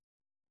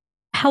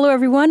Hello,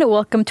 everyone.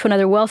 Welcome to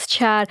another Wealth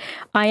Chat.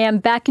 I am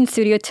back in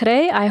studio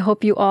today. I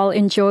hope you all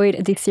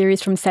enjoyed the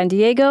series from San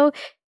Diego.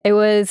 It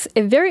was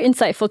a very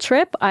insightful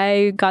trip.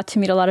 I got to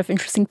meet a lot of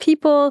interesting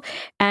people.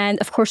 And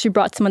of course, we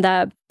brought some of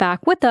that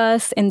back with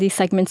us in the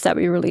segments that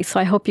we released. So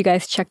I hope you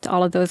guys checked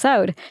all of those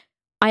out.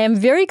 I am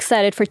very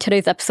excited for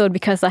today's episode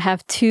because I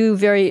have two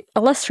very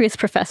illustrious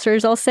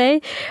professors, I'll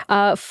say,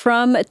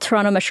 from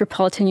Toronto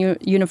Metropolitan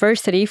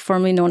University,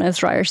 formerly known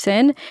as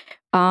Ryerson.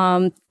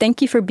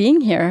 Thank you for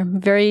being here.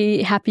 I'm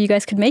very happy you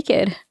guys could make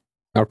it.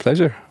 Our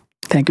pleasure.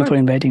 Thank you for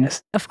inviting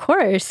us. Of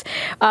course.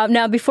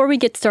 Now, before we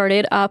get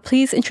started,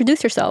 please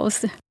introduce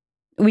yourselves.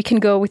 We can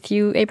go with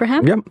you,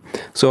 Abraham. Yep.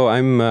 So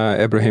I'm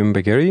Ibrahim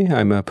Bagheri.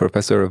 I'm a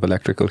professor of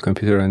electrical,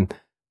 computer, and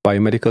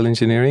biomedical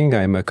engineering.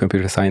 I'm a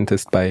computer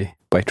scientist by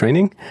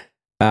training.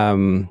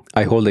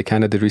 I hold a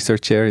Canada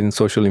Research Chair in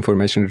social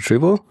information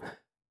retrieval,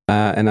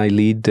 and I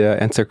lead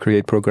the Answer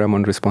Create program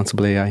on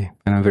responsible AI.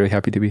 And I'm very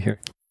happy to be here.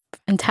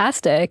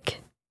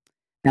 Fantastic.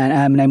 And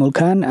I'm Naimul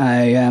Khan.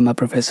 I am a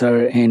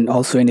professor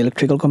also in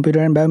electrical,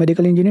 computer, and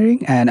biomedical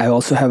engineering. And I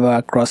also have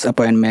a cross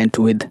appointment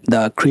with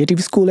the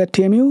Creative School at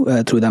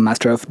TMU through the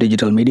Master of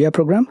Digital Media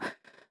program.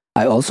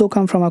 I also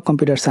come from a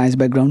computer science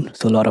background,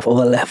 so a lot of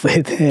overlap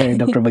with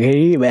Dr.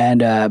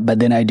 Bagheri. But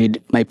then I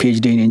did my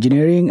PhD in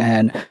engineering,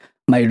 and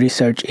my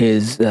research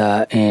is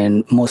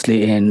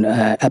mostly in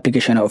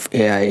application of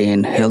AI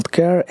in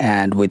healthcare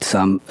and with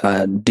some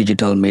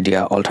digital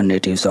media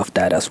alternatives of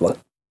that as well.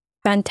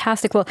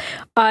 Fantastic. Well,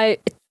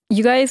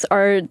 you guys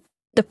are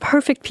the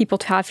perfect people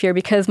to have here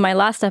because my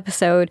last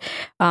episode,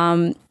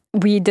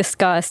 we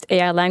discussed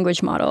AI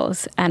language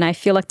models, and I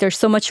feel like there's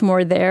so much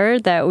more there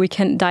that we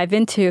can dive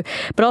into,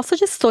 but also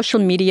just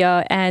social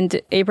media. And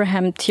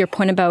Abraham, to your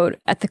point about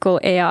ethical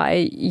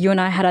AI, you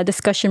and I had a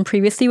discussion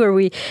previously where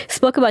we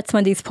spoke about some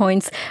of these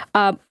points.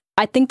 I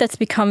think that's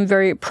become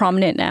very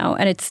prominent now,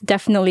 and it's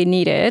definitely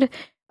needed.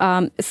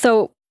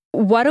 So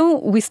why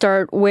don't we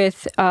start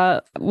with,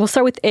 we'll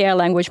start with AI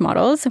language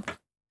models.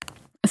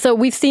 So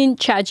we've seen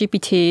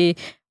ChatGPT.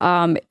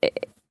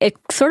 It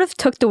sort of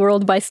took the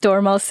world by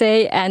storm, I'll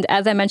say. And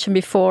as I mentioned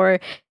before,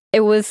 it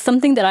was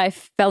something that I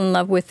fell in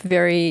love with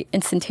very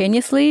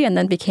instantaneously and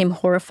then became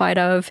horrified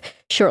of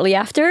shortly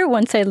after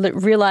once I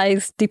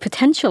realized the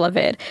potential of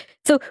it.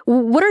 So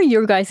what are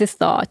your guys'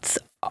 thoughts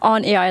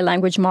on AI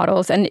language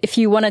models? And if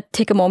you want to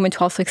take a moment to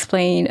also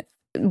explain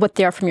what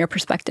they are from your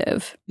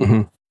perspective.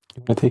 Mm-hmm.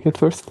 You want to take it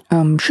first?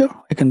 Sure,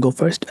 I can go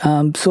first.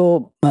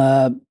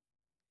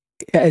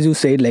 As you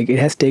said, it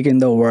has taken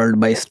the world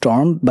by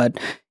storm. But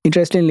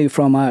interestingly,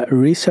 from a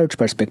research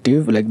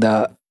perspective,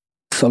 the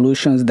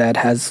solutions that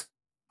has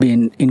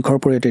been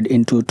incorporated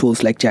into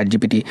tools like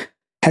ChatGPT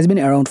has been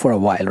around for a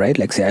while, right?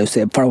 I would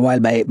say for a while,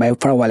 by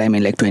for a while, I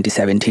mean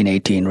 2017,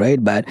 18,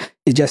 right? But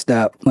it's just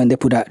when they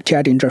put a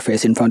chat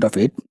interface in front of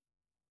it,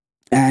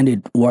 and it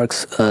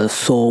works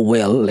so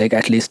well,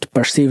 at least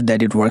perceived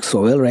that it works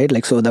so well,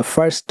 right? So the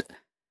first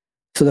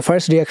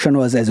reaction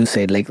was, as you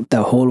said,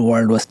 the whole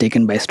world was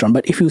taken by storm.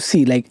 But if you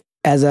see,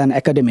 as an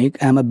academic,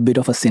 I'm a bit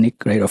of a cynic,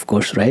 right? Of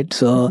course, right?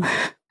 So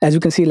as you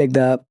can see,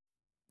 it's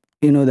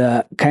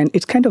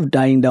kind of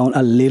dying down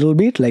a little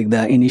bit,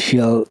 the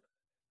initial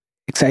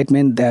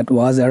excitement that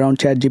was around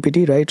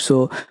ChatGPT, right?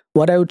 So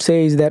what I would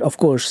say is that, of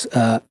course,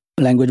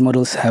 language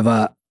models have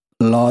a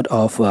lot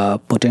of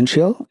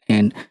potential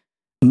in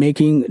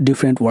making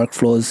different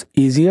workflows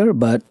easier,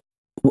 but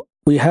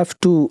we have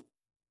to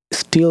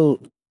still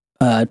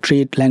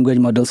treat language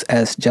models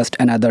as just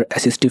another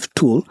assistive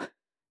tool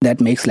that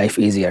makes life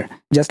easier.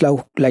 Just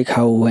like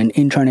how when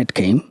internet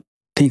came,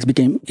 things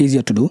became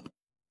easier to do.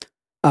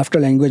 After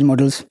language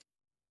models,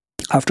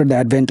 after the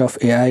advent of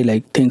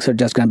AI, things are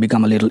just going to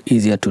become a little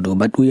easier to do.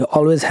 But we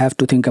always have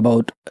to think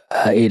about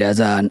it as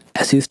an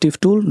assistive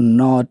tool,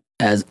 not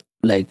as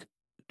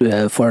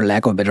for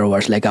lack of better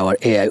words, our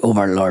AI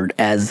overlord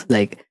as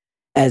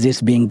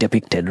it's being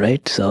depicted,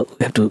 right? So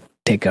we have to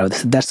take care of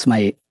this. That's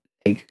my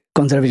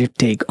conservative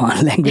take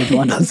on language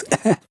models.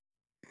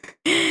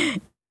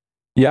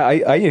 Yeah,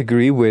 I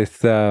agree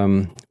with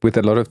a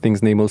lot of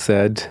things Naimul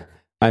said.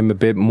 I'm a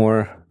bit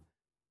more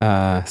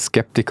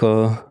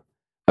skeptical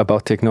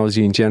about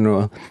technology in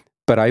general,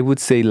 but I would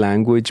say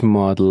language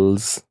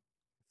models,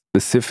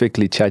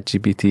 specifically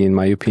ChatGPT, in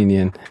my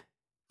opinion,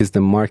 is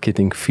the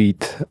marketing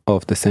feat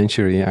of the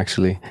century,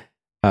 actually.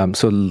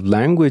 So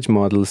language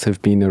models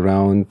have been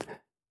around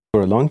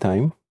for a long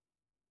time.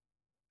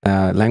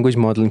 Language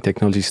modeling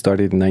technology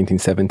started in the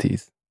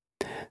 1970s.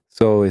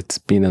 So it's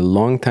been a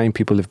long time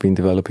people have been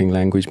developing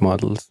language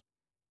models.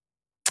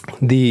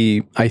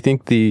 I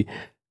think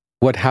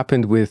what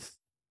happened with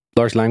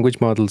large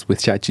language models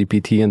with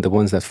ChatGPT and the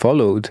ones that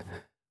followed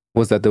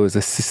was that there was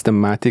a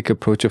systematic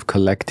approach of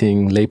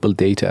collecting labeled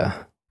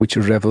data, which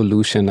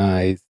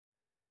revolutionized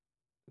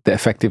the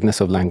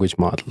effectiveness of language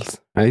models,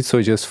 right?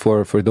 So just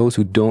for those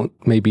who don't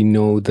maybe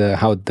know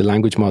how the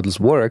language models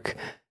work,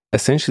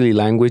 essentially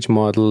language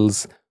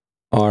models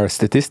are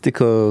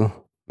statistical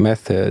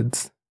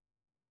methods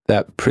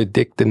that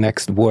predict the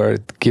next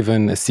word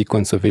given a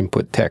sequence of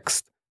input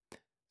text.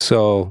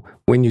 So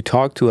when you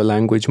talk to a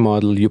language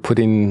model, you put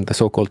in the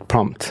so-called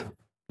prompt.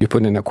 You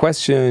put in a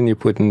question, you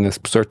put in a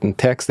certain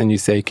text, and you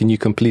say, can you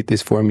complete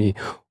this for me?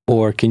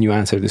 Or can you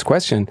answer this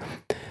question?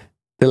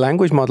 The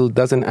language model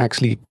doesn't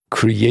actually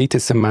create a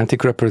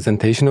semantic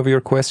representation of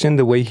your question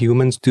the way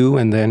humans do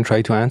and then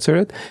try to answer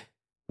it.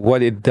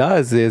 What it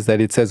does is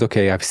that it says,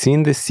 okay, I've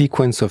seen this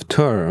sequence of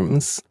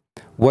terms.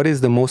 What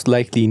is the most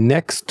likely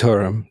next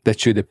term that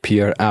should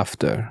appear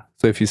after?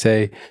 So if you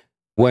say,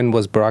 when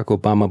was Barack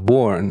Obama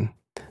born?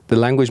 The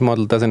language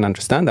model doesn't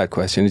understand that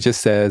question. It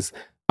just says,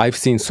 I've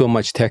seen so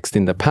much text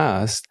in the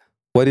past.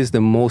 What is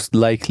the most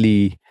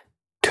likely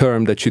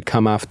term that should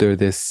come after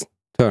this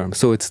term?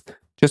 So it's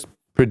just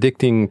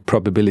predicting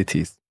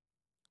probabilities.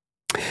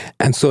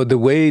 And so the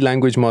way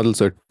language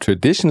models are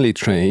traditionally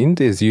trained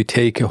is you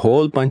take a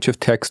whole bunch of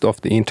text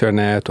off the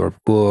internet or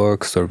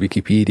books or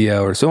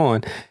Wikipedia or so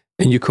on,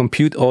 and you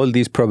compute all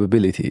these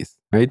probabilities,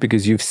 right?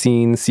 Because you've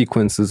seen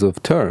sequences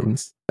of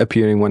terms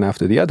appearing one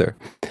after the other.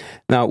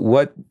 Now,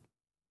 what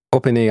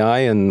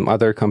OpenAI and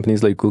other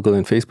companies like Google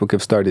and Facebook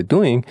have started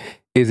doing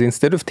is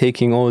instead of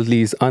taking all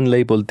these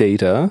unlabeled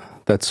data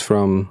that's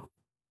from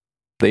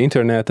the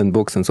internet and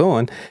books and so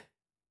on,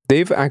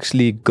 they've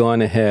actually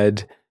gone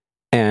ahead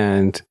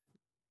and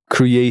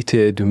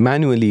created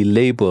manually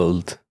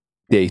labeled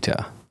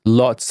data,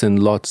 lots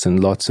and lots and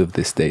lots of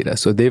this data.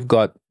 So they've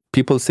got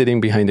people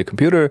sitting behind a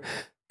computer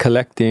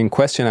collecting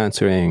question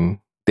answering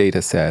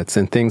data sets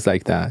and things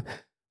like that.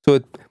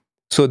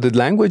 So the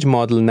language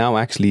model now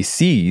actually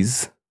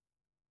sees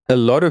a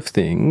lot of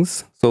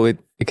things, so it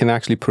can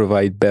actually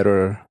provide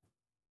better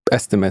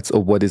estimates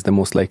of what is the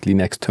most likely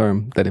next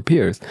term that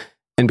appears.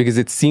 And because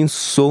it's seen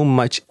so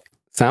much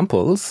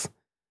samples,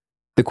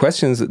 the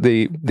questions,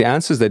 the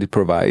answers that it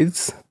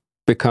provides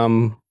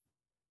become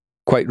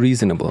quite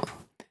reasonable.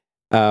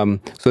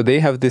 So they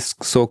have this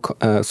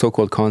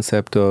so-called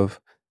concept of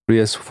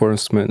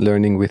reinforcement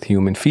learning with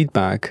human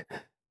feedback.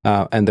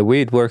 And the way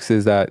it works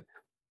is that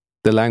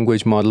the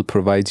language model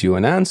provides you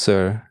an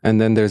answer, and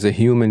then there's a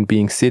human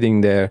being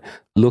sitting there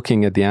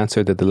looking at the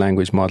answer that the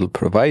language model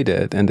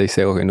provided, and they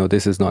say, okay, no,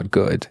 this is not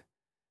good.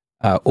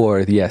 Or,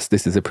 yes,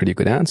 this is a pretty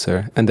good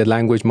answer. And the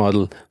language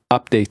model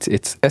updates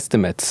its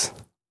estimates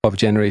of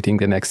generating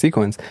the next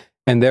sequence.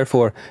 And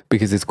therefore,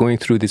 because it's going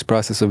through this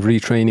process of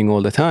retraining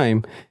all the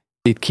time,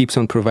 it keeps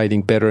on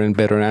providing better and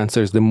better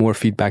answers the more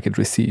feedback it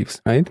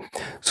receives, right?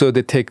 So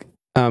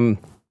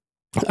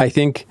I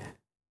think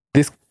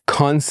this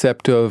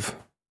concept of,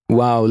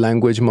 wow,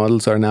 language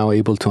models are now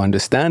able to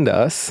understand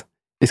us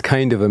is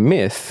kind of a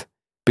myth,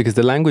 because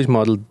the language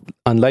model,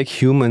 unlike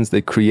humans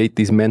that create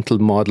these mental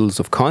models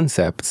of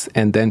concepts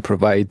and then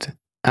provide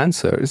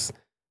answers,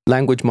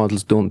 language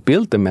models don't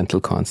build the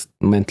mental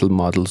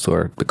models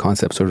or the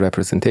concepts or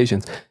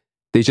representations.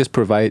 They just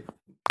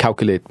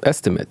calculate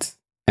estimates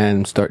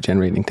and start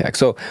generating text.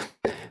 So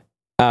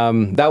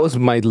that was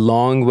my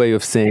long way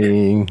of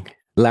saying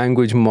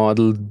language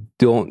models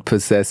don't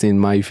possess, in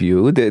my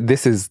view,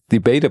 this is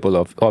debatable,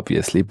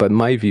 obviously, but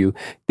my view,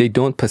 they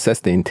don't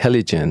possess the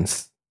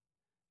intelligence.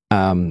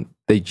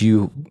 They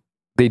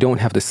don't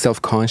have the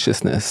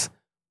self-consciousness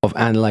of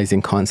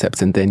analyzing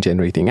concepts and then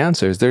generating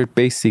answers. They're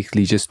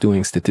basically just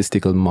doing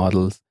statistical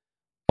models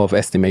of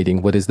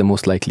estimating what is the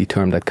most likely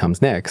term that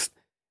comes next.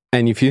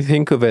 And if you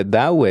think of it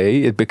that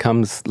way, it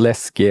becomes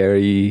less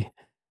scary,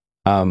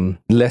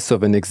 less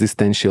of an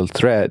existential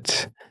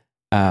threat,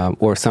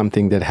 or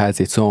something that has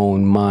its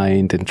own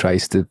mind and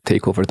tries to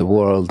take over the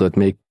world or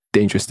make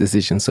dangerous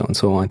decisions, so on and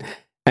so on.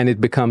 And it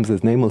becomes,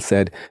 as Namal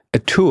said, a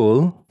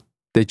tool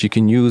that you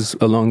can use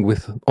along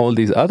with all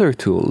these other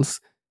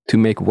tools to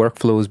make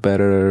workflows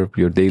better,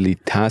 your daily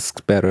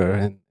tasks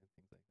better.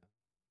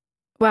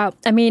 Wow.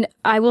 I mean,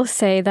 I will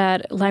say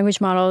that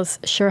language models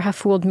sure have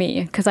fooled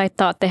me, because I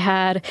thought they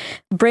had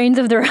brains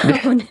of their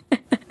own,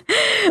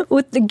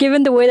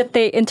 given the way that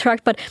they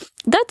interact. But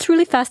that's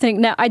really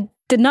fascinating. Now, I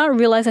did not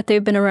realize that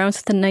they've been around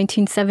since the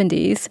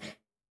 1970s.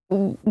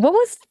 What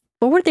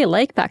were they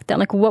like back then?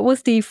 Like, what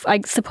was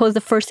I suppose,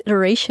 the first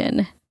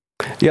iteration?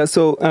 Yeah,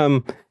 so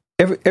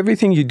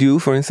everything you do,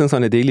 for instance,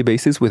 on a daily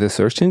basis with a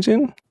search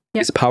engine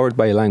is powered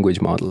by a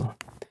language model.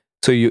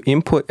 So you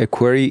input a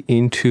query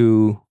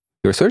into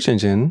your search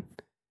engine,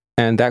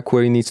 and that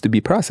query needs to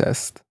be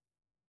processed.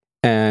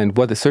 And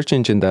what the search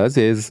engine does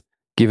is,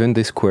 given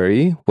this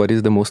query, what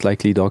is the most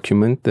likely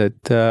document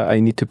that I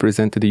need to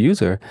present to the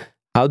user?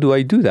 How do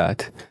I do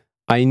that?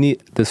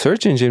 The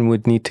search engine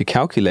would need to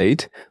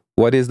calculate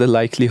what is the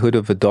likelihood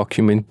of a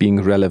document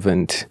being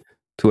relevant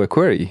to a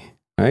query,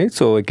 right?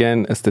 So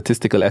again, a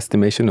statistical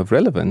estimation of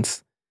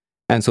relevance.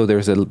 And so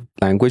there's a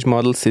language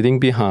model sitting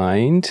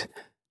behind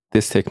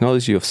this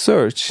technology of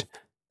search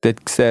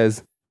that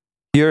says,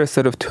 here are a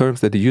set of terms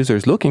that the user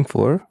is looking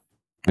for,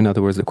 in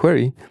other words, the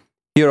query.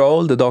 Here are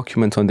all the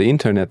documents on the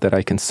internet that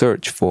I can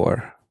search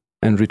for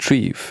and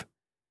retrieve.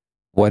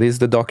 What is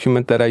the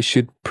document that I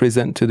should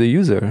present to the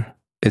user?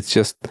 It's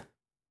just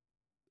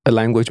a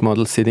language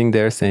model sitting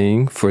there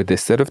saying, for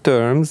this set of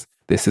terms,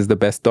 this is the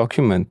best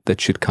document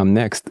that should come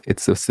next.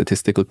 It's a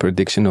statistical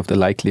prediction of the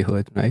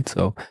likelihood, right?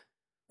 So,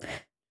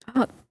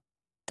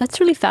 That's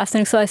really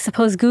fascinating. So I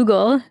suppose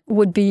Google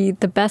would be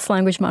the best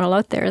language model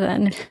out there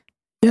then.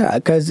 Yeah,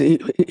 because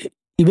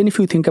even if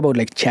you think about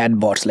like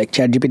chatbots, like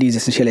ChatGPT is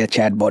essentially a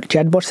chatbot.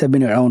 Chatbots have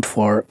been around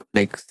for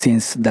like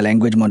since the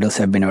language models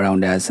have been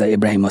around, as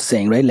Ibrahim was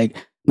saying, right? Like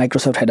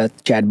Microsoft had a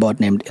chatbot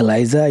named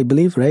Eliza, I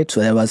believe, right? So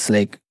that was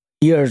like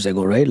years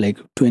ago, right? Like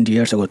 20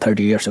 years ago,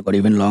 30 years ago,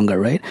 even longer,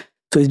 right?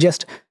 So it's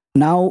just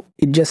now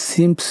it just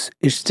seems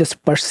it's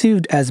just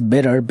perceived as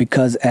better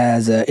because,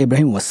 as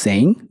Ibrahim was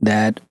saying,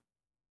 that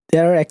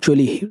there are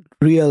actually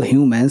real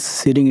humans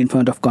sitting in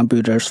front of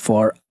computers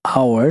for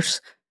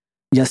hours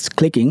just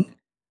clicking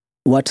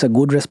what's a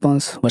good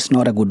response, what's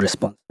not a good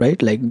response,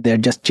 right? Like they're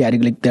just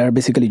chatting, like there are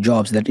basically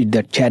jobs that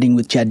they're chatting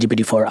with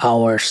ChatGPT for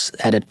hours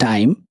at a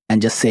time and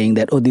just saying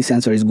that, oh, this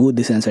answer is good,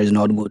 this answer is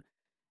not good.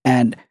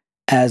 And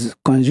as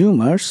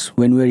consumers,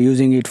 when we're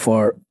using it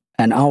for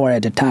an hour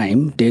at a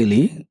time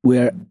daily,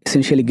 we're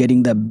essentially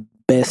getting the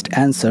best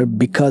answer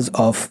because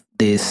of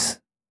this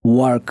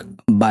work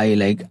by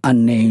like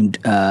unnamed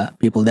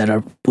people that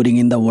are putting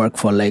in the work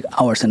for like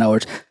hours and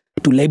hours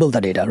to label the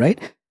data, right?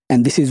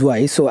 And this is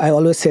why. So I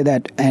always say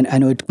that, and I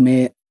know it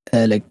may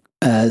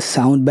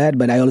sound bad,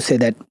 but I always say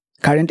that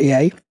current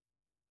AI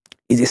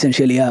is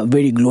essentially a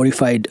very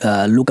glorified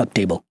lookup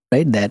table,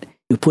 right? That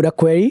you put a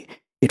query,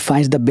 it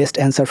finds the best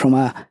answer from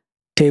a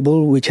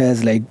table which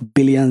has like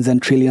billions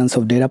and trillions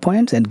of data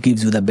points and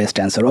gives you the best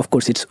answer. Of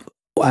course,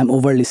 I'm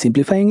overly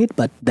simplifying it,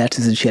 but that's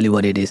essentially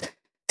what it is.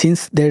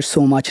 Since there's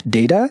so much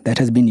data that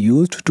has been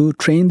used to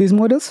train these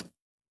models,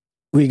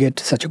 we get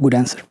such a good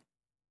answer.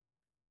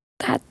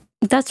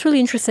 That's really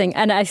interesting.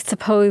 And I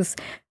suppose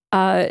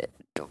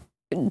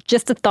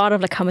just the thought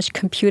of like how much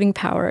computing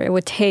power it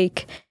would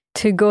take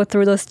to go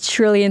through those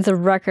trillions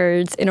of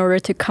records in order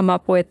to come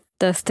up with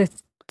the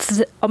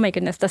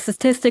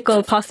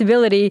statistical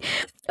possibility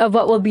of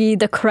what will be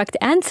the correct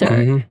answer.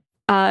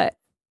 Mm-hmm.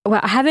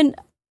 Well,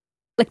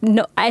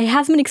 it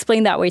hasn't been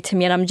explained that way to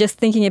me, and I'm just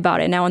thinking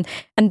about it now, and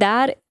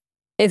that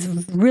is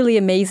really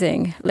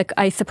amazing. Like,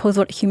 I suppose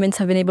what humans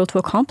have been able to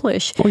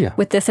accomplish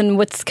with this and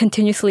what's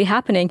continuously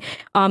happening.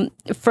 A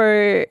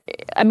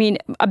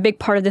big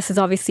part of this is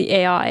obviously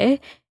AI.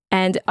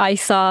 And I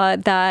saw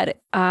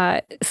that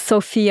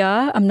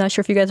Sophia, I'm not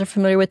sure if you guys are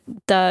familiar with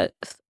the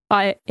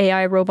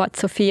AI robot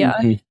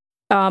Sophia,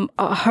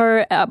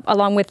 her,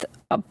 along with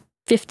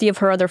 50 of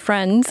her other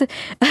friends,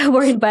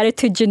 were invited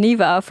to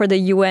Geneva for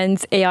the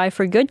UN's AI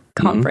for Good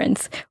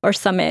conference or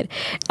summit.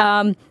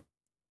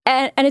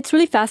 And it's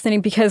really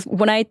fascinating because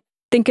when I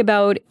think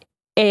about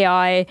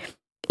AI,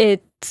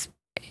 it's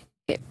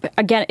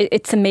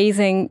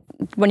amazing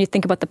when you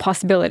think about the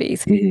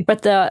possibilities.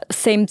 But on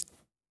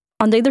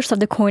the other side of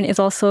the coin is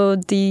also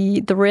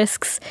the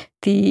risks,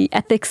 the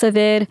ethics of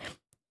it.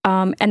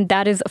 And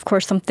that is, of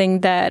course, something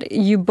that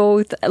you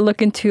both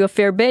look into a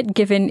fair bit,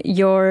 given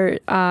your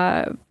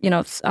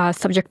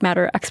subject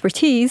matter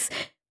expertise.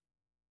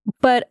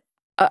 But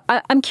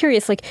I'm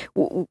curious, like,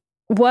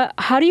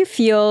 how do you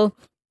feel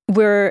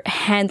we're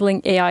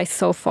handling AI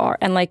so far?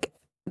 And like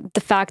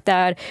the fact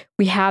that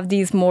we have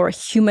these more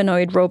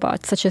humanoid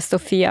robots such as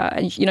Sophia,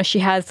 and she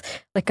has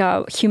like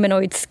a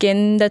humanoid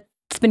skin that's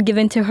been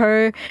given to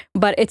her,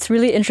 but it's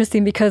really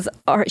interesting because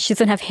she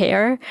doesn't have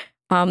hair.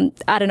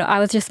 I don't know. I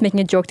was just making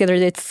a joke the other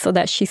day so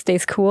that she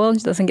stays cool and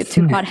she doesn't get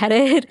too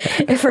hot-headed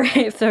if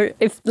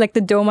like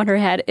the dome on her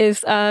head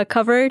is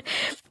covered.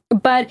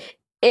 But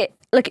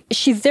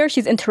she's there,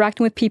 she's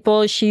interacting with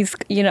people.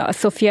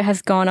 Sophia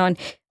has gone on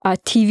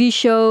TV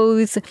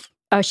shows.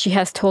 She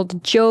has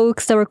told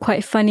jokes that were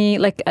quite funny.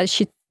 Like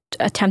she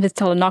attempted to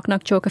tell a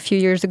knock-knock joke a few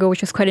years ago,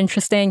 which was quite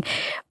interesting.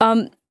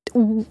 When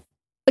you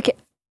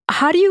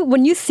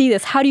see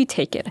this, how do you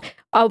take it?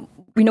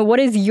 What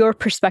is your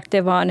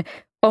perspective on,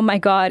 oh my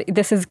God,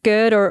 this is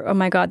good, or oh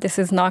my God, this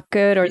is not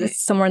good, or this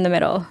is somewhere in the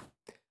middle?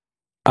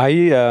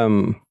 I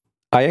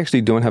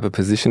actually don't have a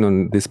position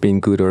on this being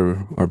good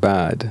or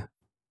bad.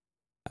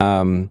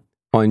 I'll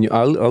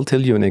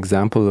tell you an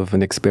example of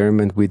an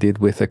experiment we did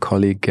with a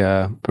colleague,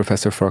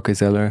 Professor Frauke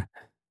Zeller.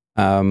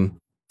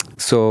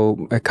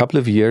 So a couple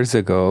of years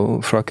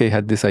ago, Frauke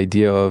had this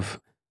idea of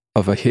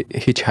a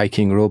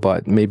hitchhiking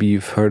robot. Maybe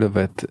you've heard of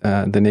it.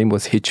 The name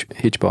was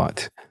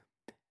Hitchbot.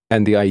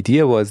 And the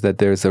idea was that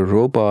there's a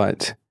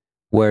robot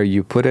where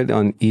you put it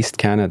on East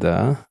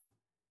Canada,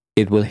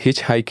 it will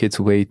hitchhike its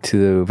way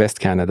to West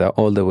Canada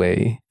all the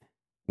way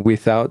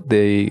without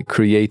the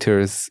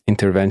creator's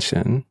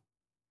intervention.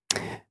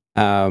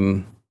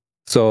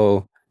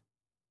 So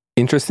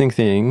interesting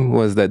thing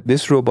was that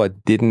this robot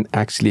didn't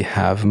actually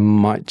have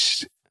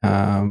much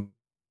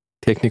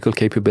technical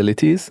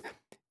capabilities.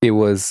 It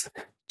was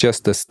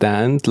just a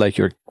stand, like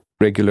your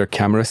regular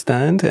camera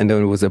stand, and then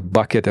there was a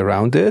bucket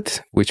around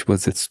it, which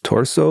was its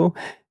torso,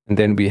 and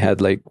then we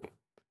had like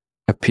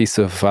a piece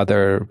of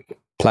other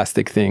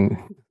plastic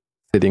thing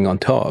sitting on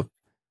top,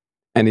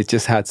 and it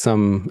just had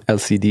some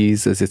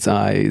LCDs as its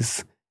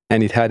eyes,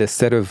 and it had a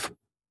set of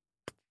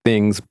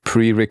things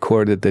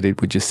pre-recorded that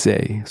it would just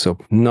say, so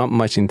not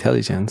much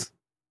intelligence.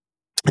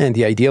 And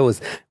the idea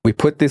was we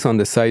put this on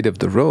the side of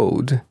the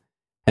road,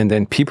 and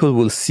then people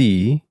will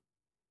see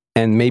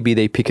and maybe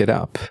they pick it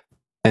up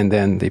and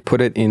then they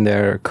put it in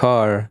their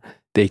car,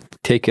 they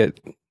take it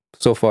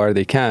so far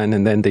they can,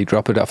 and then they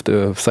drop it off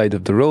the side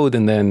of the road,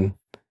 and then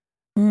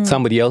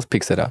somebody else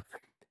picks it up.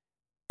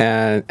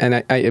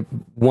 And I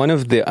one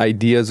of the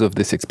ideas of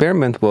this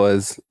experiment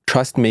was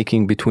trust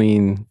making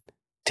between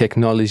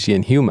technology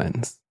and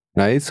humans,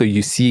 right? So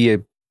you see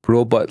a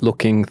robot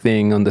looking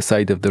thing on the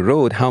side of the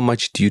road. How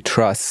much do you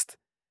trust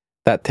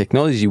that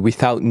technology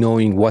without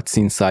knowing what's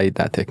inside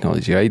that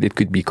technology, right? It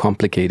could be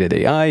complicated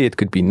AI, it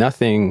could be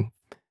nothing.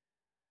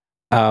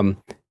 And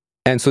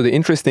so the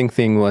interesting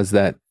thing was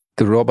that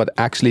the robot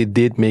actually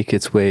did make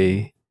its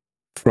way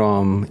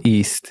from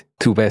East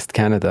to West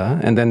Canada,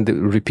 and then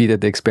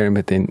repeated the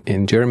experiment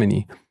in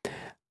Germany.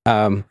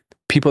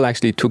 People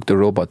actually took the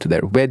robot to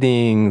their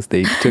weddings.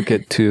 They took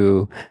it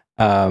to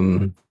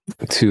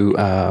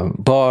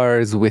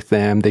bars with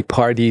them. They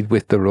partied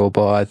with the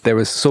robot. There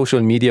was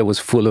social media was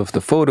full of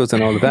the photos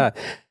and all of that.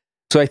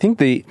 So I think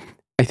the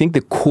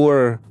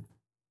core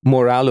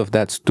morale of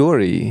that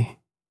story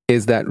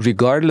is that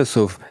regardless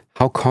of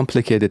how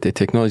complicated the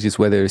technology is,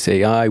 whether it's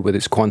AI, whether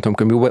it's quantum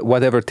computing,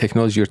 whatever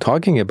technology you're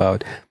talking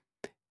about,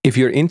 if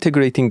you're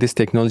integrating this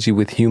technology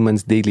with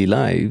humans' daily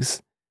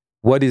lives,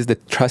 what is the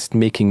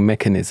trust-making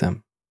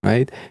mechanism,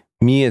 right?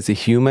 Me as a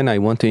human, I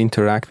want to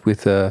interact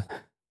with the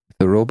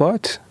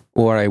robot,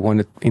 or I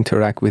want to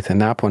interact with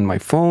an app on my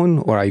phone,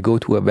 or I go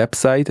to a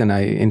website and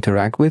I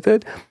interact with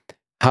it.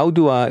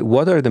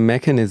 What are the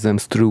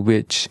mechanisms through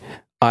which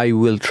I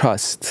will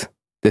trust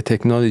the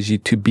technology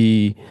to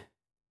be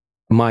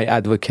my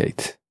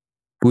advocate,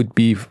 would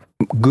be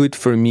good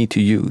for me to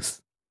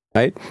use,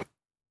 right?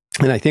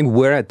 And I think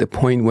we're at the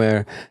point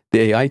where the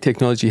AI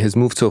technology has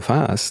moved so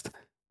fast,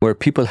 where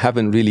people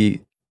haven't really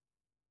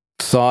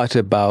thought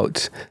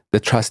about the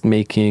trust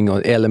making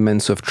or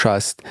elements of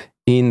trust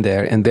in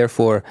there, and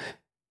therefore,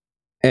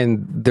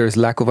 and there's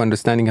lack of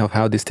understanding of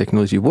how this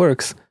technology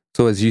works.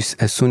 So as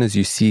soon as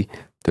you see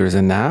there's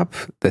an app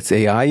that's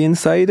AI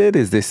inside it,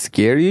 is this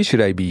scary? Should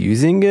I be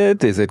using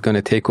it? Is it going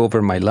to take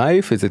over my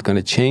life? Is it going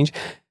to change?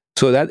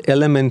 So that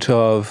element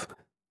of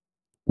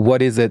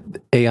what is it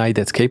AI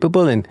that's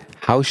capable, and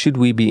how should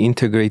we be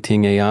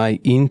integrating AI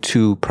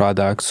into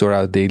products or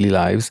our daily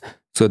lives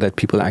so that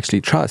people actually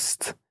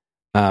trust?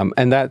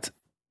 And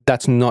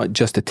that's not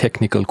just a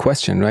technical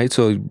question, right?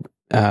 So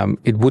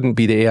it wouldn't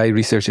be the AI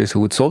researchers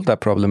who would solve that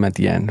problem at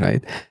the end,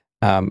 right?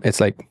 It's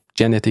like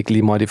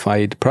genetically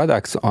modified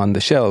products on the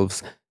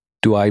shelves.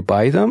 Do I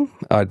buy them?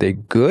 Are they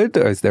good?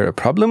 Or is there a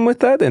problem with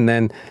that? And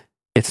then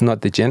it's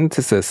not the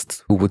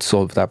geneticists who would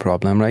solve that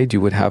problem, right? You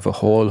would have a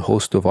whole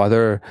host of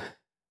other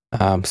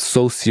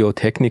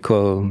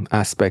socio-technical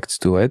aspects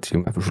to it.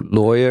 You have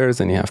lawyers,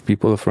 and you have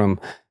people from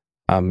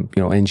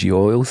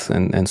NGOs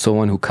and so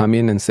on, who come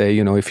in and say,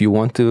 if you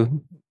want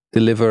to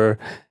deliver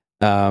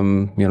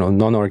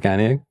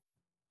non-organic,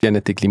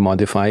 genetically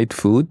modified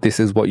food, this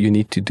is what you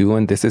need to do,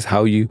 and this is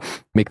how you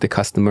make the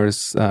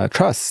customers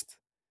trust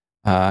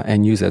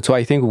and use it. So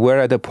I think we're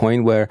at a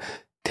point where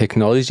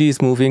technology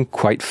is moving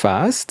quite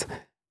fast,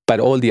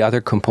 but all the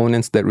other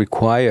components that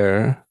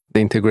require the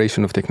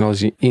integration of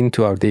technology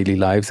into our daily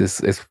lives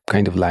is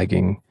kind of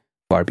lagging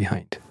far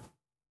behind.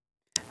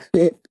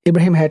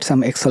 Ibrahim had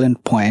some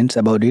excellent points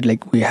about it.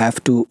 Like, we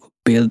have to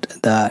build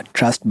the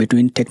trust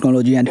between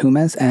technology and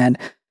humans. And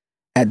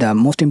the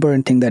most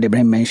important thing that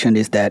Ibrahim mentioned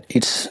is that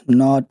it's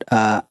not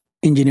an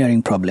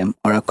engineering problem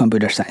or a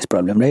computer science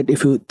problem, right?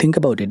 If you think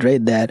about it,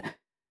 right, that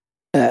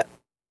the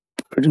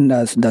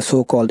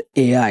so-called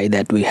AI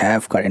that we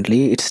have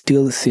currently, it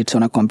still sits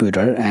on a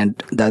computer, and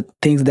the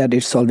things that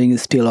it's solving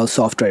is still all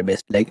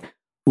software-based. Like,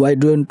 why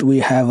don't we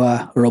have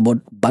a robot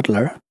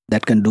butler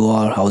that can do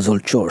all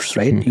household chores,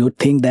 right? You would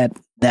think that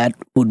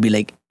would be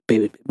like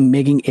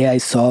making AI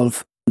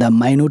solve the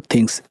minute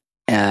things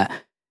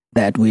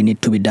that we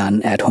need to be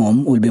done at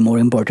home will be more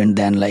important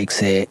than, like,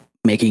 say,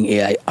 making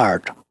AI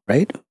art,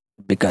 right?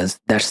 Because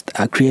that's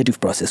a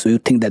creative process. So you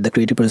think that the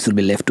creative process will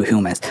be left to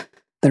humans.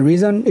 The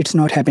reason it's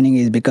not happening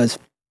is because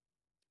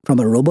from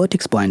a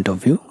robotics point of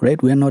view,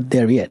 right, we're not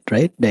there yet,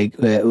 right? Like,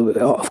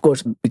 of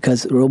course,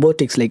 because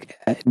robotics, like,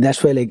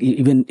 that's why, like,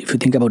 even if you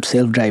think about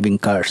self-driving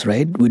cars,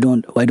 right,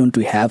 why don't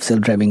we have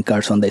self-driving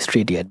cars on the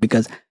street yet?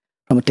 Because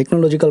from a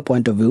technological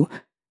point of view,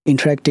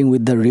 interacting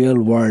with the real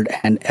world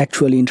and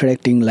actually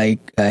interacting like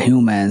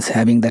humans,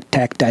 having the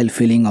tactile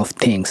feeling of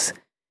things,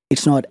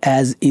 it's not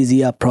as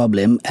easy a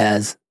problem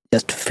as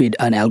just feed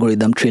an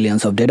algorithm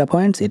trillions of data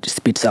points. It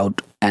spits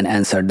out an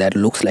answer that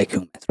looks like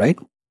humans, right?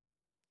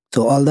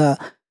 So all the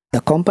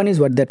companies,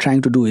 what they're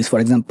trying to do is, for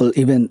example,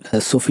 even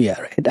Sophia,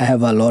 right? I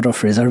have a lot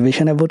of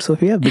reservation about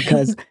Sophia,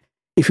 because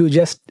if you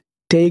just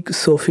take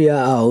Sophia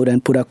out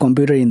and put a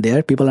computer in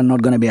there, people are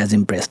not going to be as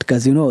impressed,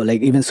 because,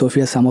 like, even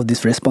Sophia, some of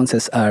these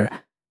responses are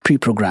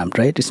pre-programmed,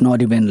 right? It's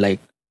not even like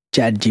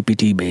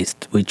ChatGPT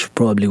based, which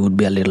probably would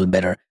be a little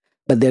better.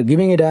 But they're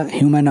giving it a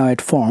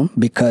humanoid form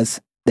because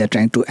they're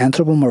trying to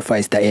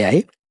anthropomorphize the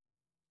AI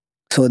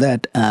so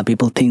that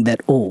people think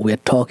that, oh, we're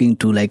talking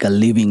to like a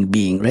living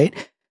being, right?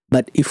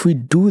 But if we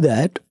do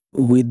that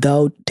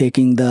without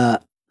taking the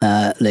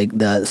like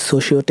the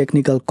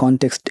socio-technical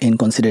context in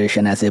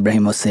consideration, as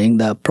Ibrahim was saying,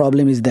 the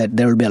problem is that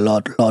there will be a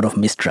lot of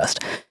mistrust.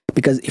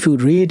 Because if you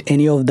read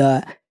any of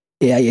the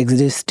AI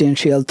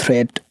existential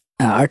threat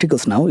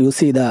articles now, you'll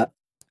see the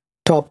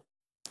top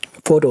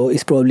photo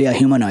is probably a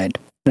humanoid,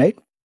 right?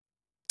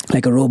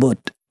 Like a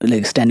robot,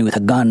 like standing with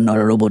a gun,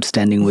 or a robot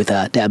standing with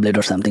a tablet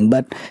or something.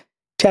 But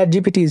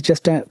ChatGPT is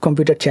just a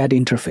computer chat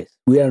interface.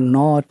 We are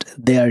not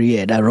there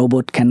yet. A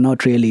robot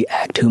cannot really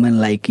act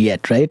human-like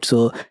yet, right?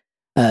 So,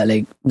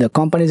 like the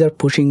companies are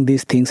pushing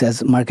these things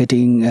as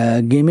marketing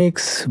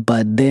gimmicks,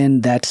 but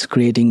then that's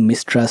creating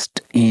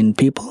mistrust in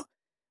people.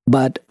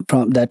 But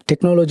from that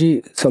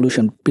technology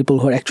solution, people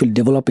who are actually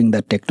developing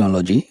that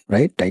technology,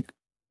 right?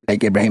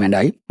 Like Ibrahim and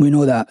I, we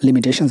know the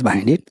limitations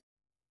behind it,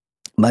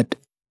 but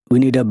we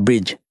need a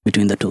bridge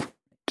between the two.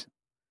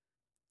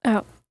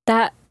 Oh,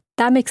 that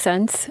makes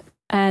sense.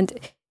 And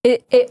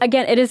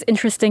again, it is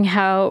interesting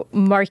how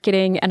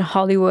marketing and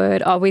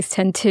Hollywood always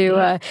tend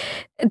to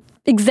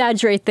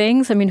exaggerate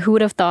things. I mean, who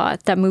would have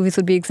thought that movies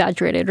would be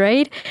exaggerated,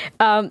 right?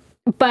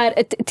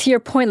 But to your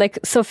point, like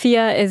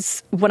Sophia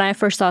is, when I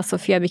first saw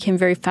Sophia, I became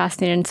very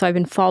fascinated. And so I've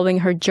been following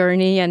her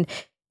journey, and,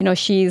 you know,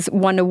 she's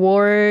won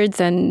awards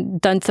and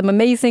done some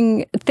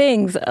amazing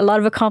things, a lot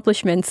of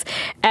accomplishments.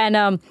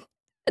 And,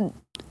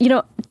 you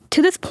know,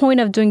 to this point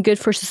of doing good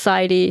for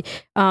society,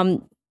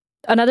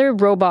 another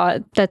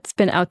robot that's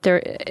been out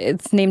there,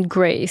 it's named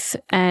Grace.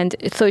 And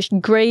so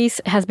Grace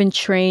has been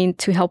trained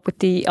to help with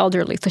the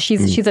elderly. So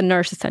she's a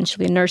nurse,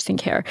 essentially, in nursing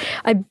care.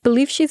 I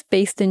believe she's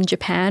based in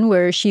Japan,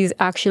 where she's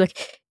actually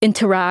like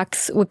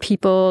interacts with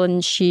people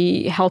and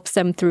she helps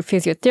them through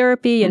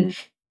physiotherapy. And,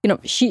 you know,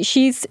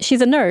 she's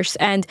a nurse.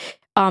 And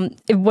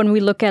when we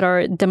look at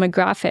our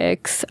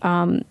demographics,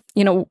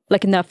 you know,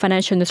 like in the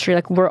financial industry,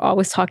 like we're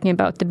always talking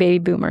about the baby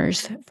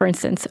boomers, for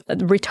instance,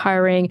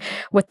 retiring,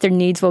 what their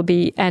needs will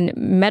be. And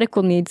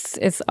medical needs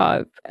is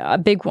a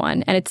big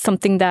one. And it's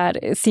something that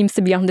seems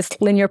to be on this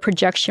linear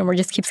projection where it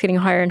just keeps getting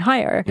higher and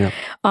higher.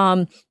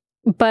 Yeah.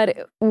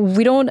 But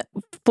we don't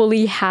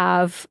fully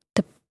have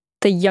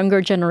the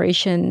younger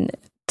generation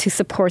to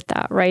support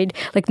that, right?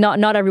 Like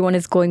not everyone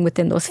is going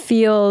within those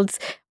fields.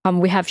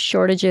 We have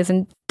shortages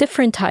in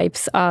different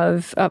types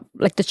of,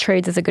 like the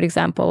trades is a good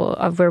example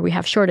of where we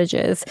have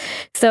shortages.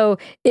 So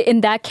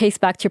in that case,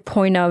 back to your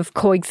point of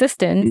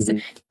coexistence,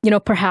 you know,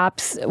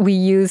 perhaps we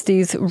use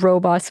these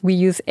robots, we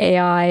use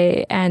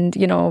AI and,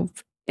 you know,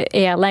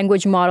 AI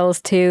language models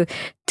to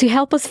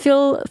help us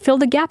fill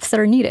the gaps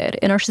that are needed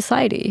in our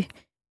society.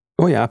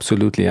 Oh yeah,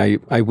 absolutely.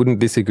 I wouldn't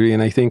disagree.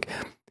 And I think,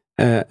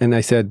 and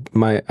I said,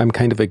 I'm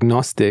kind of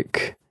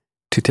agnostic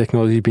to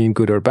technology being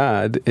good or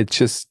bad. It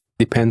just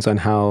depends on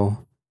how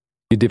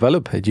you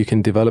develop it. You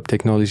can develop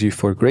technology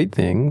for great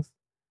things,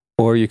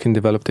 or you can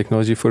develop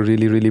technology for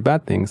really, really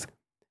bad things.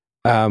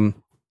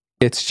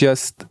 It's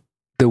just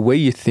the way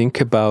you think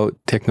about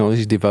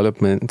technology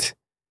development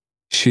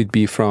should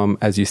be from,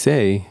 as you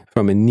say,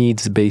 from a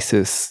needs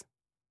basis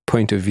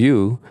point of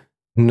view,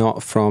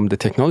 not from the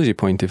technology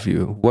point of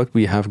view. What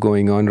we have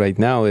going on right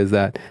now is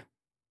that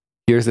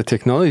here's the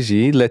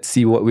technology, let's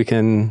see what we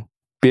can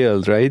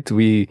build, right?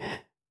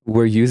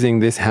 We're using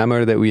this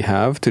hammer that we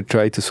have to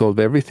try to solve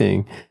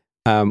everything.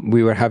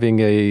 We were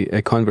having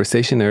a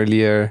conversation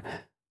earlier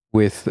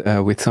with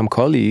some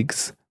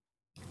colleagues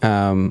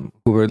who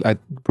were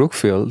at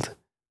Brookfield,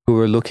 who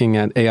were looking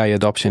at AI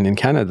adoption in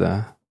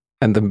Canada.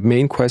 And the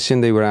main question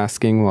they were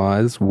asking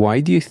was, why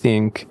do you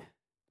think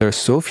there are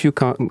so few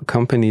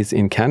companies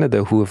in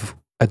Canada who have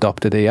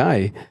adopted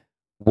AI?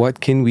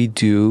 What can we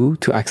do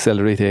to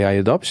accelerate AI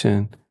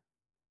adoption?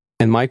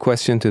 And my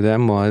question to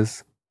them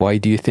was, why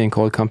do you think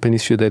all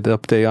companies should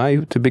adopt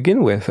AI to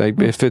begin with?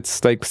 If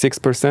it's like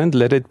 6%,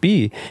 let it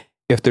be.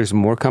 If there's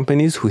more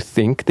companies who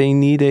think they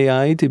need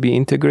AI to be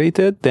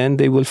integrated, then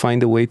they will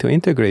find a way to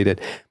integrate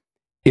it.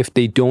 If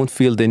they don't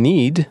feel the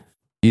need,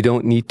 you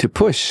don't need to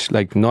push.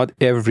 Like not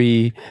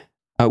every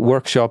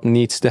workshop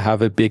needs to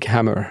have a big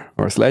hammer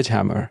or a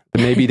sledgehammer.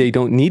 Maybe they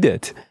don't need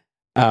it.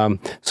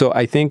 So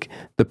I think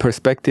the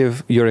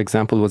perspective, your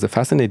example was a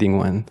fascinating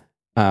one.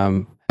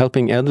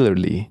 Helping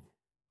elderly.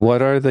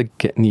 What are the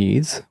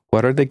needs?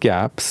 What are the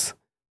gaps?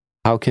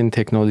 How can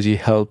technology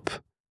help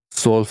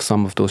solve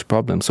some of those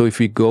problems? So if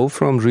we go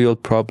from real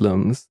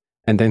problems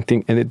and then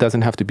think, and it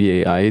doesn't have to be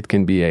AI, it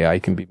can be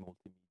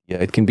multimedia,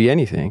 it can be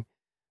anything.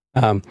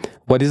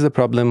 What is the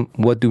problem?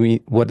 What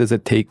does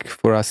it take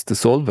for us to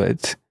solve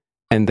it?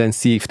 And then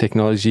see if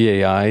technology,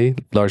 AI,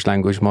 large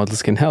language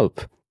models can help.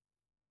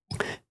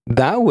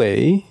 That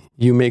way,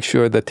 you make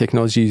sure that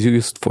technology is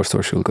used for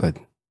social good,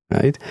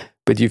 right?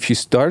 But if you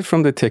start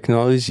from the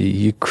technology,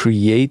 you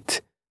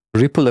create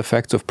ripple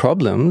effects of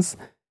problems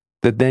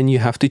that then you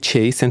have to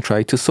chase and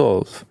try to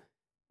solve.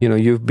 You know,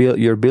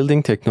 you're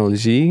building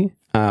technology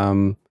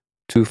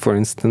to, for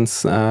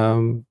instance,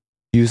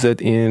 use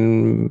it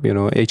in, you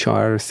know,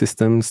 HR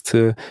systems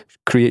to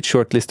create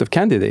short list of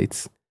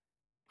candidates.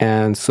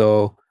 And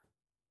so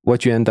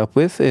what you end up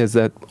with is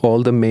that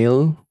all the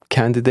male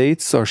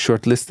candidates are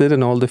shortlisted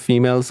and all the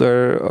females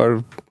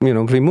are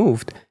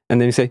removed.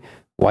 And then you say,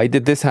 why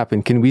did this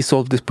happen? Can we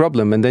solve this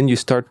problem? And then you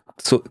start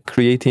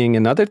creating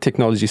another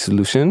technology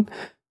solution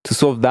to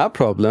solve that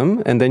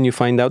problem. And then you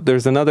find out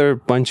there's another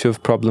bunch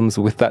of problems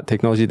with that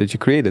technology that you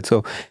created.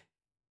 So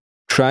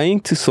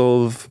trying to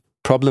solve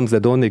problems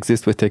that don't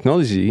exist with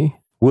technology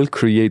will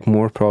create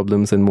more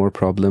problems.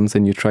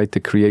 And you try to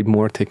create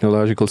more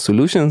technological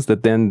solutions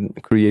that then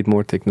create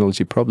more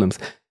technology problems.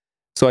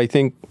 So I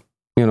think,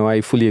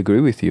 I fully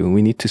agree with you.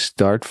 We need to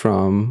start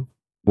from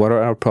what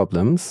are our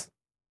problems?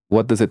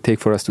 What does it take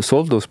for us to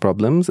solve those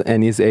problems?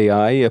 And is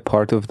AI a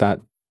part of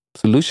that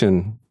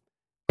solution?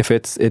 If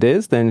it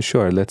is, then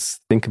sure,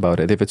 let's think about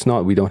it. If it's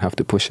not, we don't have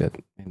to push it,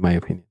 in my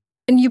opinion.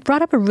 And you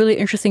brought up a really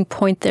interesting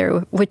point there,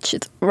 which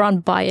is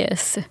around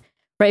bias,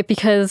 right?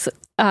 Because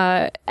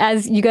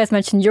as you guys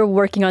mentioned, you're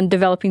working on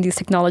developing these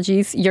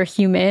technologies. You're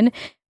human.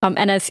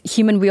 And as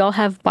human, we all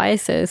have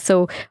biases.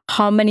 So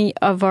how many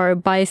of our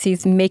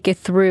biases make it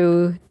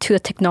through to the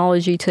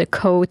technology, to the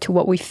code, to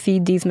what we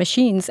feed these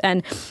machines?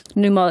 And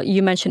Numa,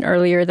 you mentioned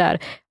earlier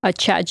that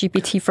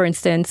ChatGPT, for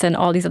instance, and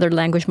all these other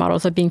language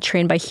models are being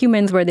trained by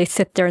humans where they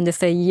sit there and they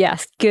say,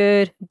 yes,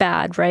 good,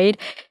 bad, right?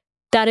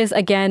 That is,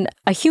 again,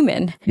 a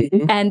human.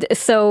 Mm-hmm. And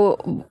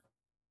so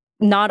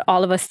not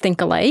all of us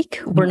think alike.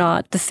 Mm-hmm. We're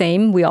not the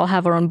same. We all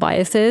have our own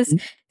biases.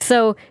 Mm-hmm.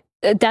 So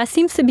that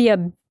seems to be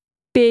a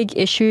big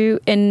issue,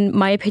 in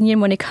my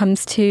opinion, when it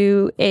comes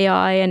to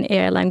AI and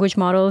AI language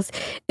models,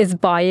 is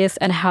bias,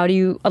 and how do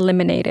you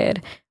eliminate it?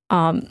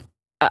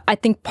 I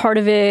think part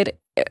of it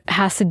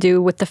has to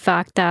do with the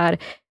fact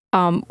that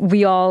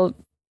we all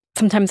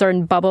sometimes are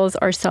in bubbles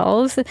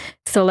ourselves.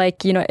 So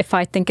if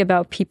I think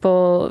about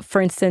people, for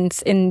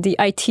instance, in the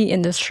IT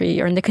industry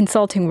or in the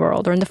consulting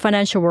world or in the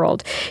financial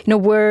world,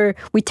 where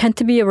we tend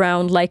to be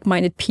around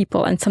like-minded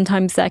people, and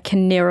sometimes that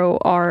can narrow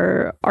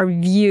our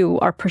view,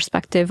 our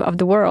perspective of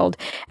the world,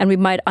 and we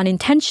might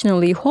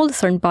unintentionally hold a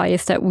certain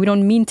bias that we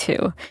don't mean to.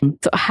 Mm-hmm.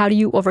 So how do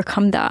you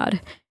overcome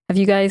that? Have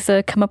you guys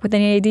come up with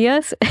any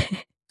ideas?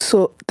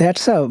 So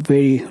that's a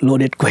very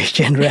loaded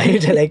question,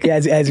 right?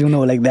 as you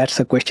know, that's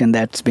a question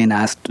that's been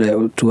asked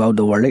throughout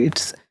the world.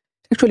 It's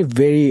actually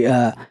very,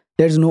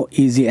 there's no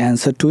easy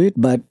answer to it,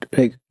 but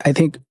I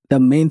think the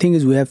main thing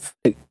is we have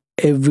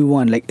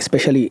everyone,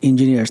 especially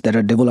engineers that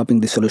are developing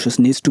the solutions,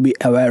 needs to be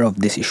aware of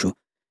this issue,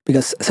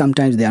 because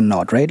sometimes they are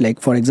not,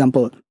 right? For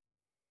example,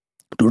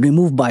 to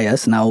remove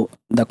bias, now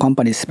the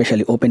companies,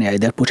 especially OpenAI,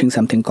 they're pushing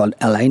something called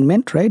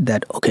alignment, right?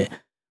 That, okay,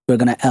 we're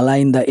going to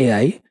align the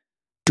AI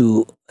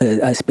to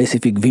a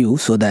specific view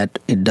so that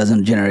it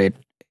doesn't generate,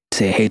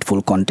 say,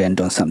 hateful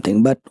content or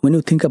something. But when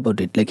you think about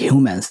it,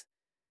 humans,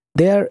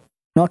 they are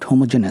not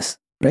homogeneous,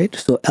 right?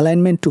 So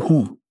alignment to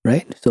whom,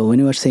 right? So when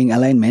you are saying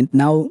alignment,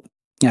 now,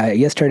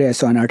 yesterday I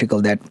saw an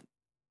article that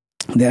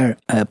they're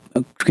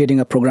creating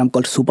a program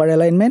called super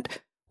alignment,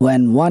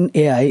 when one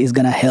AI is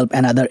going to help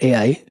another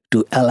AI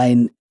to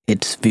align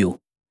its view.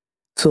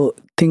 So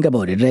think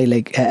about it,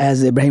 right?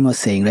 As Ibrahim was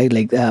saying,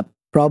 right?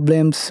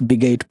 Problems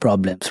beget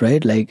problems,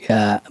 right?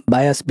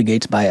 Bias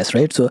begets bias,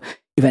 right? So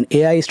if an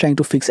AI is trying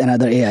to fix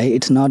another AI,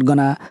 it's not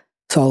gonna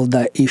solve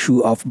the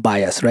issue of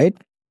bias, right?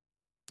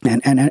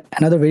 And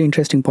another very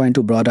interesting point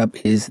you brought up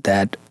is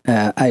that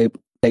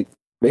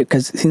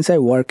because since I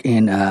work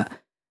in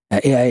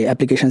AI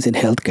applications in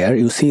healthcare,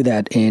 you see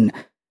that in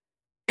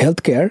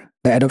healthcare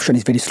the adoption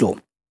is very slow.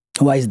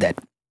 Why is that?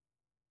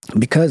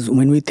 Because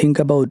when we think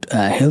about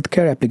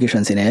healthcare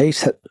applications in AI,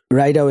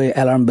 right away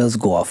alarm bells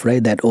go off,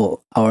 right? That,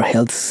 our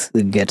health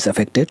gets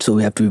affected, so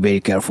we have to be very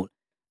careful.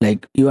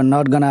 You are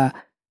not gonna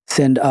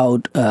send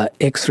out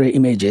X-ray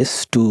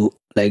images to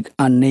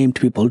unnamed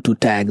people to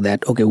tag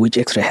that, okay, which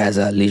X-ray has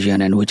a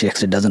lesion and which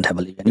X-ray doesn't have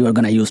a lesion. You are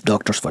gonna use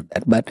doctors for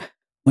that. But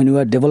when you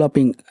are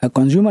developing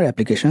consumer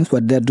applications,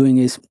 what they're doing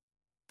is,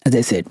 as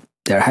I said,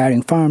 they're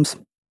hiring farms.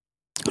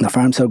 The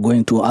farms are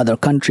going to other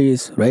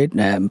countries, right?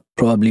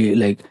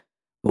 Probably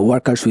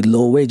workers with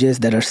low wages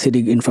that are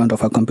sitting in front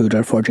of a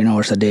computer 14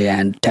 hours a day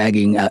and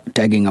tagging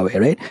away,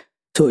 right?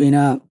 So in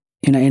an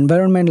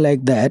environment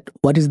like that,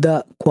 what is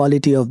the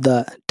quality of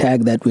the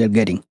tag that we are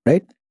getting,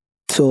 right?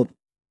 So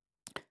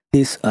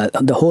this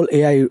the whole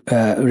AI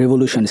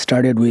revolution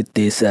started with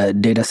this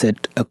data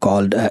set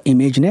called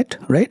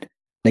ImageNet, right?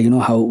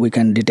 How we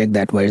can detect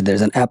that where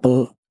there's an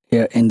apple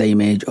here in the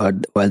image, or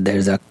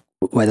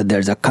whether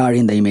there's a car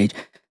in the image.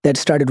 That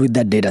started with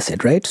that data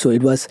set, right? So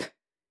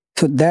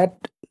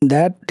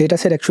that data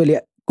set actually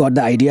got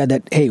the idea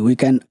that, hey, we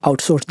can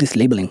outsource this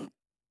labeling.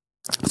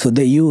 So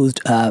they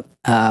used a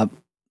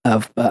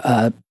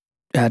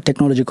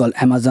technology called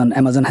Amazon.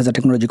 Amazon has a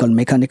technology called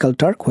Mechanical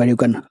Turk, where you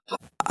can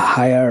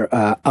hire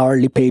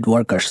hourly paid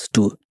workers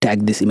to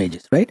tag these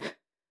images, right?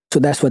 So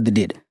that's what they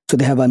did. So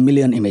they have 1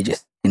 million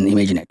images in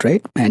ImageNet,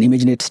 right? And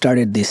ImageNet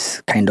started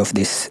this kind of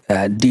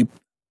deep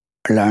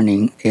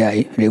learning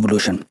AI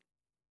revolution.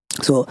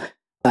 So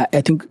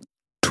I think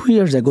 2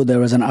 years ago, there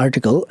was an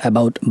article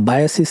about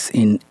biases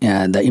in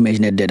the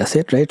ImageNet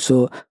dataset, right?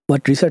 So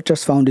what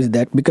researchers found is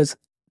that because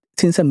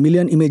since 1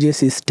 million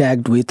images is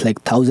tagged with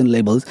 1,000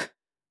 labels,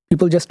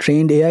 people just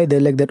trained AI. They're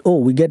like that,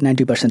 we get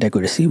 90%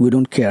 accuracy. We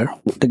don't care.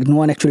 No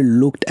one actually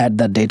looked at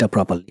the data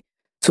properly.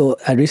 So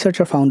a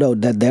researcher found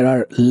out that there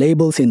are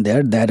labels in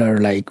there that are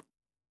like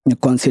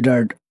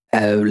considered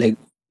like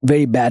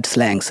very bad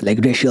slangs, like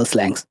racial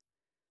slangs.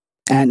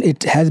 And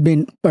it has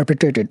been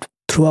perpetrated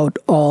throughout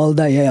all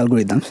the AI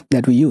algorithms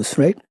that we use,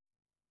 right?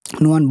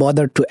 No one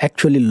bothered to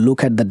actually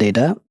look at the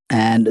data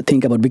and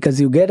think about, because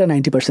you get a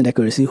 90%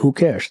 accuracy, who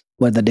cares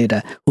what the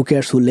data, who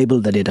cares who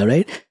labeled the data,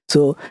 right?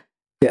 So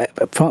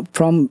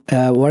from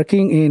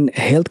working in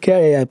healthcare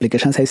AI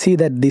applications, I see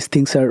that these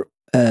things are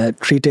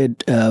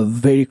treated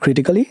very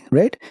critically,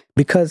 right?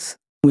 Because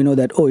we know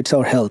that, oh, it's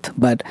our health,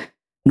 but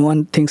no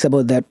one thinks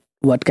about that,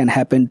 what can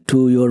happen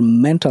to your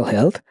mental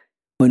health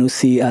when you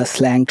see a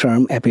slang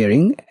term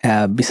appearing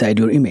beside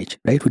your image,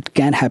 right? Which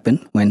can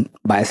happen when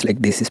bias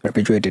like this is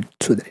perpetuated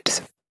through the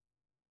dataset.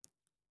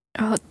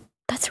 Oh,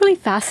 that's really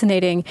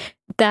fascinating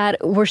that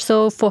we're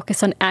so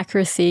focused on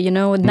accuracy,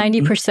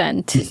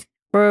 90%.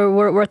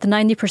 We're at the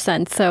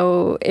 90%.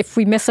 So if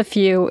we miss a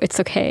few, it's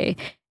okay.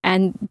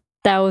 And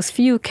those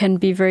few can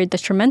be very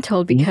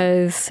detrimental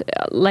because,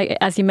 like,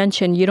 as you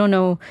mentioned, you don't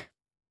know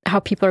how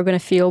people are going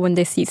to feel when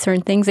they see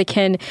certain things.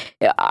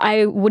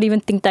 I would even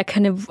think that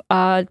kind of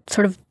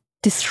sort of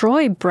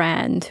destroy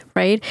brand,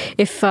 right?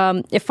 If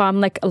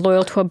I'm like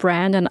loyal to a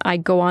brand and I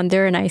go on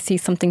there and I see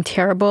something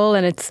terrible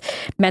and it's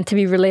meant to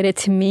be related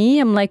to me,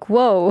 I'm like,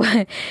 whoa,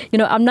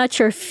 I'm not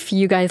sure if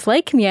you guys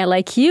like me, I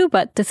like you,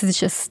 but this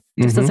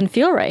doesn't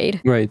feel right.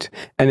 Right.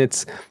 And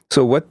it's,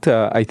 so what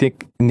I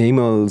think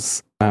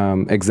Namal's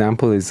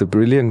example is a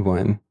brilliant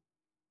one,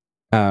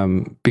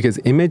 because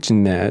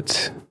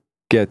ImageNet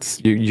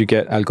gets, you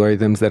get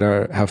algorithms that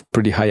have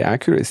pretty high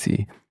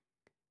accuracy,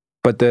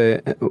 but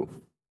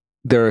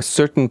there are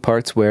certain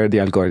parts where the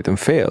algorithm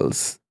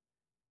fails.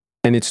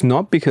 And it's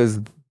not because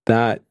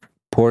that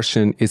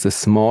portion is a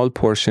small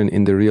portion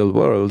in the real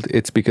world.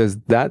 It's because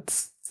that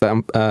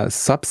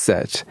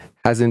subset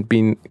hasn't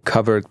been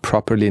covered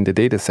properly in the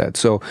data set.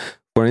 So,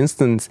 for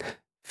instance,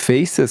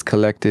 faces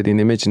collected in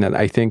ImageNet,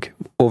 I think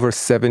over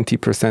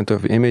 70%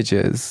 of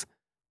images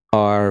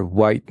are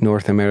white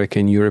North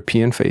American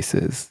European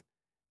faces.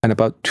 And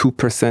about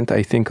 2%,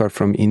 I think, are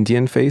from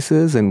Indian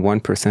faces and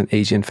 1%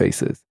 Asian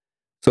faces.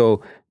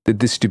 So the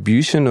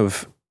distribution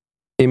of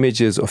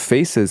images of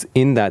faces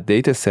in that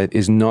data set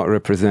is not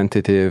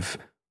representative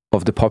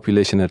of the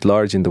population at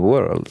large in the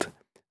world.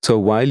 So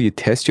while you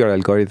test your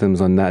algorithms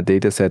on that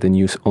data set and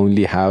you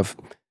only have,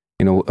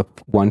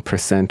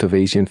 1% of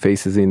Asian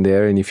faces in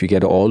there, and if you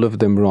get all of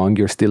them wrong,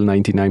 you're still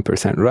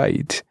 99%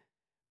 right.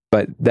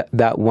 But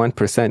that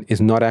 1%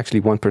 is not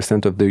actually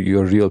 1% of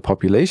your real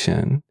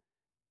population.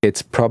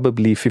 It's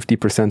probably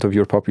 50% of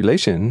your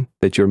population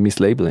that you're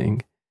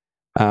mislabeling.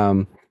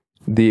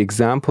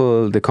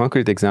 The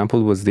concrete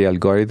example was the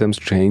algorithms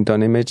trained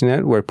on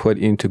ImageNet were put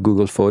into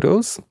Google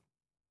Photos.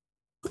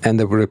 And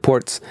there were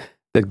reports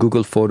that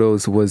Google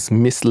Photos was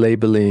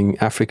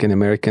mislabeling African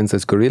Americans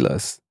as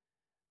gorillas.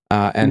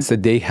 And so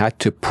they had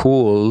to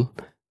pull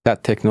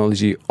that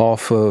technology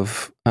off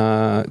of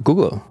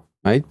Google,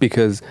 right?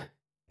 Because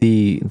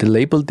the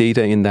label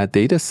data in that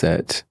data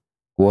set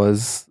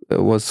was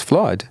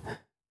flawed.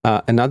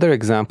 Another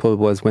example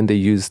was when they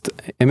used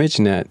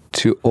ImageNet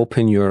to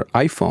open your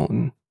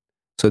iPhone.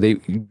 So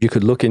you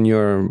could look in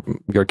your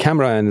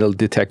camera and it'll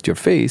detect your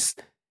face.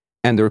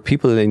 And there were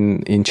people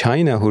in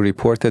China who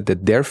reported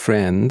that their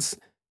friends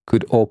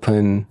could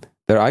open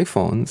their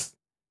iPhones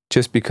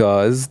just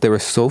because there were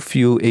so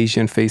few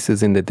Asian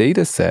faces in the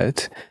data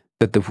set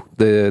that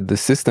the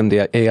system,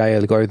 the AI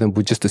algorithm,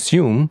 would just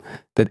assume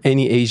that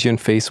any Asian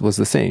face was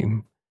the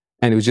same.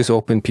 And it would just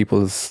open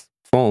people's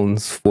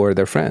phones for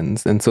their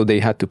friends. And so they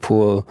had to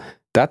pull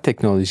that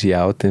technology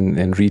out and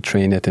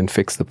retrain it and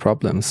fix the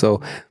problem.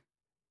 So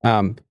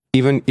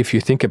even if you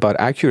think about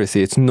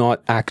accuracy, it's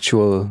not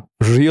actual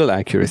real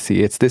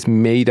accuracy. It's this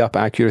made up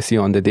accuracy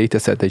on the data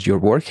set that you're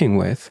working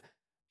with.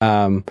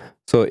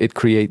 So it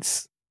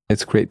creates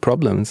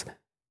problems.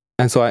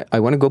 And so I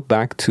want to go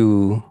back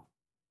to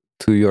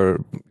your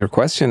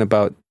question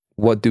about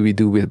what do we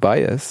do with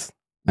bias,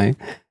 right?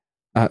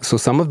 So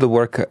some of the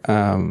work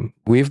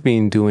we've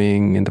been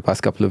doing in the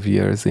past couple of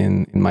years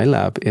in my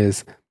lab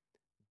is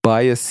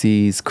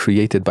biases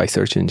created by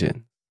search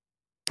engine.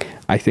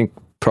 I think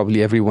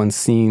probably everyone's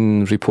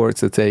seen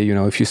reports that say,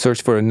 if you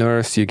search for a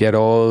nurse, you get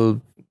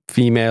all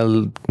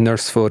female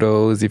nurse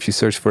photos. If you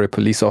search for a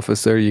police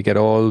officer, you get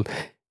all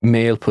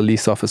male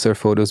police officer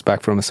photos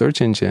back from a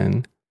search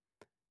engine.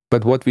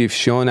 But what we've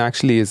shown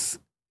actually is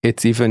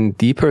it's even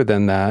deeper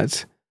than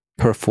that.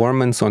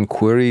 Performance on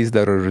queries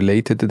that are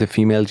related to the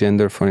female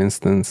gender, for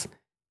instance,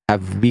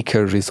 have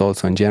weaker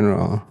results on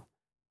general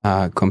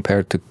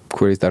compared to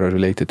queries that are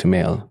related to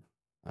male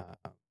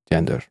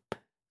gender.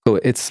 So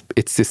it's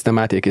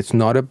systematic. It's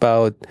not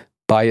about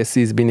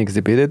biases being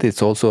exhibited.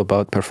 It's also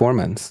about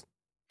performance.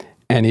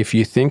 And if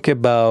you think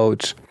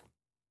about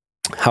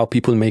how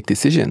people make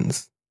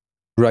decisions,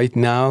 right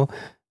now,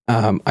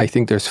 I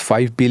think there's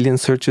 5 billion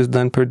searches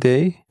done per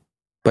day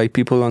by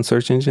people on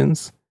search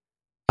engines.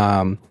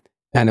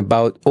 And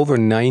about over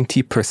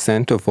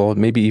 90% of all,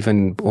 maybe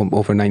even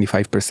over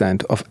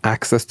 95% of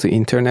access to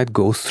internet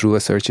goes through a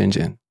search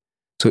engine.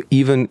 So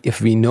even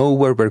if we know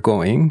where we're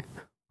going,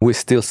 we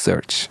still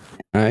search,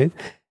 right?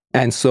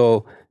 And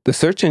so the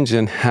search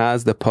engine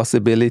has the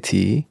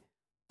possibility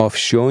of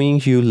showing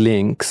you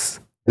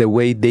links the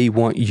way they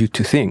want you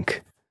to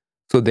think.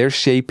 So they're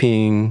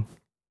shaping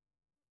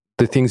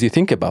the things you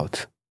think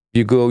about.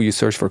 You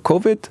search for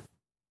COVID,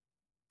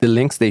 the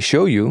links they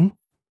show you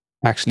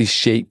actually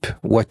shape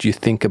what you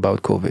think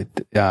about COVID.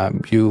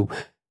 You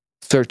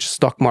search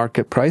stock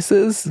market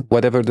prices,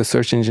 whatever the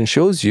search engine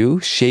shows you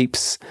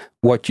shapes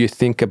what you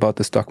think about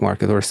the stock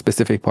market or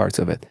specific parts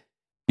of it.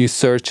 You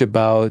search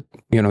about,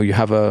 you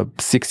have a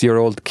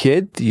 6-year-old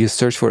kid, you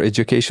search for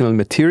educational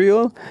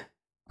material.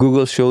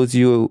 Google shows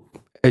you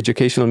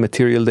educational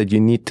material that you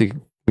need to,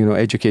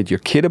 educate your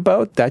kid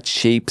about. That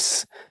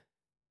shapes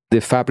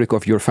the fabric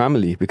of your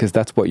family because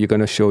that's what you're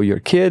going to show your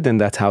kid and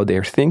that's how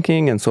they're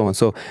thinking and so on.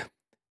 So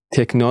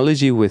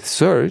technology with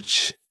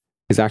search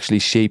is actually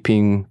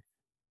shaping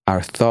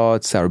our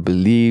thoughts, our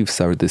beliefs,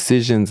 our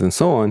decisions, and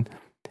so on.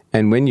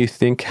 And when you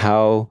think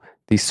how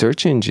these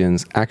search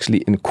engines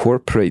actually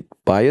incorporate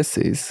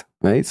biases,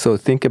 right? So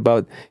think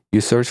about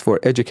you search for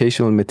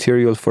educational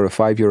material for a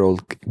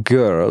 5-year-old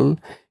girl,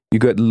 you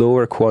get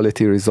lower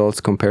quality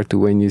results compared to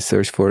when you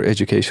search for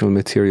educational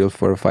material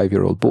for a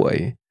 5-year-old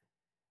boy.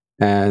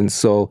 And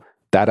so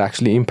that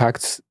actually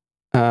impacts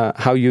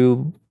how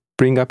you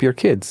bring up your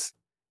kids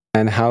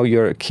and how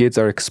your kids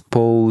are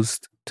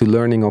exposed to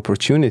learning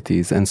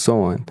opportunities and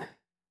so on.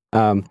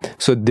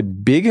 So the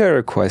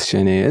bigger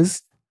question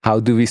is, how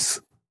do we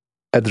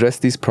address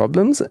these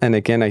problems? And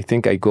again, I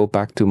think I go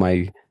back to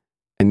my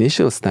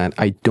initial stand.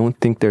 I don't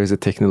think there is a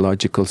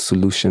technological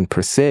solution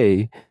per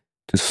se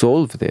to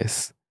solve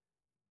this.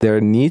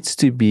 There needs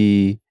to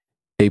be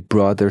a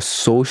broader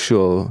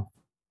social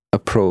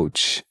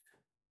approach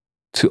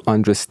to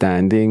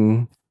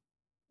understanding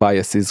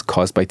biases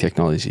caused by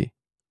technology.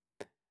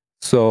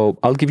 So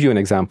I'll give you an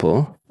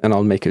example and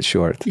I'll make it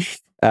short.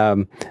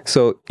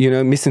 So,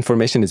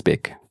 misinformation is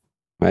big,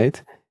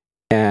 right?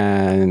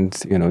 And,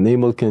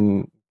 Namal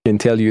can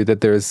tell you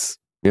that there's,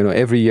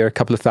 every year a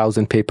couple of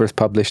thousand papers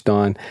published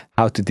on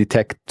how to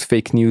detect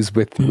fake news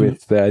with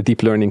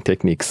deep learning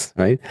techniques,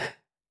 right?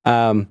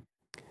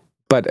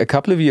 But a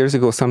couple of years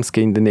ago, some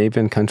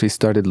Scandinavian countries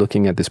started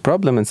looking at this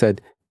problem and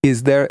said,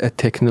 is there a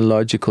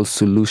technological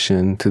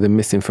solution to the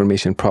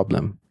misinformation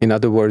problem? In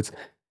other words,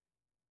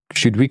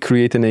 should we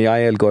create an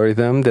AI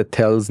algorithm that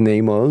tells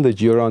Namal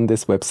that you're on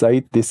this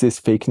website, this is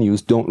fake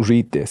news, don't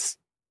read this?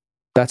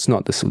 That's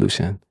not the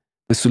solution.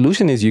 The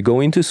solution is you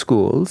go into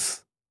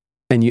schools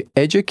and you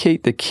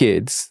educate the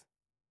kids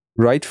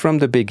right from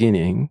the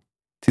beginning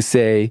to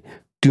say,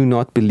 do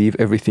not believe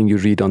everything you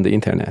read on the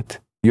internet.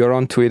 You're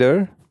on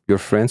Twitter, your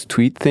friends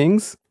tweet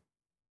things,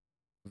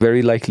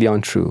 very likely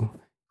untrue.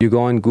 You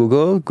go on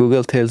Google,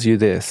 Google tells you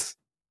this,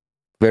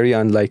 very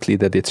unlikely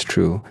that it's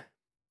true.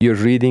 You're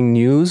reading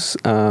news,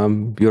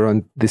 you're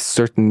on this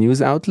certain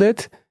news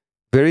outlet,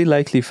 very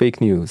likely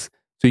fake news.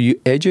 So you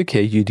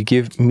educate, you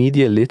give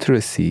media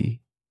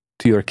literacy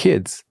to your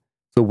kids.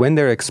 So when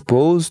they're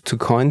exposed to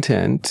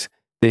content,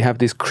 they have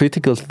these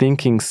critical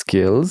thinking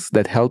skills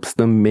that helps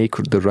them make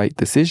the right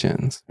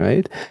decisions,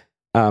 right?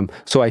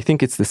 So I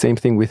think it's the same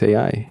thing with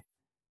AI.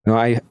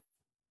 I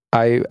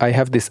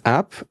have this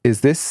app. Is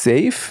this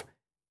safe?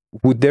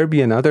 Would there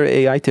be another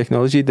AI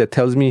technology that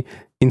tells me,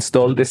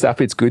 install this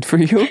app, it's good for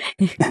you?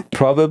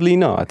 Probably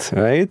not,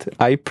 right?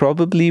 I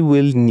probably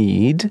will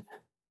need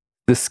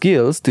the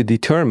skills to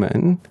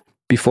determine,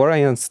 before I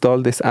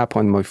install this app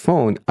on my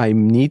phone, I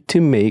need to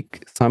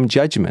make some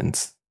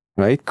judgments,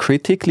 right?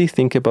 Critically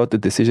think about the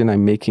decision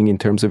I'm making in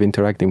terms of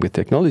interacting with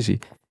technology.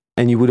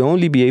 And you would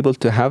only be able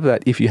to have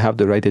that if you have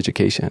the right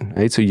education,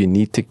 right? So you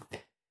need to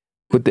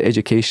put the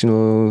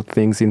educational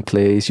things in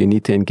place. You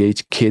need to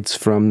engage kids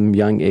from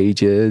young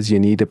ages. You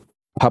need a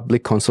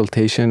public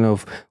consultation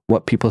of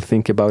what people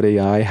think about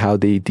AI, how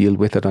they deal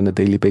with it on a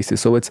daily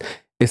basis. So it's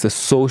a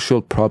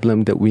social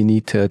problem that we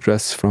need to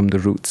address from the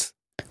roots.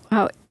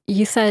 Wow,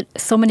 you said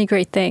so many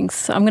great things.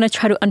 So I'm going to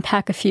try to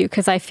unpack a few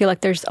because I feel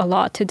like there's a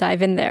lot to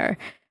dive in there.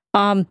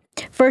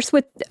 First,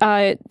 with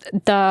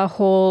the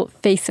whole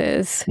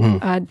faces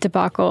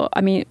debacle,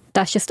 I mean,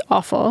 that's just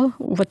awful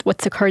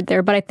what's occurred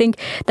there. But I think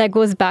that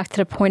goes back to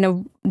the point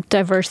of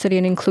diversity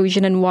and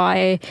inclusion and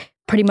why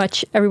pretty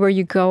much everywhere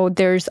you go,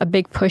 there's a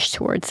big push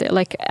towards it.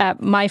 Like at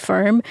my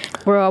firm,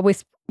 we're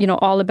always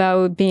all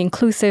about being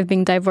inclusive,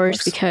 being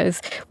diverse,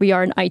 because we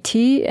are an IT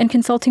and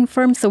consulting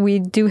firm. So we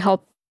do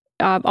help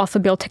also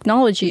build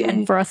technology.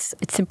 And for us,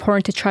 it's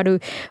important to try to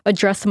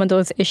address some of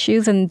those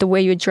issues. And the way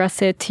you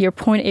address it, to your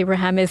point,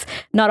 Abraham, is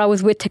not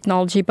always with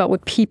technology, but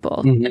with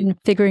people and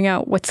figuring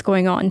out what's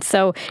going on.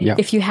 So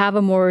if you have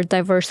a more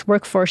diverse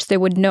workforce, they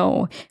would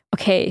know,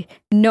 okay,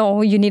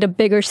 no, you need a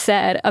bigger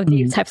set of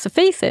these types of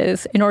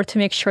faces in order to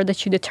make sure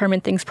that you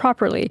determine things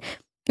properly.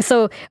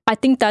 So I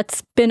think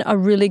that's been a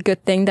really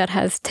good thing that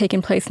has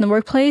taken place in the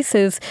workplace,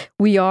 is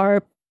we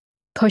are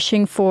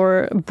pushing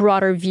for a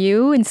broader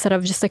view instead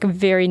of just like a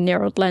very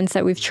narrowed lens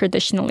that we've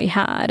traditionally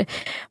had.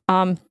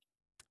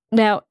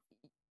 Now,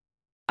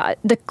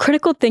 the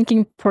critical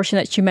thinking portion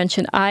that you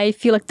mentioned, I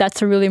feel like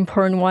that's a really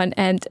important one.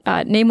 And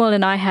Namal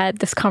and I had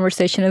this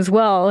conversation as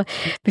well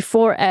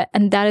before,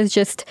 and that is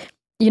just,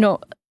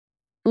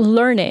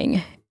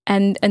 learning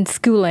and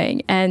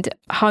schooling and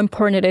how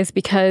important it is,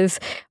 because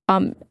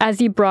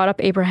as you brought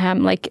up,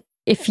 Abraham, like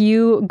if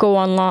you go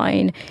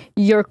online,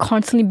 you're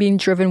constantly being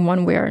driven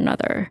one way or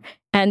another.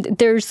 And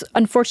there's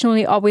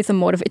unfortunately always a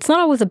motive. It's not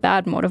always a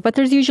bad motive, but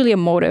there's usually a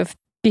motive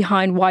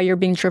behind why you're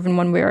being driven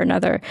one way or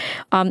another.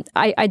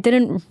 I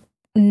didn't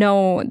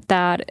know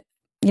that,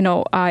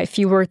 if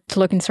you were to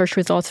look in search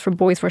results for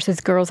boys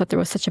versus girls, that there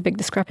was such a big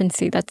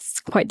discrepancy.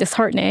 That's quite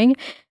disheartening.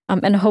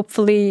 And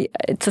hopefully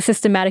it's a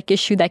systematic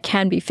issue that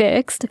can be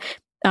fixed.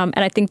 And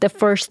I think the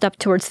first step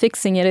towards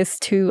fixing it is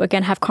to,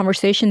 again, have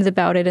conversations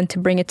about it and to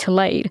bring it to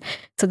light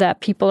so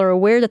that people are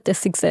aware that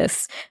this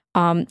exists.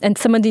 And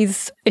some of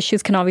these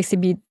issues can obviously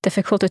be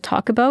difficult to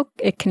talk about.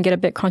 It can get a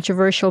bit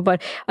controversial,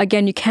 but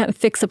again, you can't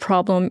fix a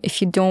problem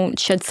if you don't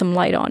shed some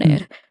light on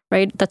it,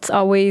 right? That's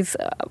always,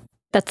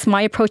 that's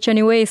my approach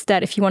anyway, is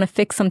that if you want to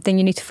fix something,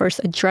 you need to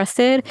first address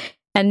it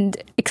and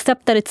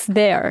accept that it's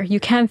there.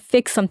 You can't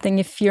fix something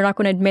if you're not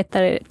going to admit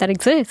that that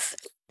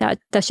exists.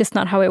 That's just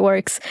not how it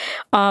works.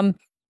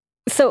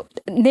 So,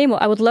 Namal,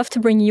 I would love to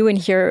bring you in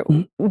here.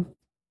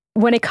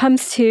 When it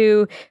comes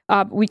to,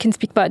 we can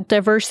speak about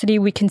diversity,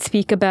 we can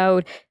speak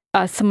about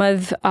some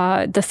of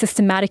the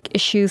systematic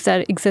issues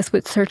that exist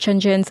with search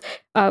engines.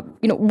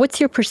 What's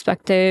your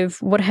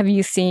perspective? What have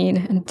you seen?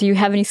 And do you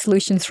have any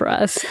solutions for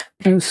us?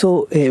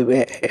 So,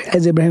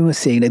 as Ibrahim was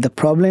saying, the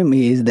problem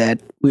is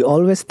that we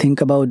always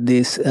think about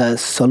this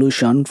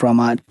solution from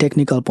a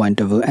technical point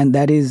of view, and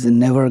that is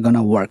never going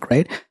to work,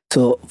 right?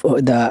 So,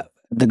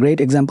 the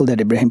great example that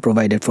Ibrahim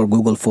provided for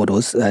Google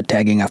Photos,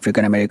 tagging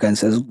African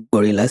Americans as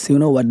gorillas, you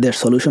know what their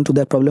solution to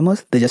that problem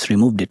was? They just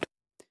removed it.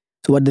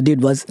 So what they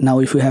did was, now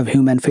if you have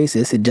human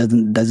faces, it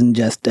doesn't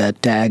just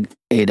tag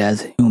it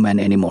as human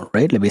anymore,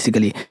 right? Like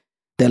basically,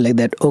 they're like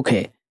that,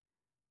 okay,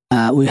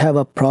 we have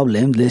a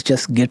problem, let's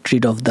just get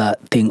rid of the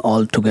thing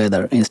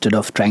altogether instead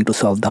of trying to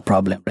solve the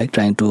problem, right?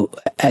 Trying to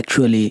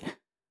actually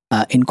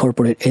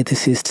incorporate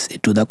ethicists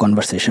into the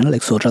conversation,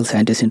 like social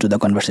scientists into the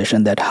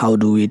conversation, that how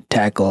do we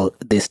tackle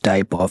this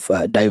type of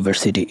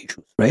diversity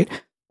issues, right?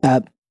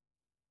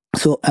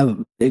 So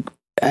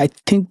I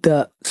think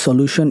the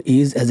solution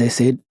is, as I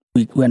said,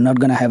 we're not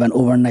going to have an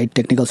overnight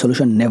technical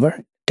solution, never.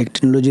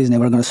 Technology is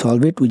never going to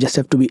solve it. We just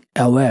have to be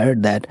aware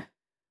that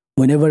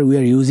whenever we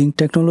are using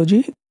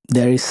technology,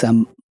 there is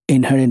some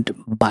inherent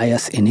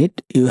bias in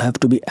it. You have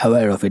to be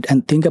aware of it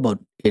and think about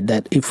it,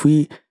 that if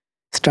we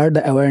start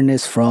the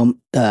awareness from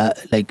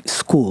like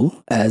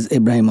school, as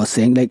Ibrahim was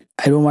saying, like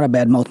I don't want to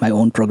badmouth my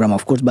own program,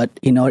 of course, but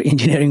in our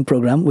engineering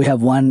program, we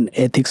have one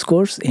ethics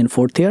course in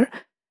 4th year,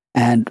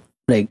 and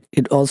like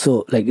it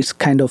also, like it's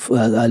kind of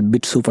a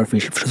bit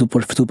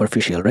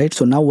superficial, right?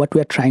 So now what we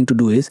are trying to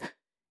do is,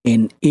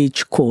 in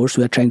each course,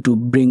 we are trying to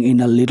bring in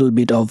a little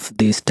bit of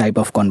this type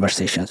of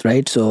conversations,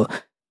 right? So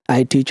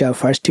I teach a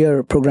first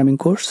year programming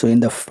course. So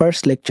in the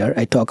first lecture,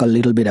 I talk a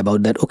little bit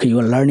about that. Okay, you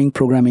are learning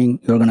programming,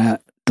 you're going to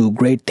do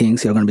great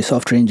things, you're going to be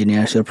software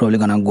engineers, you're probably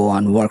going to go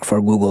and work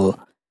for Google,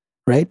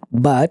 right?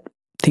 But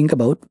think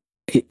about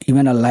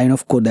even a line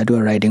of code that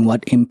you're writing,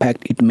 what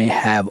impact it may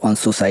have on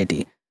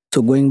society.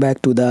 So going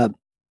back to the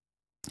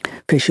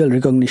facial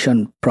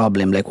recognition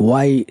problem, like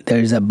why there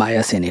is a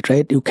bias in it,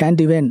 right? You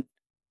can't even,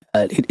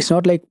 it's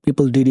not like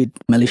people did it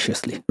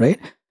maliciously, right?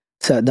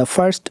 So the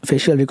first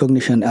facial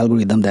recognition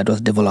algorithm that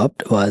was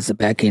developed was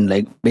back in,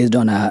 like, based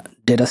on a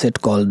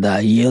dataset called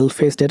the Yale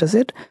face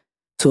dataset.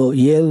 So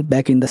Yale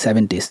back in the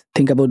 70s,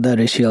 think about the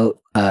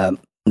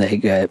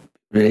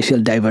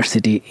racial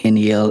diversity in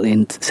Yale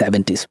in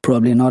 70s,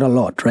 probably not a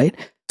lot, right?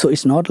 So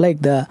it's not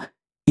like the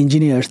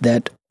engineers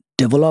that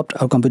developed,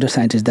 or computer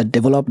scientists that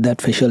developed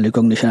that facial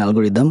recognition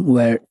algorithm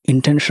were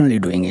intentionally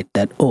doing it,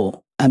 that,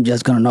 oh, I'm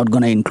just not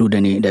going to include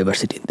any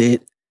diversity. They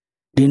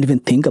didn't even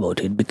think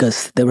about it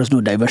because there was no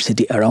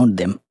diversity around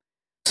them.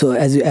 So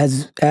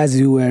as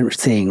you were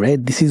saying,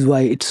 right, this is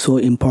why it's so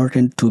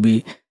important to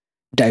be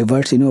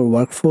diverse in your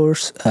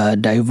workforce,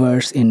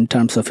 diverse in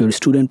terms of your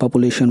student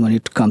population when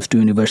it comes to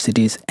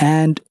universities,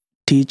 and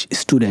teach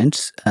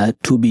students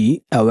to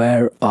be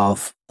aware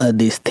of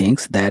these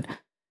things, that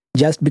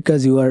just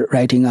because you are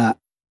writing a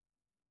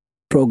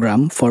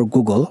program for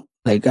Google,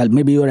 like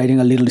maybe you are writing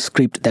a little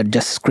script that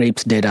just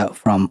scrapes data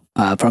from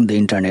the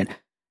internet.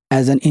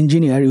 As an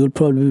engineer, you'll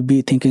probably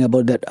be thinking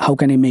about that, how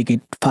can I make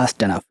it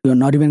fast enough? You're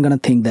not even going to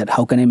think that,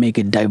 how can I make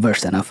it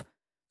diverse enough?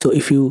 So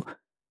if you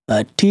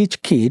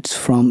teach kids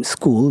from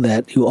school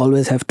that you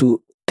always have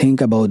to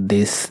think about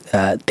these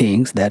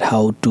things, that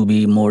how to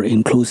be more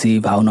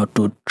inclusive, how not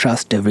to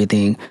trust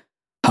everything,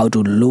 how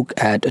to look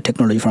at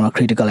technology from a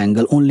critical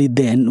angle, only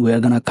then we're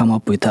going to come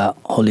up with a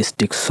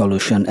holistic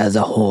solution as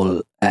a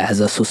whole, as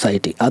a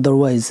society.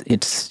 Otherwise,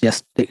 it's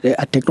just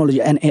a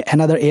technology, and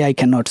another AI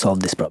cannot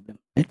solve this problem,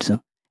 right?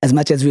 So as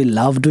much as we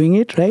love doing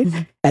it, right?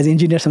 Mm-hmm. As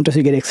engineers, sometimes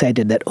we get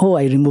excited that, oh,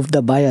 I removed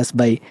the bias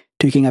by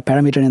tweaking a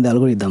parameter in the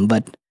algorithm,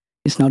 but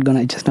it's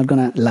just not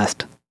gonna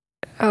last.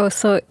 Oh,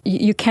 so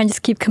you can't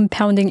just keep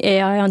compounding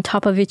AI on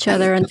top of each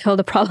other until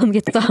the problem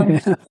gets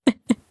solved.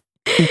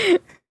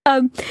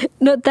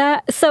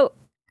 So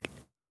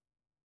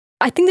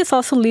I think this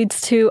also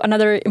leads to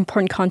another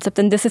important concept,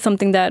 and this is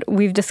something that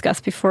we've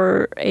discussed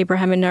before,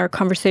 Abraham, in our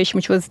conversation,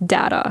 which was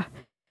data,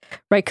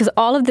 right? Because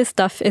all of this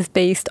stuff is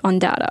based on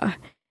data.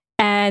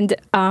 And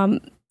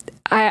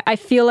I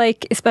feel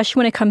like, especially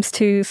when it comes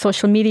to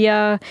social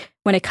media,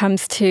 when it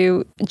comes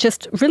to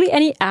just really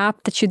any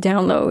app that you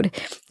download,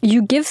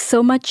 you give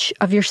so much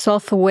of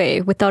yourself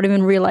away without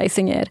even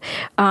realizing it.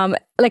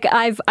 Like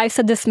I've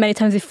said this many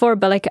times before,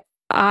 but like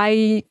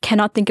I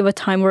cannot think of a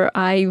time where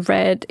I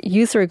read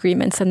user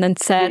agreements and then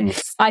said,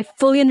 I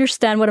fully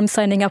understand what I'm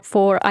signing up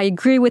for. I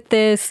agree with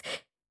this.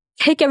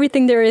 Take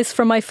everything there is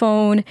from my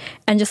phone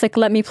and just like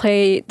let me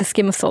play this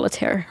game of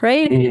solitaire,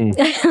 right?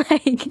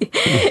 Like,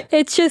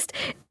 it's just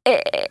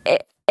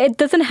it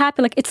doesn't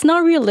happen. Like it's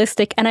not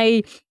realistic. And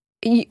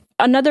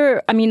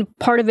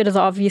part of it is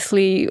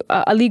obviously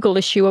a legal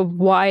issue of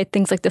why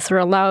things like this are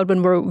allowed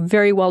when we're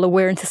very well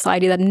aware in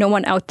society that no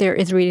one out there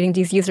is reading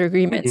these user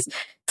agreements.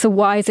 So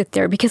why is it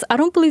there? Because I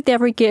don't believe they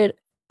ever get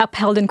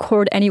upheld in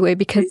court anyway,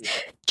 because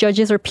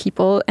judges are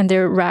people and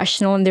they're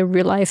rational and they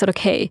realize that,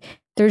 okay,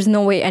 there's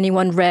no way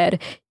anyone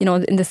read,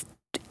 in this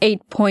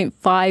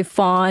 8.5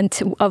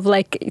 font of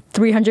like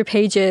 300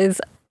 pages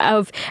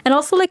of, and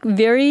also like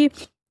very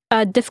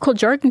difficult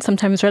jargon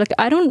sometimes, right? Like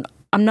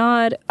I'm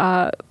not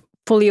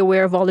fully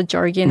aware of all the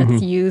jargon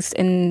that's used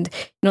in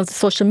the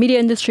social media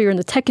industry or in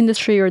the tech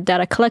industry or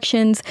data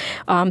collections,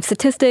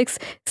 statistics.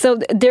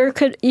 So there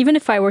could, even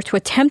if I were to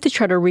attempt to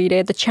try to read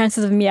it, the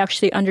chances of me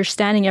actually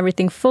understanding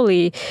everything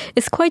fully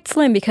is quite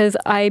slim, because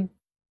I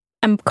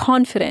am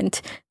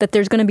confident that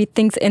there's going to be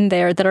things in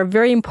there that are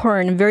very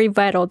important and very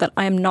vital that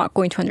I am not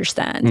going to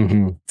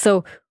understand.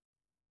 So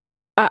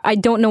I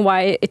don't know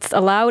why it's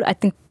allowed. I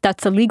think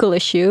that's a legal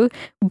issue.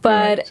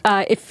 But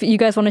if you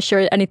guys want to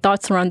share any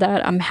thoughts around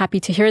that, I'm happy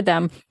to hear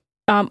them.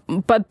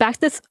 But back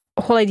to this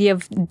whole idea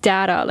of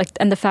data, like,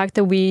 and the fact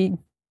that we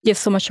give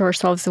so much of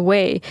ourselves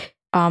away,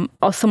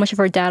 so much of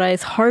our data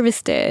is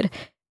harvested.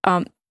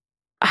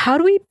 How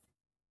do we,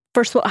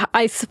 first of all,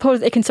 I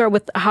suppose it can start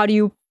with how do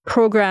you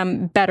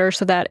program better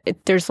so that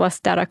there's less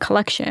data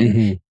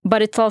collection?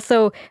 But it's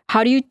also,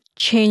 how do you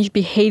change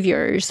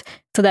behaviors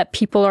so that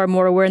people are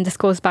more aware? And this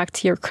goes back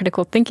to your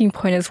critical thinking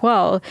point as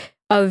well,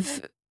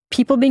 of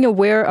people being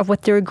aware of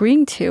what they're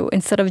agreeing to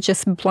instead of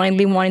just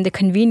blindly wanting the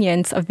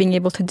convenience of being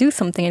able to do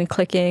something and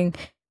clicking,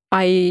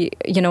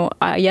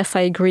 yes, I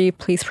agree,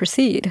 please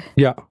proceed.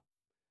 Yeah.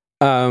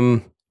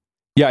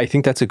 I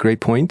think that's a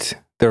great point.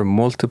 There are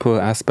multiple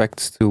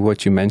aspects to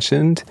what you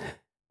mentioned.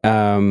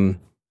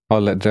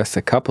 I'll address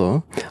a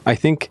couple. I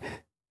think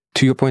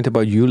to your point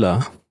about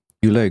EULA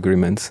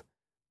agreements,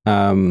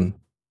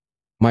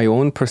 my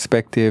own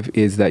perspective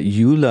is that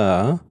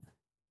EULA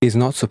is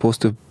not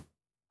supposed to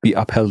be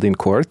upheld in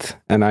court.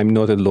 And I'm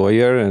not a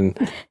lawyer and,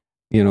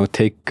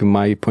 take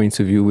my points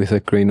of view with a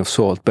grain of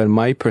salt. But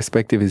my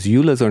perspective is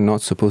EULAs are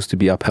not supposed to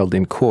be upheld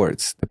in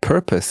courts. The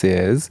purpose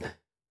is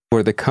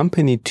for the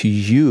company to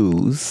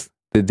use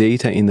the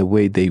data in the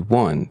way they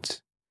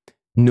want,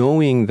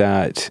 knowing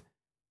that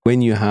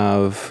when you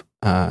have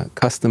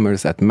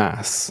customers at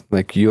mass,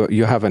 like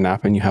you have an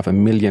app and you have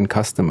 1 million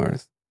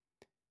customers,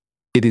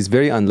 it is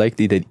very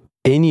unlikely that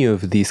any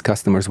of these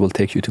customers will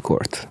take you to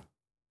court.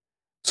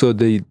 So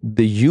the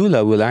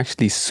EULA will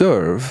actually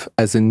serve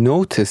as a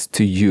notice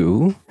to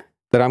you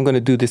that I'm going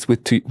to do this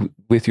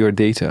with your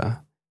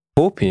data,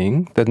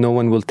 hoping that no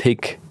one will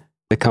take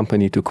the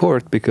company to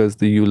court, because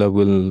the EULA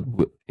will,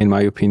 in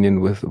my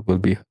opinion, will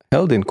be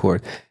held in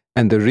court.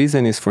 And the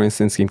reason is, for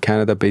instance, in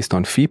Canada, based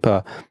on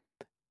FIPA,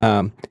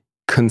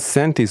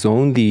 consent is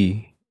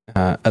only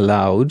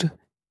allowed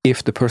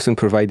if the person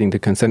providing the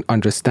consent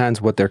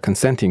understands what they're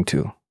consenting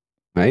to,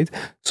 right?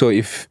 So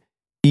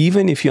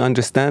even if you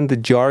understand the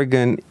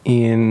jargon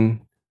in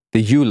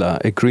the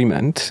EULA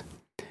agreement,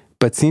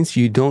 but since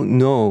you don't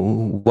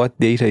know what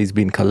data is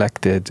being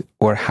collected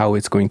or how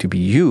it's going to be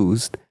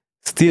used,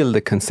 still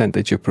the consent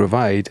that you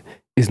provide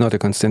is not a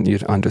consent you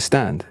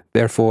understand.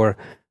 Therefore,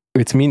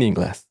 it's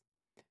meaningless.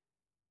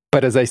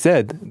 But as I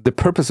said, the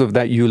purpose of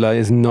that EULA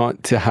is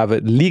not to have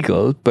it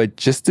legal, but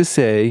just to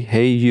say,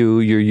 hey,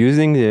 you're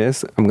using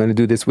this, I'm going to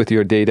do this with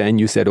your data, and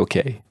you said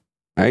okay,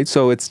 right?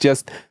 So it's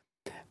just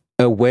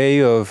a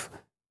way of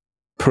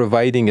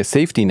providing a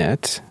safety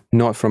net,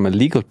 not from a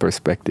legal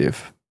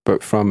perspective,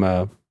 but from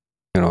a,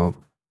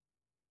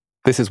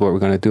 this is what we're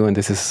going to do, and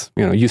this is,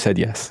 you said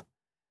yes.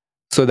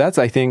 So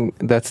I think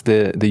that's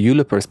the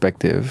EULA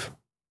perspective.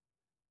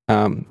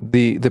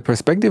 The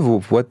perspective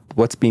of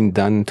what's being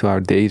done to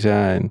our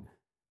data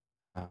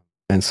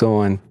and so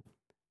on,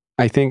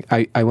 I think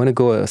I want to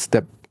go a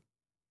step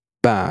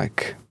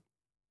back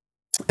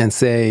and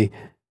say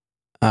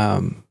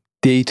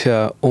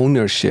data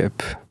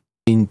ownership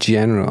in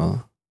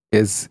general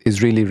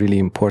is really, really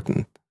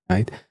important,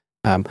 right?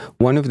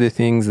 One of the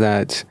things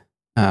that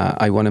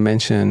I want to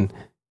mention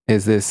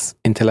is this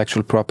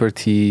intellectual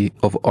property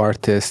of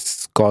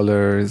artists,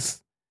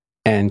 scholars,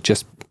 and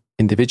just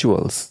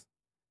individuals.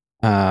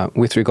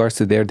 with regards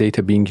to their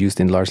data being used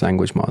in large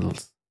language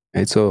models.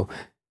 Right? So,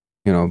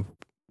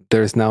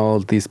 there's now all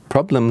these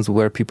problems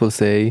where people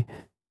say,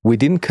 we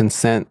didn't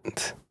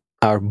consent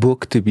our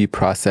book to be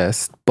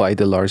processed by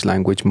the large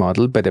language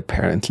model, but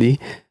apparently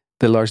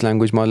the large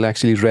language model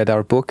actually read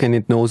our book and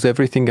it knows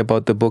everything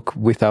about the book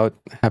without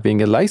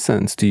having a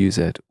license to use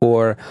it.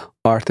 Or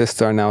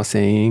artists are now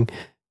saying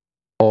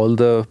all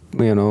of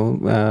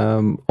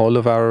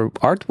our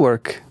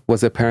artwork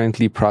was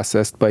apparently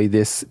processed by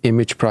this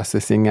image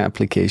processing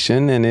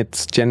application, and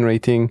it's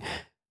generating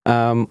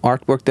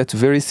artwork that's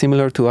very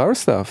similar to our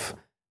stuff.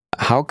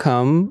 How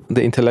come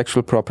the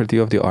intellectual property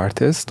of the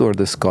artist or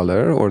the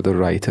scholar or the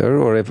writer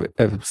or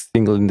a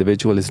single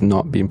individual is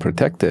not being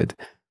protected?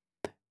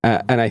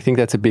 And I think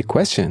that's a big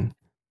question,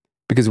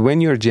 because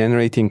when you're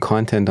generating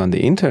content on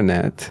the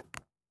internet,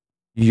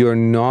 you're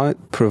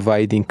not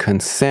providing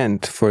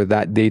consent for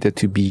that data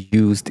to be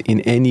used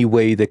in any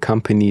way the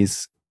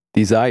companies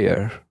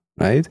desire,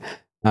 right?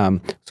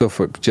 So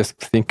just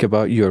think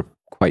about, you're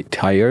quite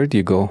tired,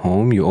 you go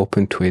home, you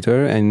open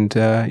Twitter, and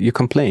you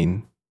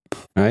complain,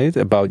 right?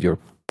 About your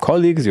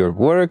colleagues, your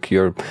work,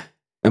 your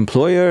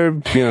employer,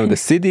 the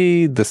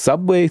city, the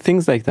subway,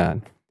 things like that.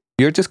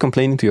 You're just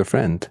complaining to your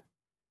friend.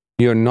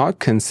 You're not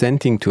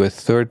consenting to a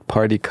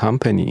third-party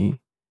company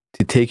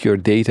to take your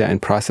data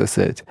and process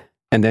it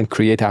and then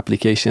create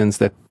applications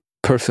that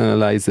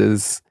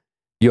personalizes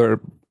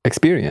your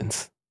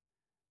experience.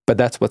 But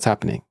that's what's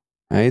happening,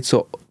 right?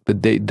 So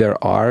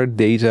there are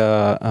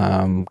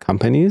data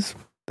companies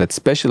that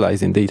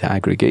specialize in data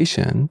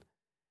aggregation,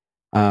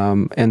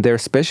 and they're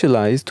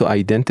specialized to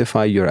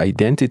identify your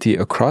identity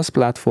across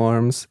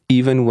platforms.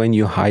 Even when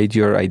you hide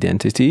your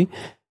identity,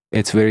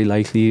 it's very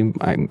likely,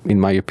 in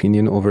my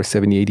opinion, over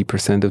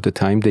 70-80% of the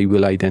time, they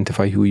will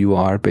identify who you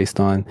are based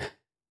on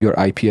your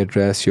IP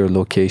address, your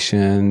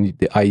location,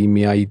 the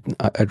IMEI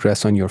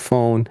address on your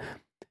phone.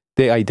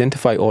 They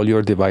identify all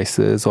your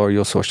devices or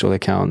your social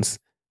accounts.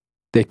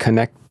 They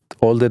connect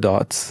all the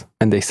dots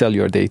and they sell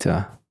your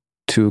data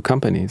to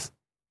companies.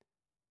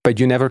 But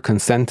you never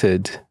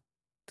consented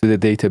to the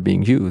data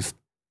being used.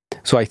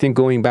 So I think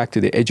going back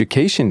to the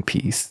education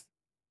piece,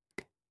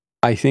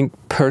 I think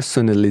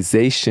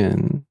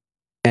personalization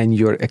and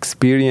your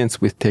experience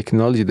with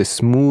technology, the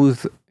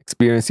smooth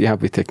experience you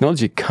have with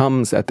technology,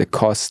 comes at the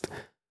cost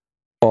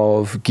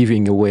of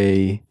giving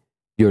away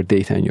your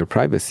data and your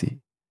privacy.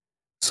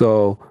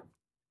 So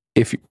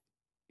if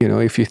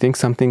you think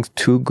something's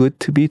too good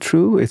to be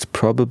true, it's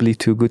probably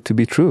too good to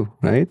be true,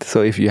 right?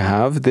 So if you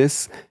have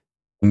this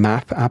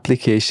map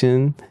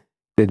application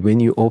that when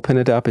you open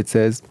it up, it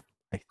says,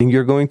 I think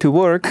you're going to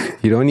work.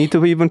 You don't need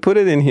to even put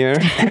it in here.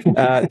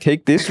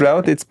 Take this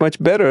route. It's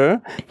much better.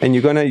 And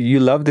you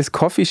love this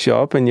coffee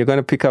shop and you're going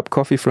to pick up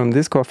coffee from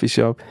this coffee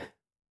shop.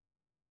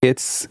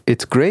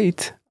 It's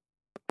great.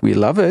 We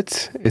love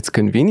it. It's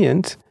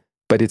convenient,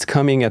 but it's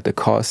coming at the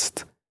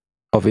cost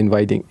of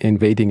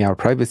invading our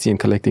privacy and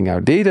collecting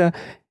our data.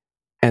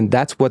 And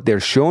that's what they're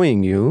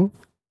showing you.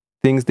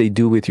 Things they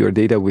do with your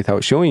data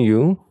without showing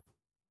you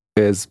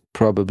is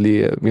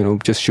probably,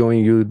 just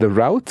showing you the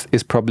route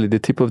is probably the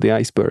tip of the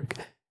iceberg.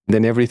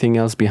 Then everything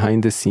else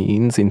behind the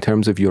scenes, in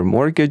terms of your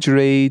mortgage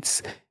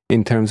rates,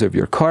 in terms of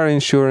your car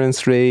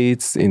insurance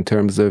rates, in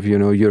terms of,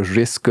 your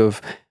risk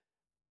of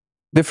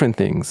different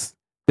things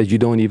that you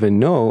don't even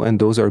know. And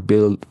those are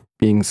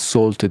being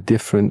sold to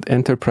different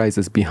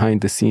enterprises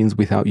behind the scenes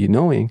without you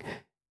knowing,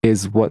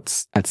 is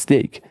what's at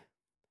stake.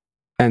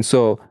 And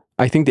so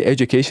I think the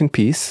education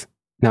piece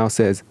now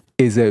says,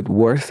 is it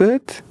worth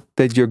it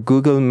that your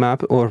Google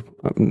Map, or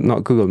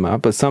not Google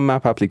Map, but some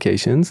map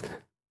applications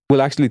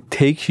will actually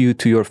take you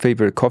to your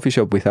favorite coffee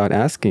shop without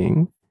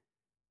asking?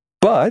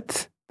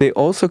 But they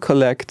also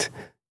collect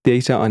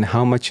data on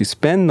how much you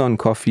spend on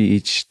coffee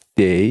each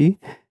day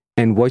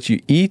and what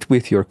you eat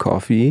with your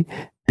coffee.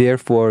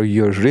 Therefore,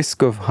 your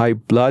risk of high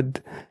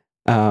blood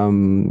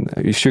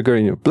sugar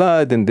in your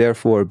blood, and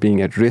therefore being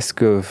at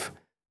risk of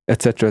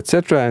et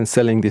cetera, and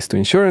selling this to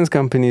insurance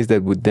companies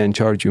that would then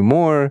charge you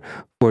more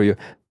for you.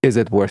 Is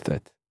it worth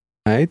it?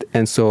 Right?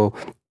 And so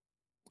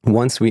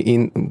once we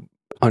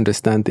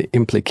understand the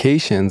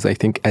implications, I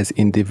think as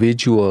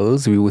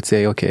individuals, we would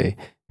say, okay,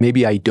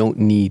 maybe I don't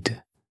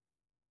need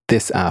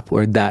this app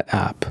or that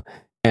app.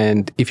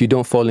 And if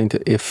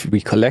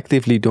we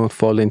collectively don't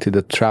fall into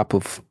the trap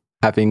of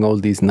having all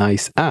these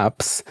nice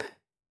apps,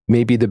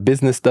 maybe the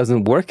business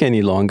doesn't work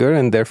any longer,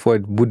 and therefore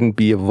it wouldn't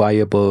be a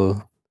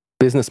viable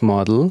business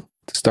model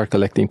to start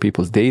collecting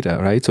people's data,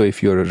 right? So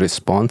if you're a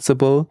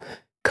responsible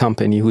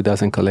company who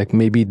doesn't collect,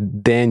 maybe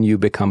then you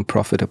become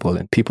profitable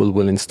and people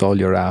will install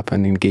your app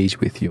and engage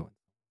with you.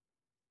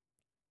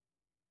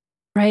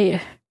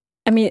 Right.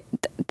 I mean,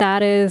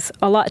 that is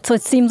a lot. So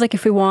it seems like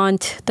if we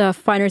want the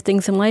finer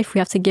things in life, we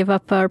have to give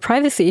up our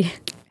privacy.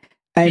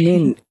 I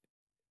mean,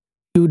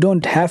 you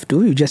don't have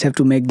to. You just have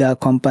to make the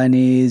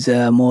companies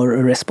more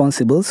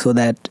responsible so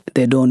that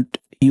they don't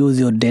use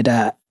your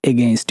data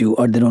against you,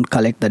 or they don't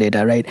collect the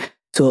data, right?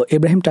 So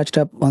Ibrahim touched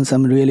up on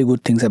some really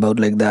good things about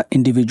like the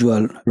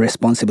individual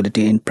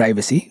responsibility in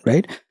privacy,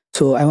 right?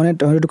 So I wanted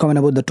to comment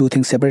about the two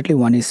things separately.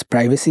 One is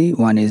privacy,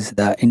 one is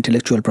the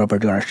intellectual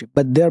property ownership.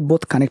 But they are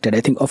both connected.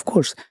 I think, of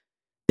course,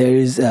 there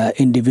is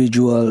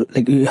individual,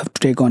 like you have to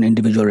take on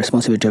individual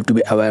responsibility. You have to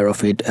be aware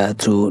of it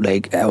through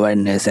like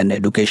awareness and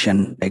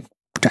education, like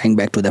tying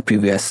back to the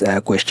previous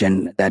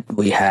question that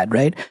we had,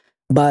 right?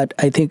 But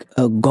I think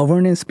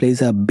governance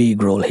plays a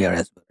big role here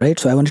as well, right?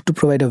 So I wanted to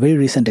provide a very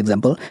recent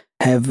example.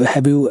 Have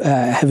you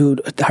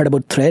heard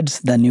about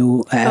Threads, the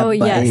new app? Oh,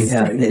 yes.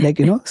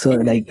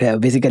 So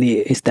basically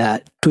it's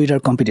the Twitter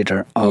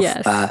competitor of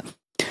Yes.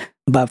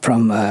 but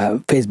from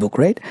Facebook,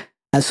 right?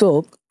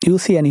 So you'll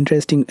see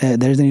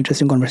there's an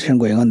interesting conversation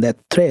going on that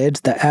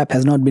Threads, the app,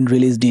 has not been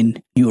released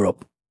in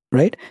Europe,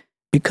 right?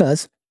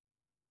 Because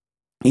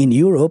in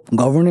Europe,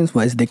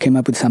 governance-wise, they came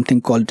up with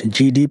something called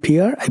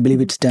GDPR. I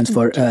believe it stands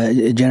for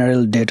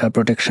General Data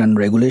Protection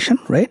Regulation,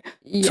 right?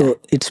 Yeah. So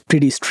it's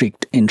pretty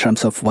strict in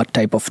terms of what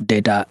type of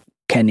data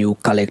can you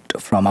collect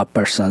from a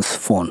person's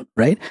phone,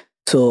 right?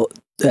 So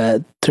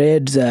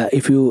Threads,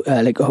 if you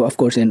of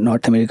course, in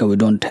North America, we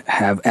don't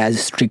have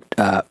as strict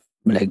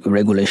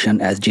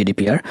regulation as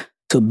GDPR.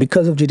 So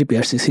because of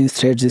GDPR, since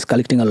Threads is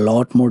collecting a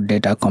lot more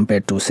data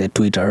compared to, say,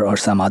 Twitter or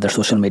some other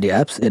social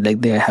media apps,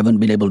 they haven't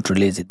been able to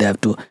release it. They have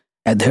to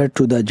adhere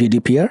to the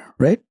GDPR,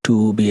 right,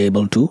 to be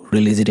able to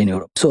release it in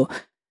Europe. So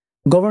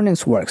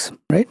governance works,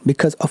 right?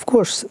 Because of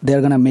course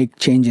they're gonna make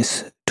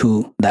changes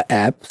to the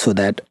app so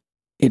that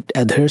it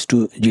adheres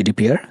to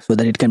GDPR, so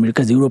that it can be,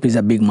 because Europe is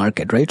a big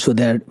market, right? So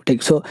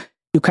so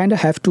you kind of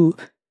have to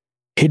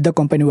hit the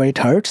company where it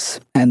hurts,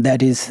 and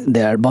that is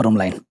their bottom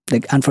line.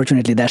 Like,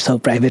 unfortunately, that's how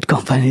private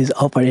companies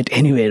operate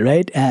anyway,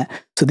 right?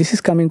 So this is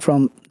coming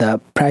from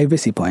the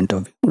privacy point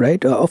of view,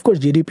 right? Of course,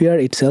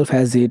 GDPR itself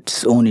has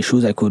its own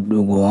issues. I could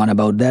go on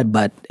about that,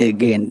 but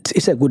again,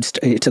 it's a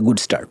good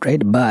start,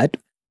 right? But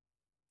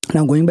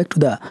now going back to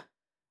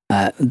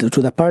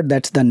the part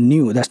that's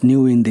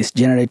new in this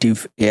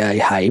generative AI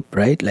hype,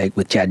 right? Like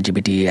with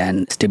ChatGPT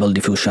and Stable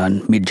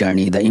Diffusion,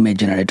 Midjourney, the image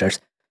generators,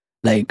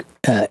 like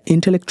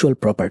intellectual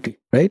property,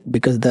 right?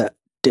 Because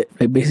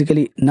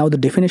basically now the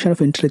definition of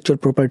intellectual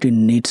property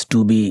needs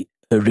to be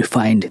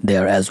refined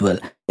there as well.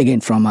 Again,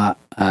 from a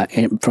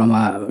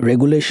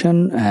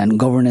regulation and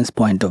governance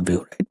point of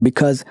view, right?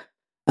 Because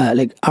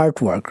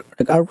artwork,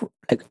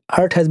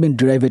 art has been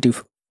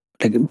derivative,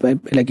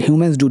 like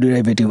humans do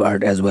derivative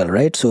art as well,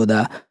 right? So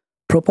the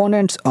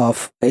proponents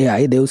of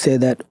AI, they will say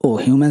that, oh,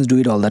 humans do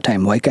it all the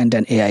time. Why can't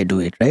an AI do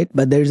it, right?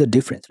 But there is a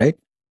difference, right?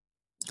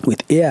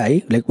 With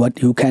AI, like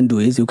what you can do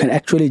is you can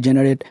actually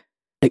generate,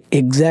 like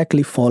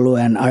exactly follow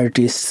an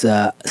artist's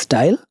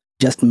style,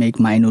 just make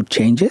minute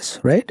changes,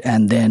 right?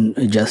 And then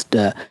just,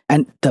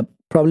 and the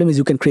problem is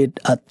you can create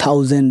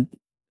 1,000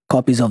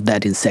 copies of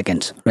that in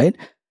seconds, right?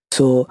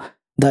 So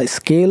the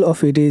scale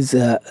of it is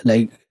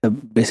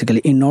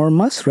basically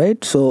enormous,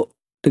 right? So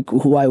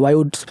why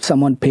would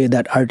someone pay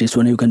that artist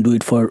when you can do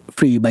it for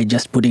free by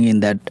just putting in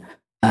that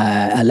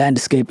a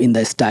landscape in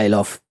the style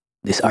of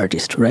this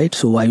artist, right?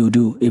 So why would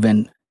you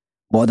even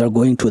bother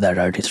going to that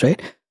artist,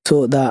 right?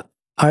 So the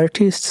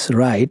artist's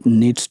right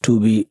needs to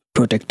be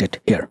protected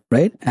here,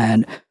 right?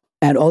 And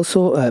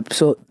also,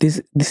 so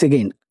this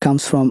again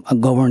comes from a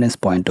governance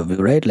point of view,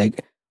 right?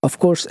 Like, of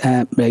course,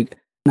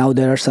 now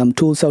there are some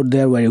tools out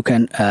there where you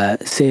can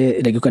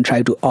say, like, you can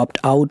try to opt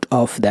out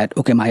of that.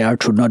 Okay, my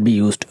art should not be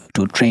used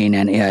to train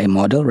an AI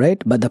model,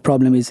 right? But the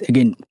problem is,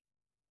 again,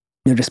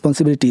 the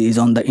responsibility is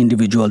on the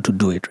individual to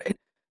do it, right?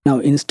 Now,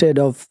 instead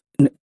of,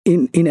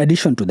 in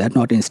addition to that,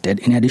 not instead,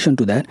 in addition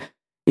to that,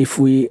 if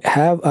we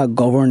have a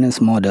governance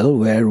model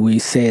where we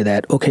say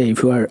that, okay,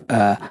 if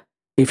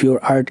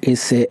your art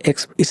is, say,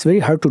 it's very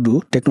hard to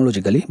do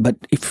technologically, but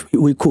if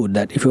we could,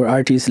 that if your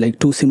art is like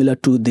too similar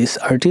to this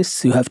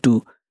artist, you have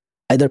to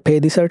either pay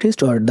this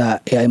artist or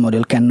the AI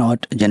model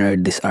cannot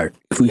generate this art.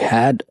 If we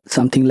had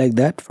something like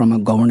that from a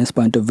governance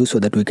point of view so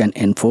that we can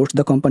enforce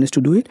the companies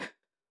to do it,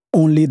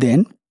 only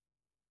then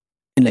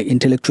like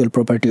intellectual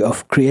property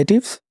of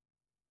creatives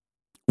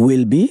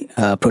will be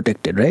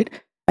protected, right?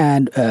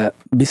 And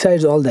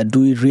besides all that,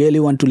 do we really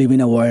want to live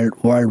in a world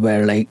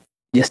where like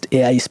just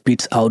AI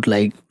spits out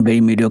like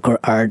very mediocre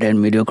art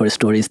and mediocre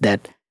stories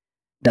that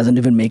doesn't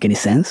even make any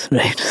sense,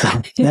 right?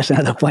 So that's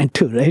another point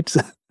too, right?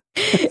 So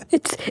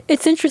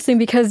it's interesting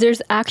because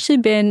there's actually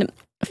been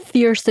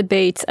fierce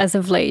debates as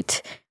of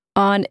late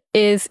on,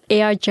 is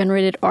AI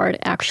generated art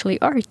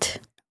actually art?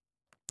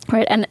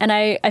 Right. And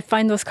I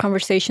find those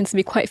conversations to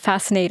be quite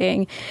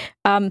fascinating.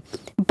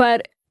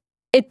 But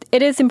it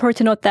is important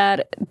to note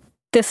that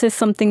this is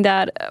something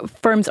that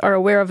firms are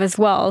aware of as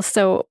well.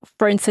 So,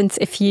 for instance,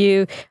 if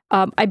you,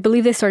 I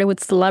believe they started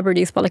with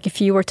celebrities, but like if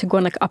you were to go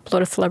and like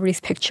upload a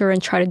celebrity's picture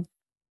and try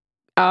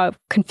to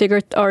configure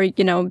it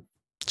or,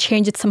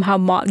 change it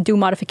somehow, do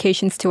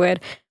modifications to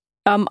it,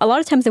 a lot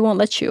of times they won't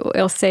let you.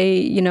 It'll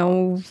say,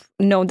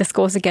 no, this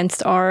goes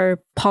against our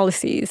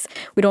policies.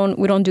 We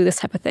don't do this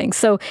type of thing.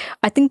 So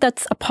I think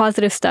that's a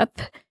positive step.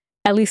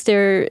 At least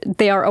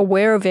they are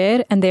aware of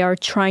it and they are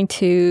trying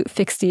to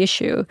fix the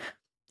issue.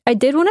 I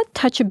did want to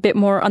touch a bit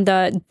more on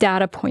the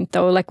data point,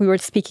 though. Like we were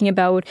speaking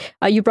about,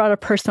 you brought up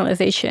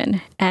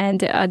personalization and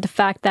the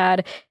fact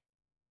that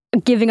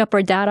giving up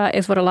our data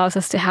is what allows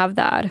us to have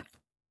that.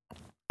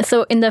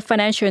 So in the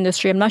financial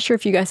industry, I'm not sure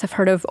if you guys have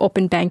heard of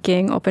open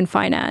banking, open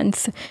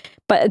finance,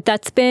 but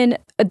that's been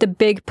the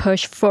big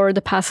push for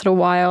the past little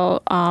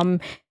while.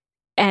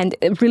 And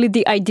really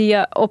the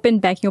idea, open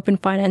banking, open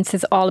finance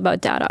is all about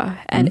data.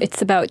 And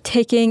it's about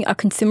taking a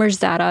consumer's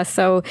data.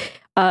 So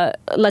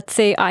let's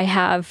say I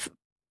have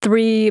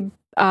 3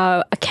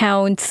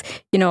 accounts,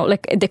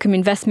 like there can be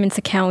investments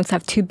accounts, I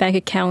have 2 bank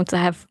accounts, I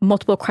have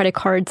multiple credit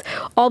cards,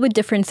 all with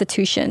different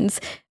institutions.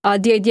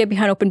 The idea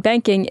behind open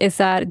banking is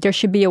that there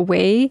should be a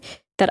way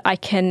that I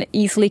can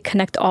easily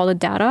connect all the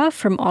data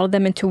from all of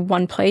them into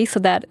one place so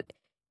that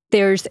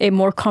there's a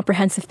more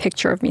comprehensive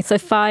picture of me. So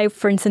if I,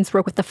 for instance,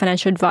 work with a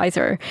financial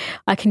advisor,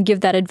 I can give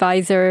that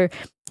advisor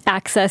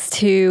access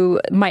to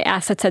my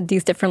assets at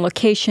these different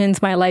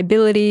locations, my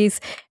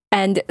liabilities,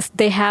 and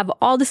they have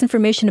all this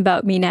information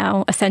about me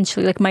now,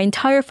 essentially, like my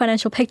entire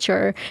financial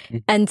picture.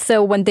 And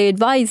so when they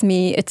advise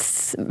me,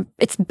 it's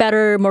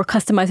better, more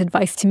customized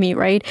advice to me,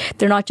 right?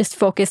 They're not just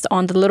focused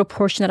on the little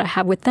portion that I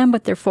have with them,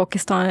 but they're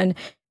focused on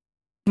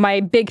my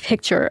big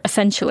picture,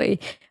 essentially.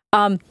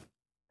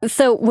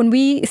 So when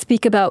we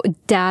speak about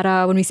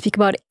data, when we speak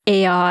about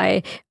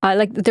AI,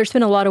 like there's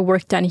been a lot of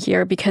work done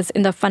here because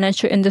in the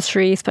financial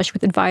industry, especially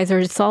with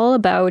advisors, it's all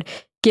about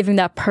giving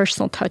that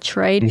personal touch,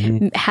 right?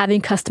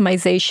 Having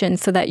customization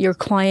so that your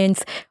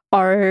clients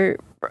are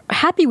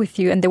happy with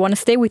you and they want to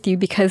stay with you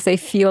because they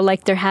feel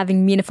like they're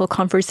having meaningful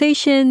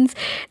conversations.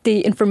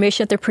 The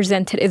information that they're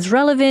presented is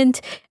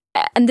relevant.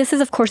 And this is,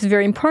 of course,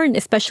 very important,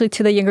 especially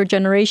to the younger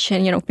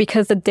generation,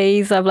 because the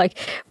days of like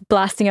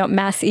blasting out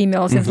mass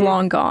emails is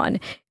long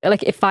gone.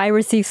 Like if I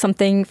receive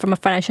something from a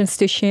financial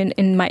institution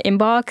in my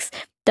inbox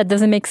that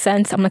doesn't make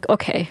sense, I'm like,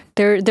 okay,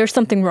 there's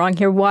something wrong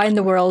here. Why in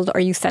the world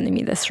are you sending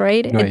me this,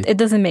 right? It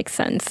doesn't make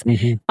sense.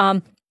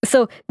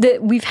 So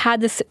we've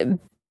had this,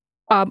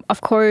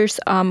 of course,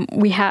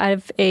 we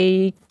have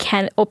a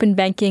open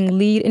banking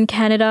lead in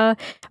Canada,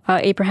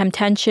 Abraham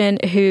Tension,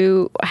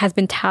 who has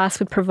been tasked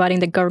with providing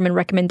the government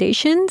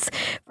recommendations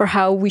for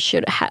how we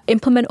should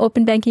implement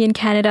open banking in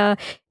Canada.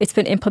 It's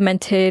been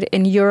implemented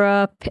in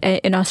Europe,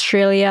 in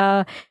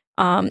Australia,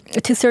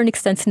 to certain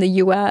extents in the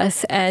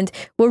US. And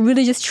we're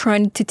really just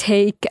trying to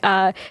take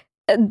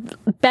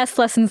best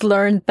lessons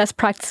learned, best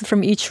practices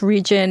from each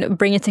region,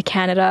 bring it to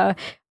Canada,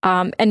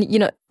 and,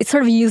 it's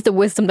sort of use the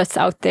wisdom that's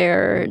out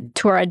there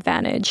to our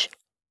advantage.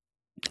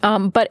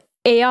 But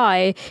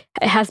AI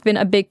has been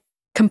a big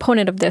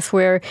component of this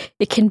where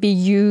it can be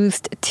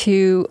used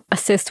to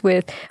assist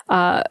with,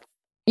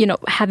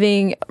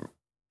 having,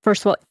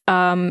 first of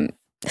all,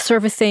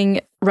 surfacing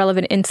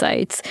relevant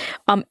insights,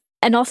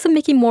 and also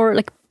making more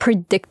like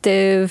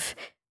predictive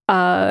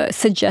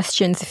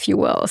suggestions, if you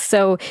will.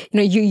 So,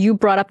 you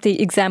brought up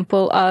the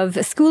example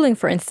of schooling,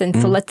 for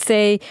instance. So let's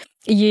say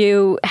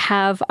you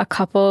have a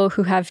couple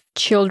who have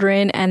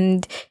children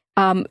and,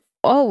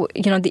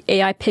 the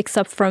AI picks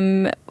up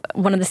from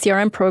one of the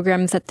CRM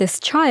programs that this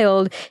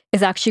child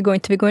is actually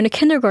going to be going to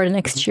kindergarten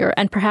next year.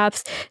 And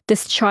perhaps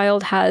this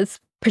child has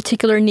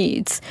particular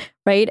needs,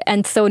 right?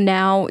 And so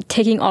now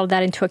taking all of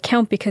that into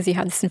account because you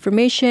have this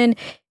information,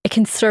 it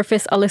can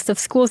surface a list of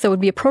schools that would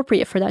be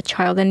appropriate for that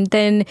child. And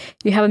then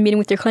you have a meeting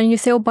with your client and you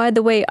say, oh, by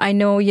the way, I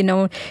know,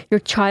 your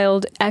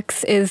child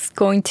X is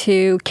going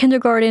to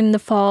kindergarten in the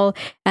fall.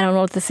 I don't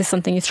know if this is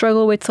something you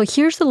struggle with. So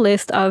here's a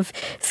list of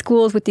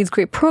schools with these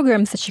great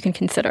programs that you can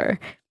consider.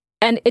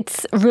 And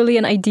it's really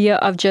an idea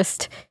of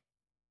just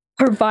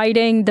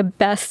providing the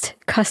best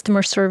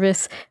customer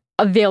service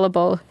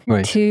available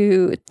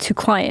to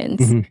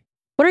clients.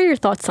 What are your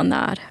thoughts on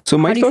that? So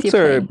my thoughts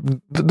are,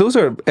 those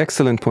are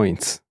excellent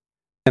points.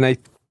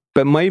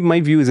 But my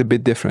view is a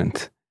bit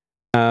different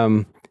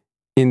in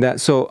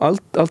that. So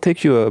I'll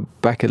take you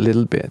back a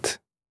little bit.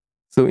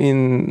 So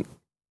in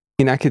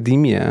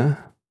academia,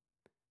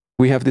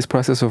 we have this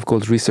process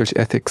called research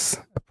ethics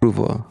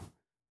approval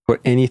for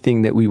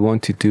anything that we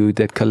want to do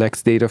that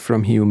collects data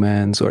from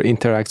humans or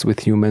interacts with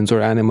humans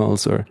or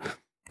animals or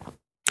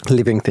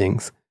living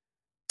things.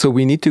 So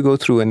we need to go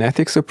through an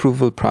ethics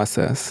approval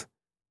process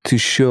to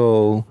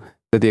show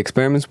that the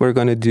experiments we're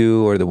going to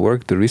do or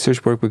the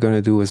research work we're going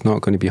to do is not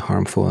going to be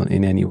harmful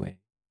in any way.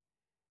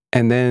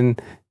 And then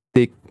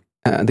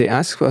they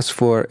ask us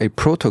for a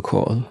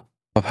protocol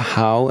of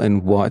how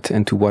and what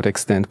and to what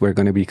extent we're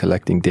going to be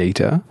collecting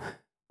data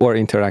or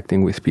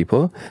interacting with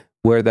people,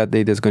 where that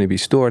data is going to be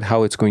stored,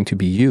 how it's going to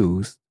be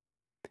used.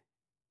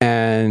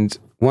 And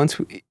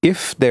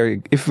if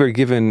we're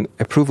given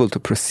approval to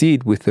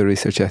proceed with the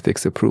research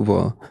ethics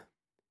approval,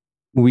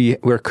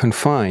 we're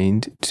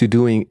confined to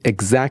doing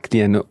exactly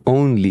and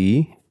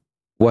only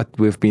what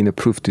we've been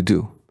approved to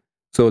do.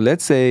 So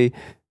let's say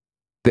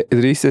the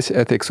Research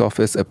Ethics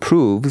Office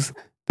approves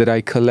that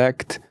I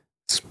collect,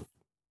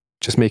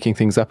 just making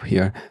things up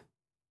here,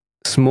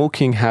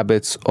 smoking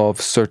habits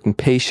of certain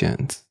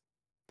patients.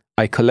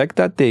 I collect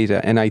that data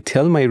and I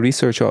tell my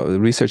Research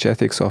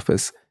Ethics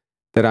Office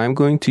that I'm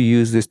going to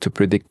use this to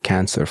predict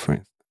cancer, for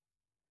instance.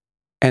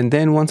 And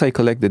then once I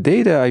collect the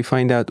data, I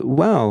find out,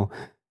 wow,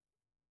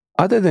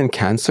 other than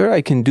cancer,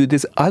 I can do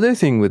this other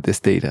thing with this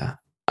data.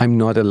 I'm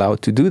not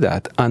allowed to do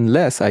that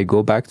unless I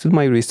go back to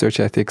my research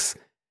ethics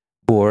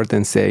board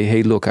and say,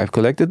 hey, look, I've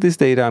collected this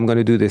data. I'm going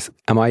to do this.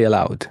 Am I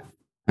allowed?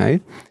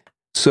 Right?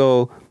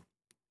 So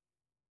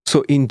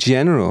in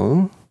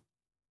general,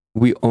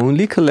 we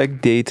only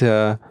collect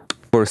data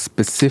for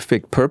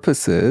specific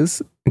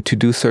purposes to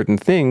do certain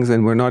things,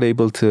 and we're not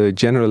able to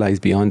generalize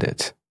beyond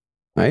it.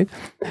 Right?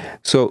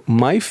 So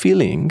my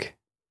feeling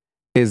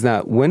is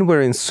that when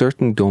we're in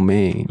certain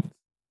domains,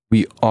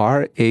 we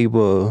are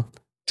able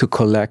to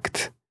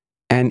collect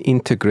and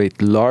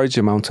integrate large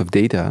amounts of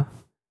data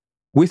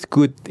with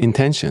good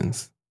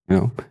intentions.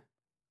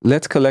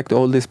 Let's collect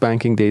all this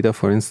banking data,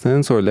 for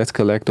instance, or let's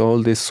collect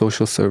all this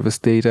social service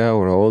data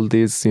or all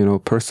this,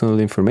 personal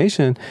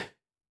information,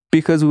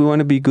 because we want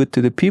to be good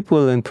to the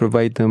people and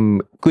provide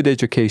them good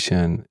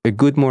education, a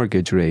good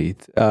mortgage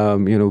rate,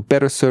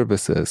 better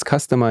services,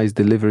 customized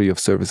delivery of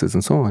services,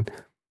 and so on.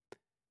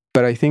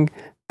 But I think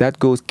that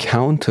goes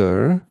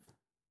counter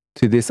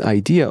to this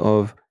idea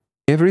of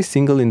every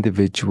single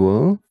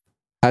individual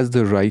has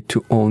the right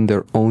to own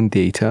their own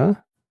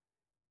data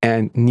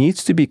and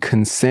needs to be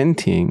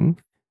consenting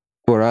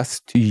for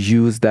us to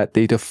use that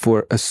data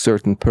for a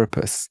certain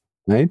purpose,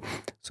 right?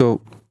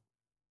 So,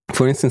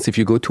 for instance, if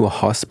you go to a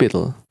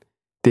hospital,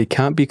 they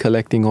can't be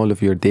collecting all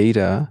of your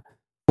data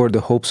for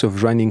the hopes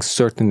of running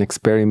certain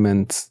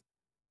experiments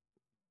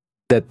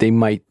that they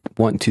might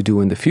want to do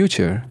in the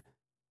future.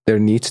 There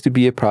needs to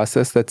be a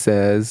process that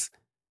says,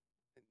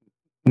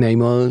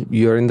 Naimal,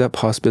 you're in the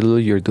hospital,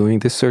 you're doing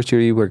this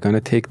surgery, we're going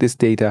to take this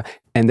data,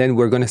 and then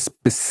we're going to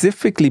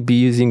specifically be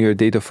using your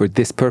data for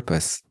this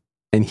purpose.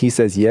 And he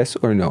says yes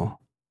or no,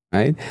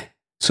 right?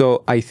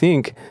 So I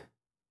think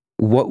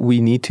what we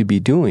need to be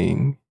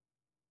doing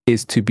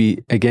is to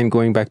be, again,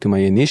 going back to my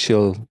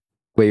initial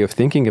way of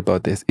thinking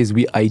about this, is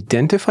we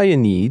identify a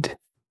need.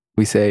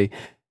 We say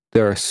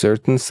there are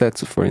certain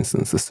sets, for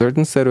instance, a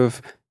certain set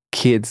of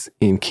kids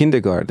in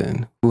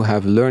kindergarten who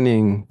have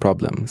learning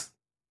problems.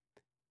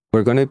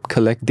 We're going to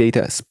collect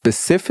data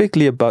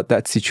specifically about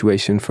that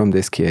situation from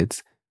these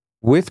kids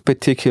with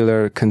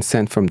particular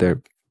consent from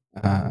their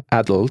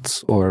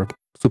adults or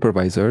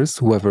supervisors,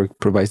 whoever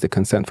provides the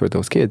consent for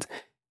those kids.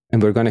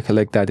 And we're going to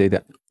collect that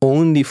data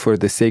only for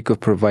the sake of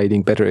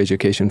providing better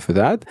education for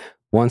that.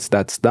 Once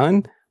that's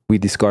done, we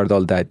discard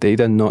all that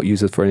data, not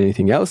use it for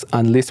anything else,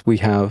 unless we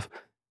have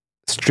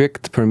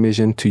strict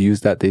permission to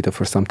use that data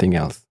for something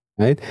else,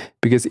 right?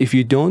 Because if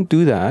you don't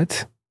do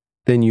that,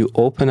 then you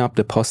open up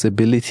the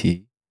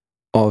possibility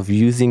of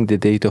using the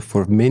data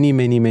for many,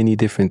 many, many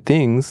different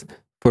things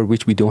for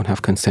which we don't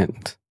have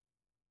consent.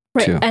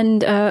 Right.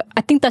 And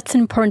I think that's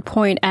an important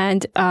point.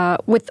 And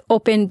with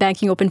open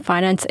banking, open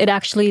finance, it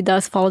actually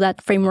does follow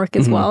that framework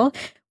as well,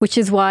 which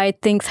is why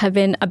things have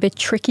been a bit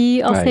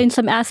tricky, I'll say, in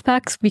some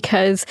aspects,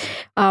 because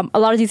a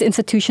lot of these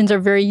institutions are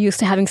very used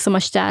to having so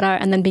much data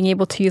and then being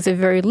able to use it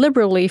very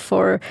liberally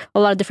for a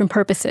lot of different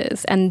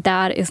purposes. And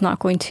that is not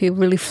going to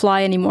really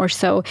fly anymore.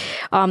 So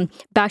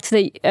back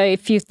to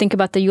if you think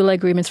about the EULA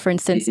agreements, for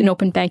instance, in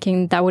open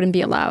banking, that wouldn't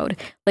be allowed.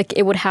 Like,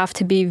 it would have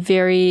to be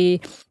very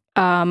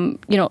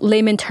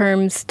layman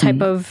terms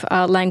type of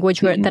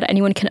language that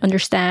anyone can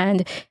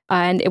understand.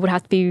 And it would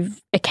have to be,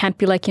 it can't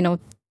be like,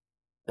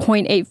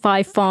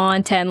 0.85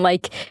 font and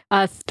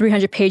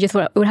 300 pages.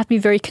 It would have to be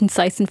very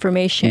concise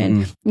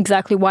information,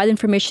 exactly why the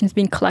information is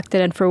being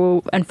collected and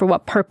for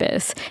what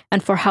purpose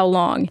and for how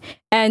long.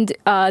 And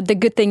the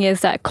good thing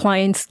is that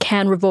clients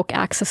can revoke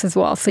access as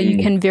well. So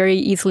you can very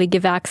easily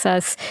give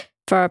access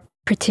for a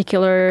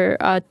particular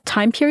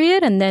time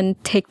period and then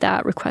take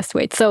that request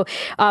away. So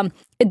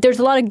there's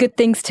a lot of good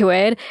things to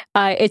it.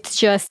 It's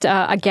just,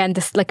 again,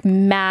 this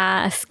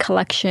mass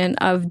collection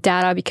of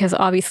data, because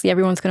obviously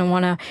everyone's going to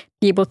want to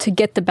be able to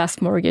get the best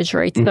mortgage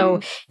rate. So,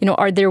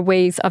 are there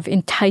ways of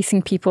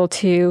enticing people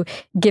to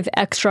give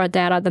extra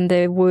data than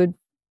they would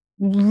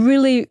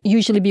really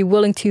usually be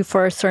willing to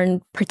for a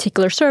certain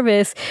particular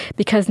service?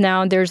 Because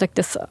now there's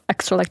this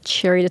extra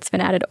cherry that's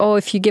been added. Oh,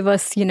 if you give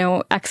us,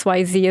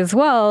 XYZ as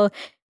well,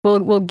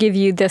 we'll give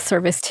you this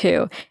service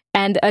too.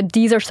 And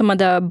these are some of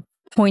the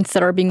points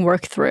that are being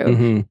worked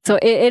through. So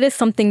it is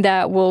something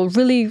that will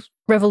really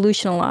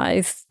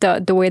revolutionize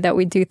the way that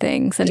we do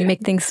things and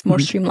make things more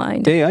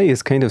streamlined. AI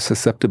is kind of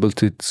susceptible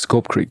to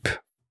scope creep,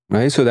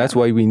 right? So that's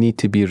why we need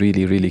to be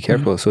really, really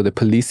careful. So the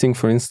policing,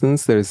 for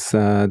instance, there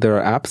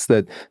are apps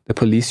that the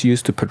police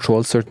use to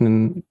patrol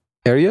certain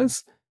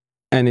areas,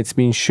 and it's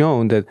been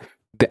shown that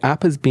the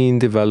app is being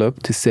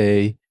developed to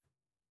say,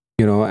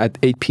 at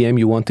 8 p.m.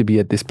 you want to be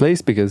at this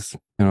place because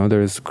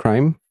there is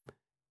crime.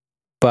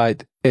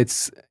 But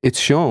it's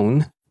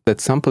shown that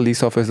some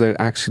police officers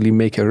actually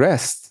make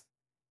arrests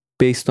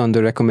based on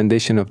the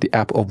recommendation of the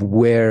app of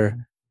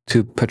where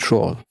to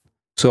patrol.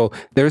 So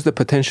there's the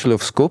potential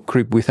of scope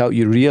creep without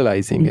you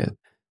realizing it.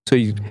 So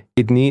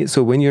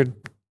So when you're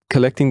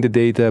collecting the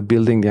data,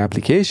 building the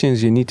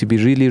applications, you need to be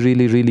really,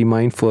 really, really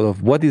mindful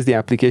of what is the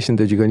application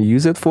that you're going to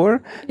use it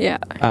for,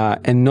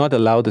 and not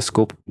allow the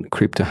scope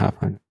creep to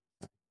happen.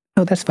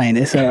 No, that's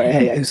fine.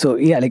 So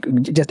yeah, like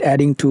just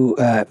adding to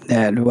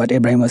what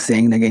Ibrahim was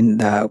saying, again,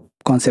 the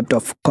concept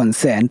of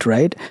consent,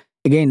 right?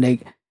 Again,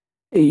 like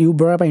you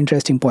brought up an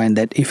interesting point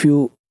that if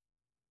you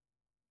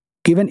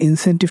give an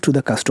incentive to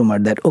the customer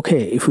that,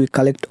 okay, if we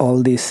collect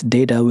all this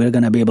data, we're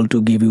going to be able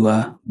to give you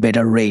a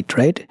better rate,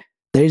 right?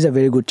 There is a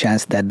very good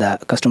chance that the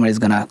customer is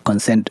going to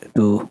consent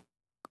to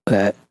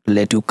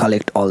let you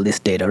collect all this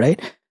data, right?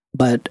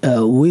 But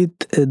with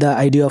the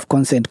idea of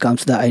consent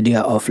comes the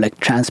idea of like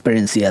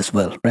transparency as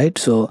well, right?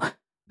 So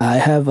I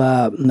have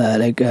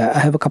I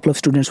have a couple of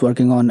students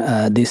working on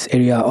this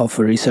area of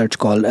research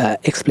called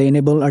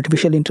explainable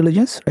artificial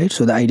intelligence, right?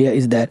 So the idea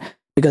is that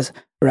because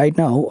right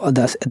now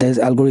there's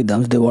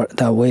algorithms,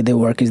 the way they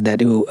work is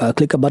that you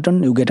click a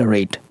button, you get a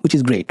rate, which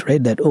is great,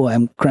 right? That, oh,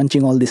 I'm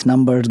crunching all these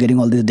numbers, getting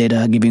all this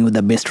data, giving you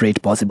the best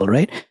rate possible,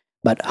 right?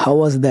 But how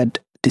was that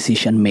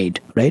decision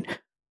made, right?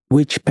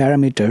 Which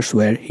parameters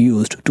were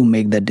used to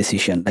make that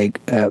decision?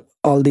 Like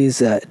all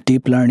these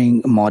deep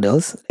learning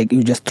models, like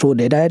you just throw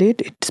data at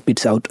it, it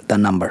spits out the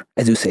number,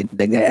 as you said,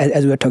 like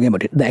as we were talking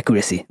about it, the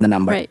accuracy, the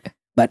number. Right.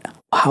 But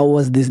how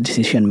was this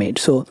decision made?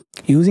 So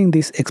using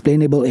these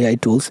explainable AI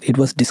tools, it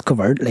was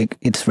discovered, like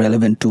it's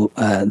relevant to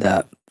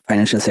the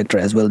financial sector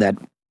as well, that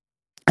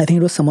I think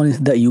it was someone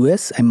in the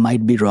US, I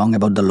might be wrong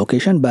about the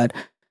location, but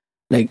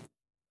like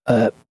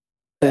a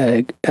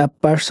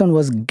person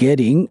was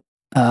getting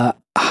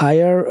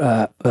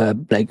higher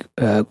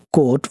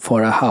quote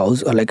for a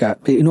house, or like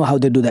you know how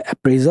they do the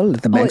appraisal,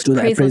 like the banks do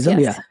the appraisal,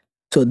 yes. yeah.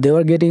 So they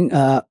were getting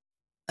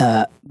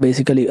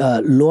basically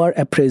a lower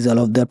appraisal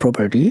of their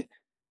property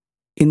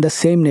in the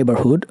same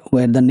neighborhood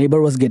where the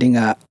neighbor was getting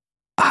a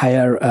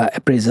higher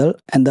appraisal,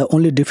 and the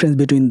only difference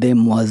between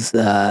them was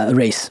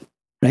race,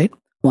 right?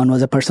 One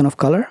was a person of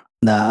color,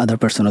 the other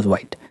person was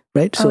white,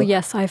 right? So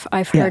yes,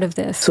 I've heard of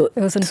this. So it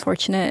was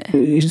unfortunate.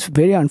 It's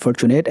very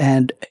unfortunate,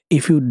 and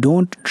if you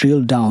don't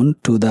drill down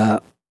to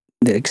the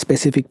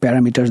specific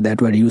parameters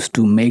that were used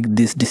to make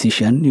this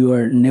decision, you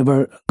are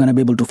never going to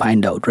be able to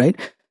find out, right?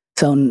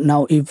 So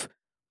now if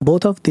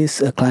both of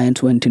these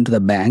clients went into the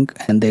bank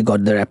and they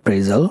got their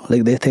appraisal,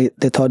 like they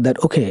thought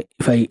that, okay,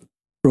 if I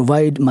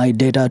provide my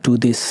data to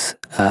this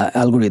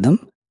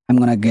algorithm, I'm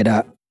going to get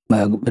a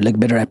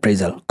better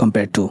appraisal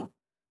compared to,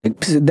 like,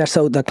 that's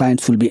how the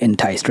clients will be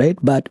enticed, right?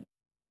 But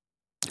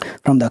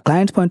from the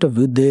client's point of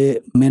view, they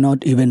may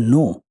not even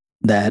know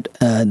that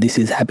this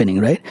is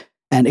happening, right?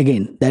 And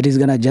again, that is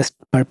going to just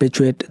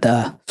perpetuate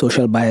the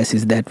social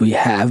biases that we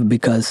have,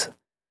 because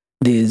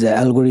these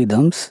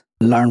algorithms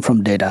learn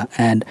from data,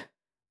 and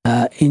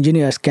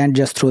engineers can't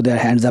just throw their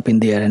hands up in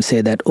the air and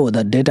say that, oh,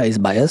 the data is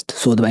biased,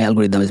 so my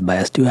algorithm is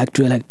biased. You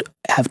actually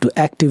have to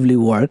actively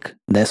work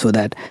there so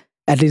that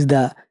at least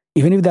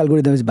even if the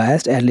algorithm is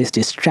biased, at least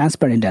it's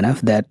transparent enough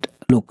that,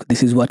 look,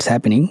 this is what's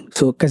happening.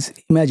 So, because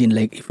imagine,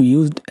 like, if we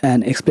used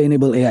an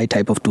explainable AI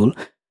type of tool,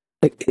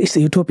 like, it's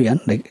utopian,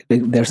 like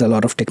there's a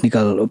lot of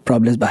technical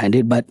problems behind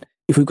it, but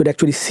if we could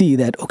actually see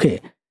that, okay,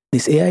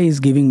 this AI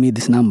is giving me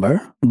this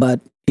number, but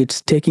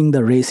it's taking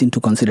the race into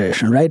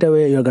consideration. Right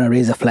away, you're going to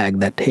raise a flag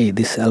that, hey,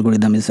 this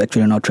algorithm is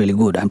actually not really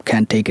good. I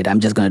can't take it.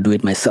 I'm just going to do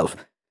it myself.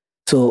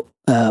 So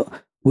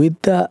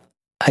with the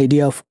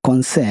idea of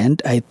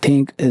consent, I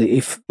think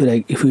if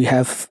we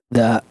have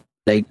the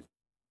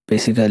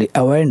basically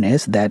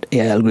awareness that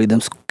AI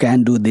algorithms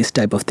can do this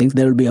type of things,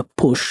 there will be a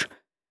push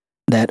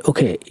that,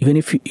 okay, even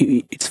if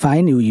it's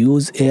fine, you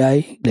use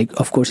AI, like,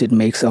 of course, it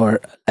makes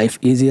our life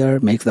easier,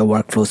 makes the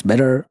workflows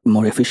better,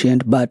 more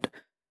efficient, but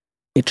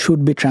it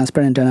should be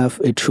transparent enough.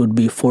 It should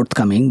be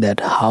forthcoming that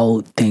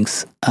how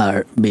things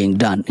are being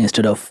done,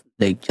 instead of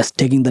like just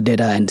taking the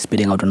data and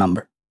spitting out a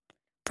number.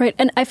 Right.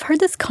 And I've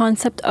heard this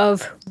concept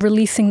of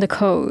releasing the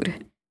code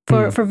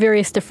for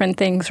various different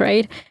things,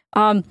 right?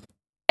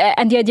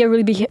 And the idea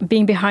really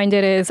being behind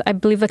it is, I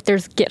believe, like,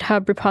 there's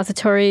GitHub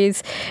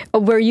repositories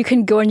where you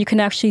can go and you can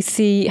actually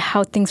see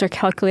how things are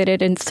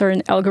calculated in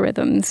certain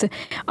algorithms.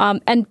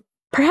 And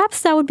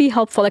perhaps that would be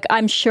helpful. Like,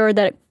 I'm sure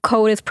that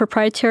code is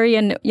proprietary,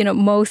 and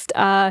most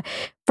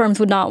firms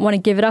would not want to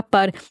give it up.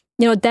 But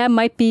that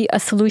might be a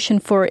solution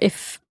for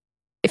if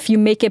you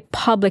make it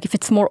public, if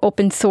it's more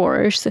open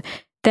source.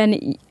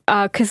 Then,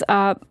 because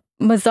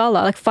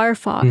Mozilla, like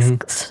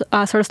Firefox,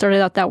 sort of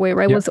started out that way,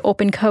 right? It was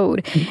open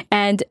code,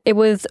 and it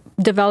was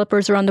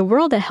developers around the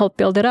world that helped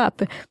build it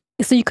up.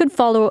 So you could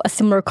follow a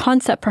similar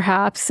concept,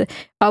 perhaps,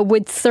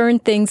 with certain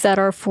things that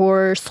are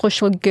for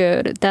social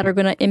good, that are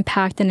going to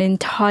impact an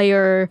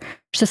entire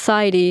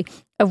society,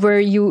 where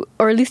you,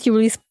 or at least you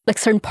release like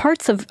certain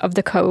parts of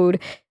the code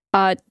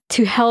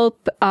to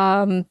help,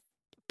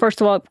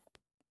 first of all,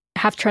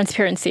 have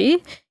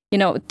transparency,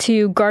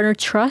 to garner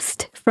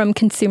trust from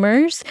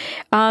consumers.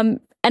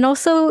 And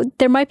also,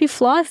 there might be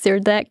flaws there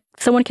that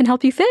someone can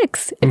help you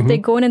fix if they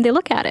go in and they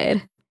look at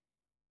it.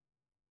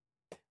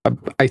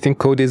 I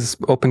think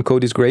open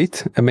code is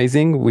great,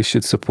 amazing. We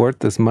should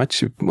support as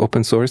much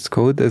open source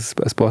code as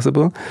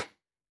possible.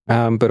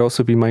 But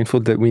also be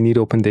mindful that we need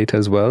open data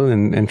as well,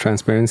 and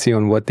transparency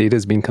on what data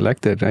is being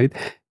collected, right?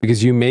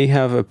 Because you may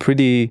have a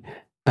pretty,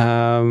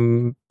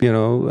 good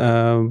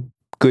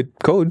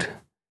code,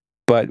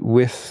 but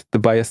with the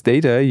biased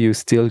data, you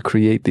still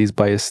create these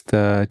biased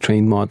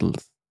trained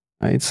models,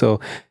 right? So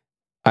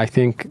I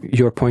think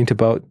your point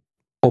about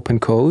open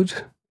code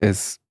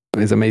is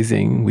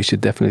amazing. We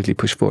should definitely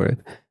push for it,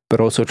 but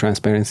also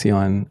transparency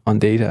on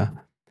data.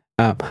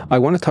 I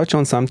want to touch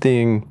on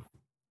something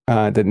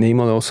that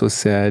Naimal also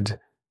said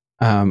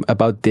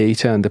about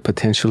data and the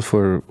potential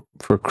for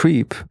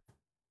creep.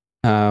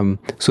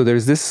 So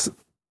there's this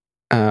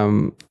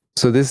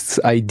this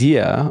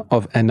idea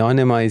of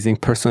anonymizing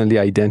personally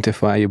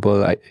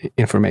identifiable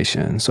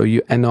information. So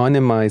you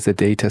anonymize a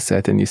data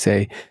set and you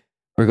say,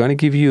 we're going to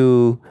give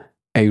you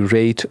a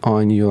rate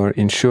on your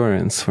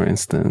insurance, for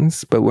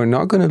instance, but we're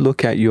not going to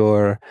look at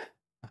your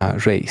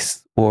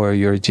race or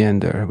your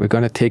gender. We're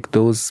going to take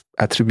those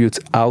attributes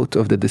out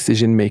of the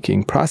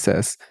decision-making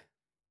process,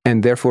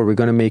 and therefore we're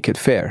going to make it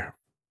fair.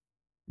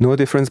 No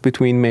difference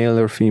between male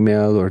or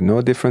female, or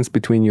no difference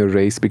between your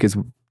race, because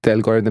the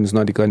algorithm is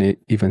not going to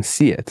even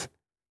see it.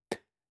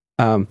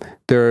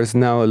 There's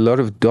now a lot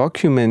of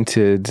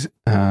documented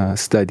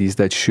studies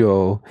that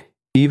show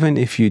even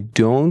if you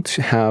don't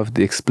have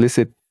the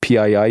explicit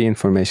PII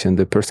information,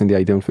 the personally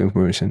identifiable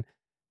information,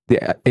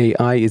 the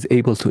AI is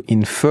able to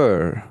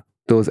infer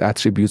those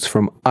attributes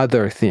from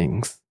other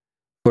things.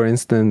 For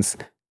instance,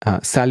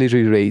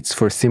 salary rates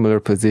for similar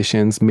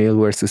positions, male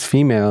versus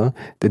female,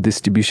 the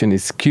distribution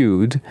is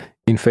skewed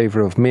in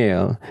favor of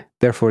male.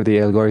 Therefore, the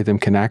algorithm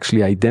can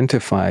actually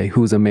identify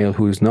who's a male,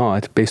 who's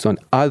not, based on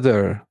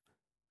other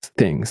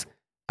things.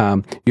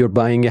 You're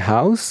buying a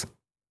house,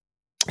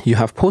 you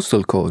have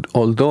postal code.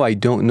 Although I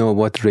don't know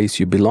what race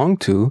you belong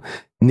to,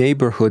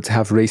 neighborhoods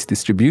have race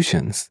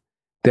distributions.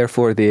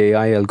 Therefore, the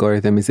AI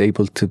algorithm is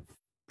able to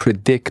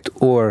predict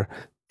or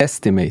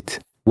estimate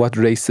what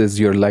races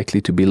you're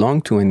likely to belong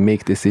to and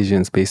make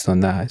decisions based on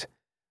that.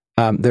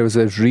 There was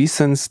a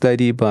recent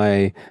study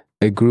by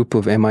a group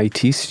of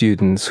MIT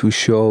students who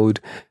showed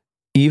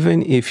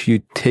even if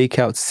you take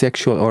out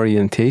sexual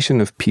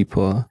orientation of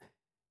people,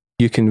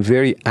 you can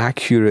very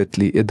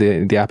accurately,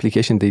 the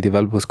application they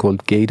developed was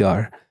called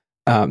Gaydar,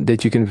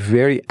 that you can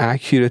very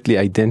accurately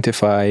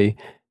identify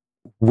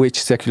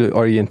which sexual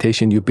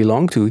orientation you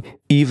belong to,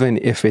 even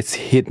if it's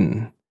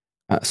hidden.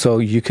 So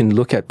you can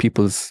look at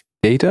people's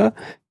data,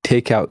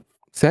 take out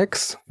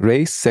sex,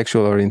 race,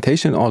 sexual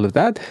orientation, all of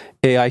that.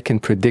 AI can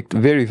predict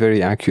very,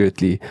 very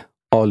accurately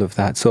all of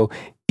that. So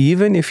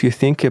even if you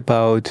think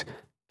about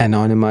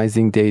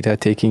anonymizing data,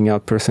 taking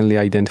out personally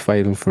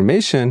identified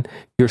information,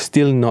 you're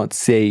still not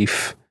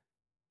safe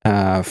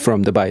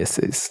from the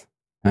biases,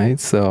 right?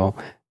 So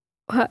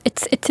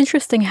it's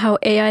interesting how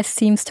AI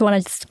seems to want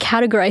to just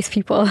categorize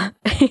people.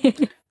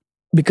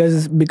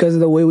 because of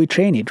the way we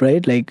train it,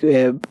 right? Like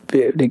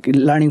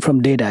learning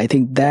from data. I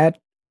think that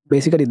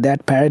basically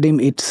that paradigm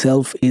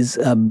itself is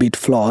a bit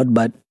flawed.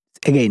 But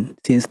again,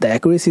 since the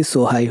accuracy is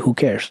so high, who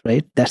cares,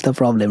 right? That's the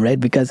problem, right?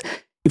 Because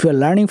if you're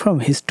learning from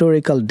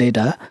historical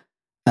data,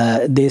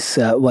 this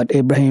what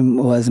Ibrahim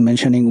was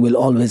mentioning will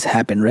always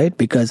happen, right?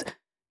 Because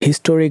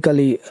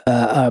historically,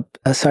 a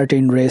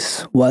certain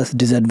race was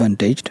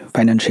disadvantaged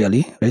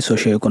financially, right,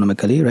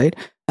 socioeconomically, right?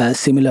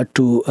 Similar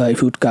to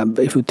if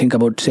you think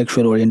about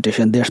sexual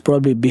orientation, there's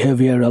probably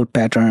behavioral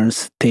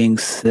patterns,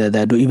 things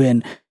that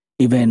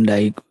even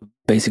like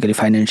basically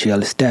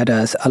financial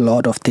status, a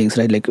lot of things,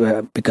 right? Like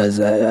because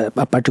a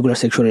particular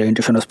sexual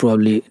orientation was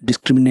probably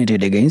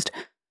discriminated against,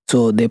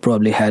 so they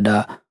probably had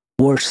a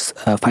worse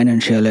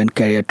financial and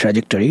career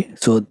trajectory.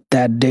 So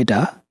that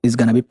data is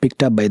going to be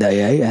picked up by the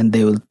AI, and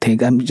they will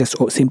think, I'm just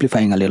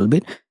simplifying a little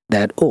bit,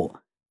 that, oh,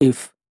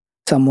 if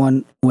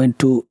someone went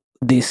to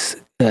this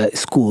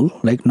school,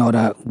 like not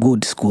a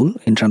good school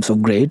in terms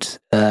of grades,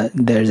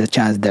 there's a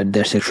chance that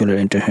their sexual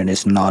orientation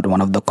is not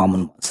one of the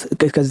common ones,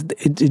 because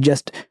it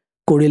just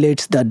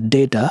correlates the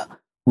data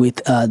with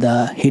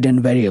the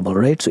hidden variable,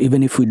 right? So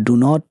even if we do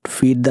not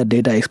feed the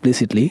data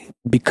explicitly,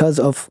 because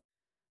of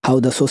how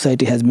the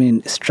society has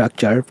been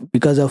structured,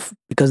 because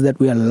that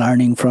we are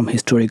learning from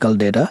historical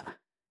data,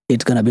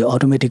 it's going to be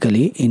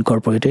automatically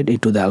incorporated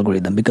into the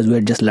algorithm because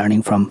we're just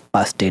learning from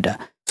past data.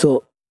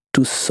 So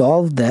to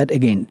solve that,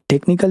 again,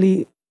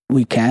 technically,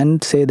 we can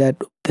say that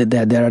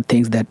there are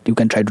things that you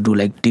can try to do,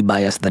 like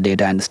debias the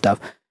data and stuff.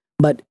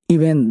 But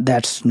even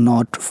that's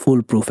not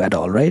foolproof at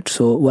all, right?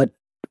 So what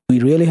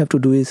we really have to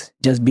do is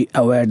just be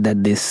aware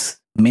that this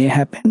may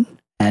happen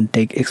and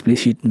take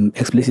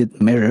explicit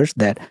measures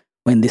that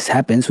when this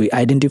happens, we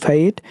identify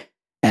it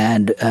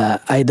and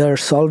either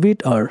solve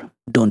it or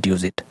don't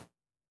use it.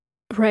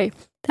 Right.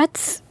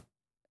 That's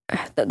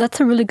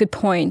a really good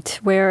point,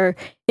 where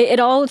it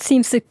all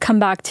seems to come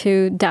back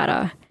to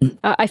data.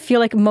 I feel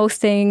like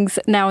most things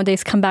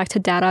nowadays come back to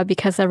data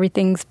because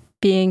everything's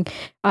being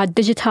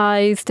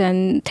digitized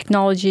and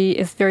technology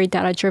is very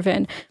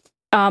data-driven.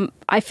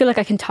 I feel like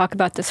I can talk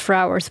about this for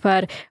hours,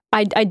 but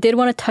I did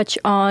want to touch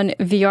on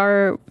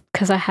VR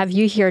because I have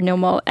you here,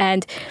 Naimal.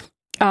 And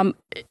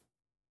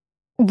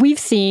we've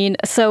seen,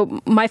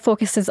 so my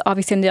focus is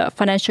obviously in the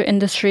financial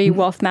industry,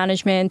 wealth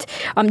management.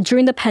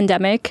 During the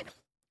pandemic,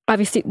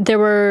 obviously there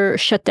were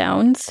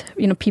shutdowns.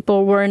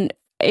 People weren't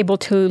able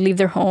to leave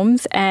their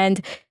homes,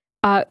 and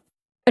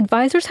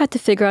advisors had to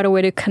figure out a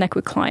way to connect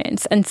with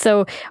clients. And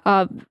so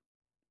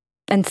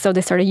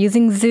they started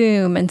using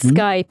Zoom and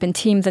Skype and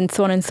Teams and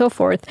so on and so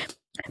forth.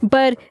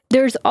 But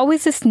there's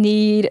always this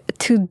need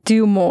to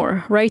do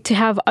more, right? To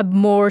have a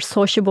more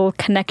sociable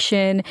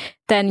connection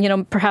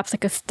than, perhaps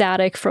like a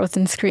static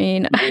frozen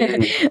screen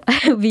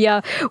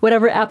via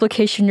whatever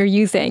application you're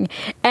using.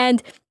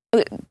 And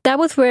that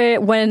was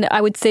when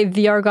I would say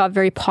VR got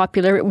very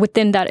popular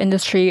within that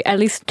industry, at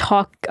least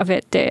talk of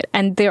it did.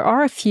 And there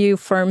are a few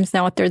firms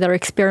now out there that are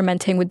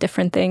experimenting with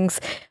different things.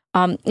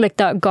 Like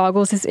the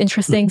goggles is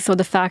interesting. So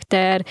the fact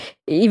that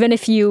even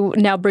if you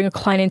now bring a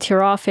client into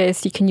your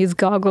office, you can use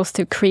goggles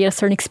to create a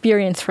certain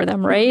experience for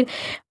them, right?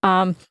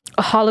 A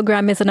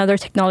hologram is another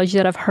technology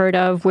that I've heard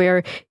of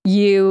where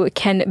you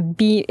can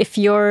be, if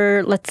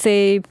you're, let's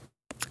say,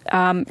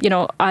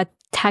 a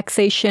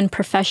taxation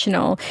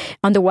professional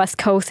on the West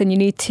Coast and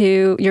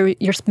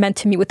you're meant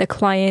to meet with a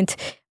client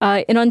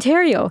in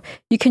Ontario,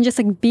 you can just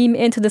like beam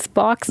into this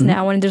box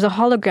now and there's a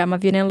hologram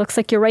of you and it looks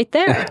like you're right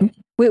there.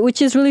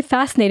 Which is really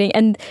fascinating.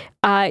 And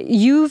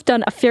you've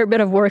done a fair bit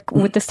of work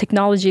with this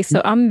technology.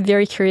 So I'm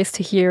very curious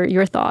to hear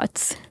your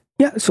thoughts.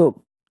 Yeah, so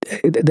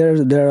there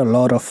are a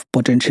lot of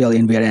potential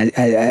in VR.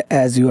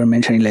 As you were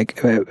mentioning,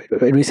 like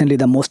recently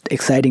the most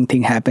exciting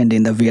thing happened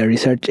in the VR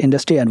research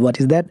industry. And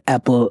what is that?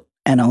 Apple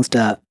announced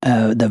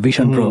the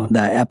Vision Pro, the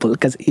Apple,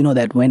 because you know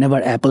that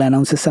whenever Apple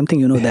announces something,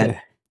 you know that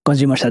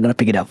consumers are going to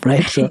pick it up,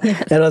 right? So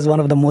that was one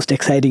of the most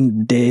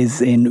exciting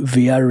days in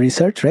VR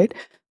research, right?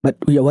 But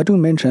what you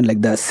mentioned,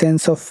 like the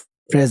sense of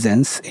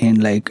presence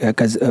in like,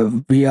 because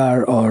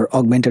VR or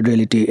augmented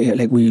reality,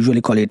 like we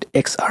usually call it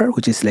XR,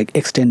 which is like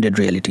extended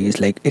reality,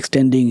 is like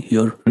extending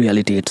your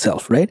reality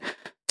itself, right?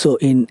 So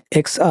in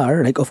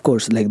XR, like of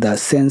course, like the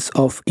sense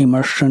of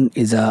immersion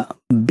is a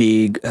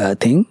big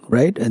thing,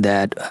 right?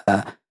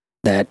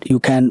 That you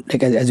can,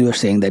 like as you were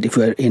saying, that if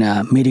you're in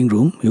a meeting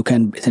room, you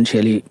can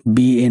essentially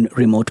be in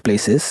remote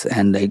places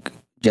and like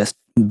just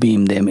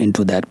beam them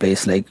into that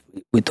place, like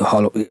with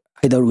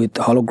either with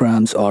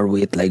holograms or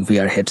with like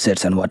VR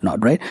headsets and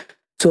whatnot, right?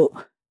 So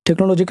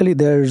technologically,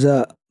 there's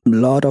a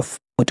lot of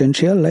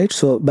potential, right?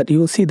 So, but you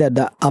will see that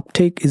the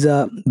uptake is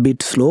a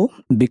bit slow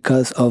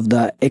because of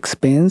the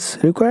expense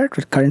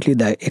required. Currently,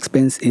 the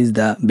expense is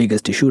the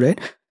biggest issue, right?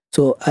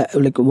 So,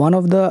 like one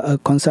of the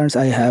concerns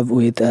I have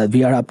with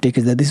VR uptake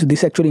is that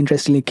this actually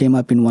interestingly came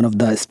up in one of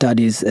the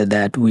studies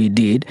that we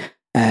did.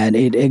 And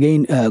it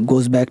again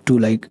goes back to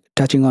like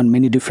touching on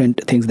many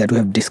different things that we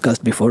have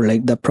discussed before.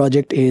 Like the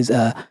project is,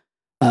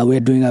 we're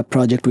doing a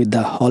project with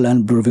the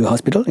Holland Bloorview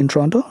Hospital in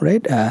Toronto,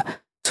 right?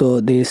 So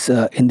this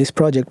in this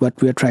project, what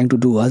we are trying to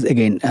do was,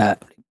 again,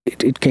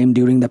 it came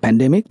during the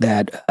pandemic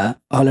that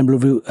Holland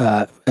Bloorview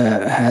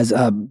has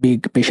a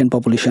big patient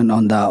population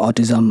on the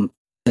autism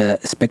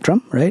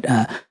spectrum, right?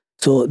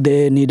 So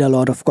they need a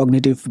lot of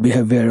cognitive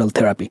behavioral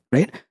therapy,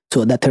 right?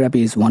 So that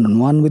therapy is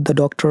one-on-one with the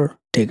doctor.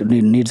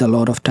 Needs a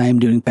lot of time.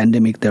 During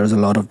pandemic, there was a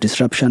lot of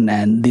disruption,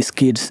 and these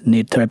kids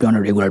need therapy on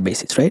a regular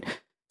basis, right?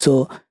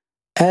 So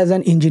as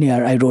an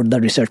engineer, I wrote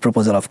the research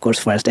proposal, of course,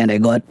 first, and I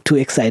got too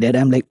excited.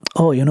 I'm like,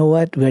 oh, you know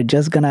what? We're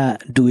just gonna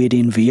do it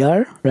in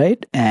VR,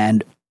 right?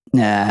 And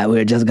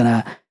we're just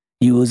gonna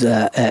use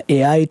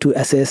AI to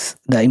assess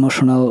the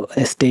emotional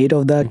state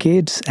of the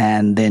kids,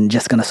 and then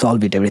just gonna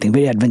solve it, everything.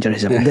 Very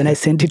adventurous. Then I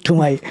sent it to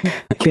my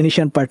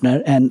clinician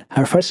partner, and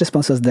her first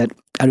response was that,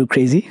 are you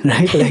crazy?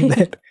 Right? Like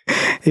that.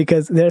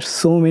 Because there are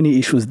so many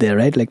issues there,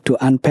 right? Like to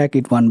unpack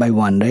it one by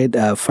one,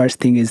 right? First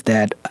thing is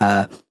that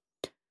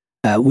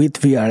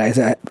with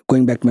VR,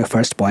 going back to my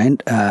first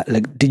point,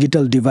 like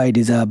digital divide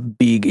is a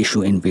big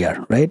issue in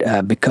VR,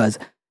 right? Because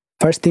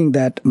first thing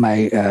that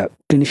my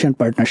clinician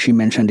partner, she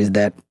mentioned is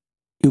that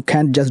you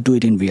can't just do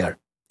it in VR.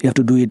 You have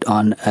to do it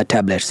on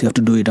tablets. You have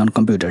to do it on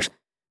computers.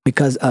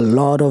 Because a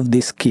lot of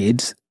these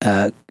kids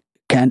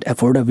can't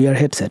afford a VR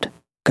headset.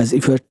 Because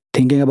if you're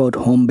thinking about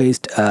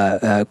home-based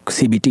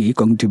CBT,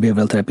 cognitive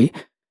behavioral therapy,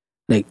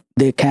 like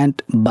they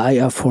can't buy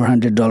a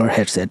 $400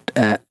 headset.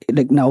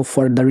 Like now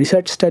for the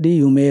research study,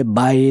 you may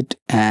buy it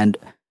and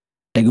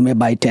like you may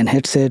buy 10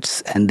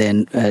 headsets and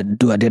then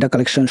do a data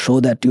collection, show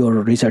that your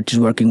research is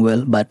working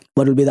well. But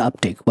what will be the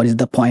uptake? What is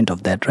the point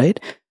of that, right?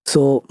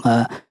 So,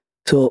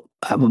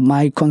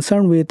 my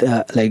concern with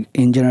like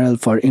in general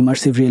for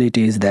immersive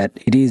reality is that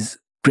it is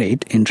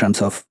great in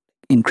terms of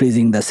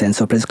increasing the sense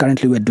of presence.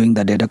 Currently, we're doing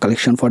the data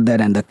collection for that,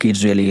 and the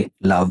kids really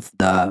love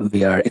the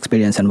VR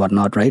experience and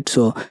whatnot, right?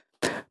 So,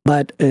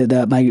 but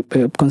my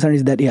concern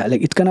is that, yeah,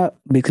 like it's gonna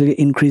basically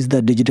increase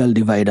the digital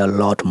divide a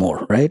lot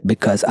more, right?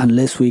 Because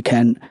unless we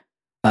can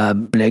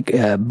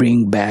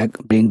bring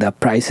the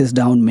prices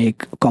down,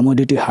 make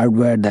commodity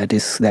hardware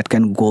that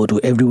can go to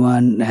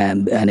everyone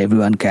and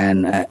everyone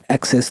can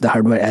access the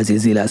hardware as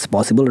easily as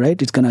possible,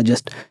 right? It's gonna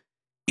just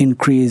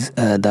increase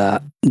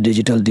the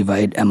digital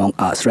divide among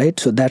us, right?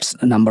 So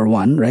that's number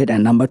one, right?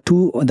 And number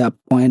two, the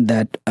point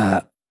that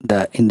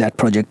in that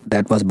project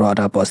that was brought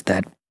up was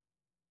that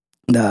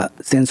the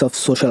sense of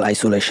social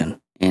isolation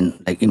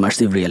in like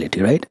immersive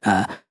reality, right?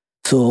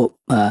 So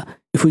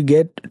if we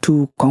get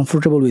too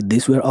comfortable with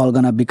this, we're all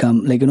gonna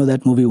become like,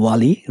 that movie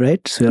Wall-E,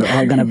 right? So we're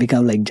all gonna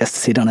become like just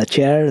sit on a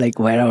chair, like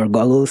wear our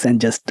goggles and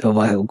just go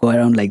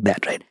around like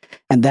that, right?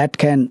 And that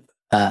can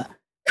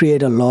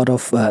create a lot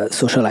of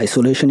social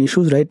isolation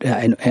issues, right?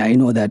 I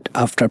know that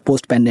after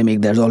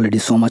post-pandemic, there's already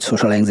so much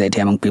social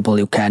anxiety among people.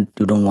 You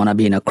don't want to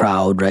be in a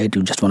crowd, right?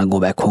 You just want to go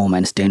back home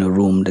and stay in your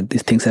room.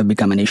 These things have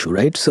become an issue,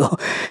 right?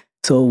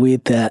 So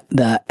with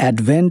the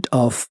advent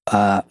of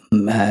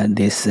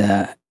this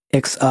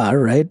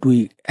XR, right,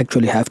 we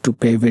actually have to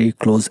pay very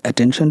close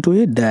attention to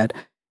it. That,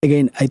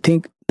 again, I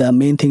think the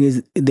main thing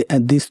is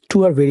these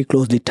two are very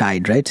closely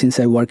tied, right? Since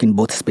I work in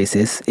both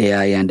spaces,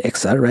 AI and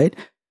XR, right?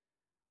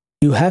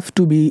 You have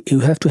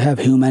to have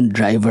human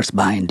drivers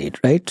behind it,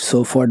 right?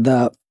 So for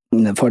the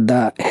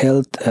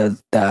health,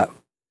 the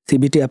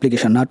CBT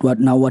application,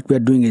 what we are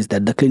doing is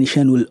that the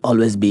clinician will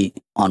always be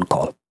on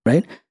call,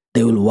 right?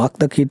 They will walk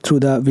the kid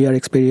through the VR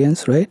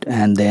experience, right?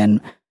 And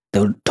then they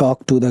will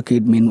talk to the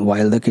kid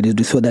meanwhile the kid is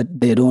doing, so that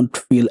they don't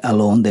feel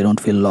alone, they don't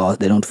feel lost,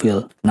 they don't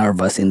feel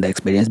nervous in the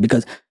experience,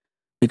 because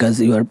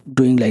you are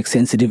doing like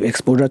sensitive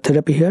exposure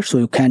therapy here, so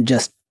you can't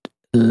just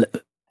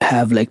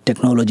have like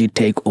technology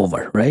take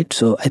over, right?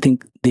 So I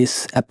think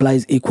this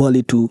applies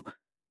equally to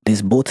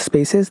these both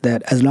spaces,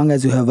 that as long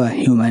as you have a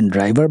human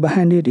driver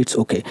behind it, it's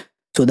okay.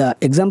 So the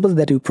examples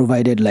that you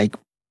provided, like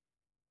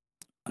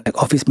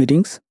office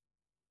meetings,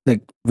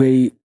 like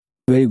very,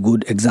 very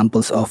good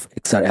examples of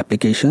XR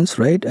applications,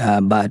 right?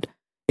 But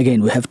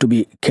again, we have to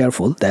be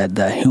careful that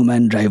the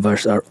human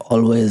drivers are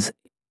always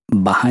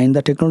behind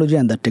the technology,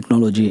 and the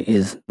technology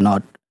is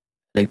not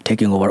like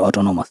taking over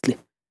autonomously.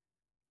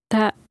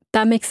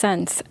 That makes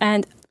sense.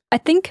 And I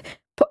think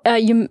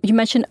you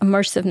mentioned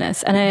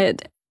immersiveness,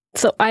 and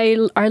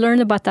I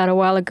learned about that a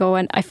while ago,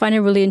 and I find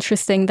it really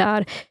interesting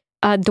that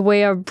the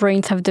way our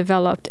brains have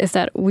developed is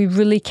that we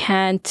really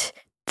can't.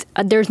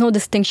 There's no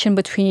distinction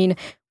between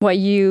what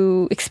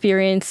you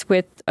experience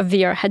with a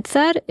VR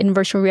headset in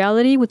virtual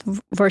reality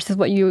versus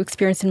what you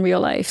experience in real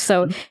life.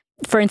 So,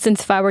 for instance,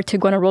 if I were to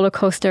go on a roller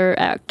coaster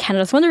at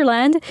Canada's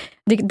Wonderland,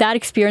 that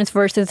experience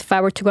versus if I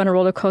were to go on a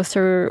roller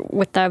coaster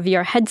with a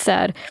VR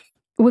headset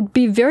would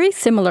be very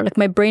similar. Like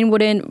my brain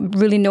wouldn't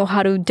really know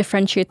how to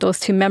differentiate those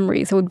two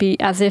memories. It would be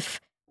as if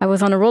I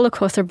was on a roller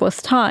coaster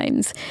both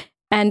times.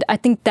 And I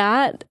think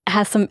that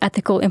has some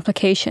ethical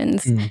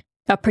implications.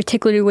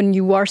 Particularly when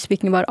you are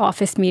speaking about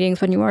office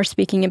meetings, when you are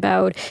speaking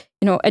about,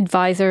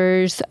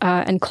 advisors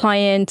and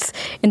clients,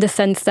 in the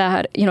sense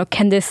that,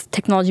 can this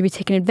technology be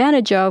taken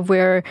advantage of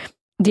where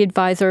the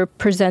advisor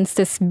presents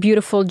this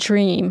beautiful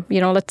dream?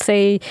 Let's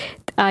say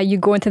you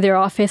go into their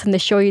office and they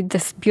show you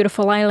this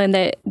beautiful island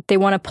that they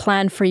want to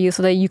plan for you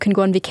so that you can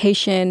go on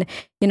vacation,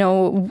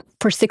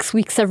 for 6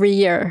 weeks every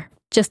year.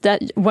 Just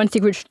that once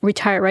you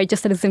retire, right?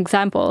 Just as an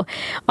example.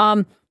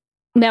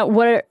 Now,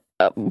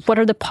 what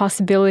are the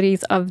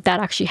possibilities of that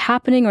actually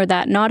happening or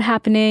that not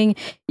happening?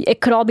 It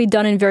could all be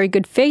done in very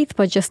good faith,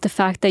 but just the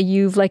fact that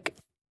you've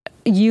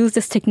used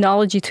this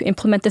technology to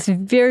implement this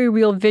very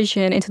real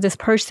vision into this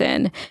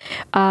person,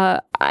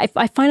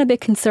 I find a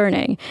bit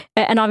concerning.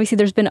 And obviously,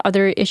 there's been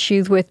other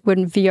issues with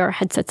when VR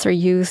headsets are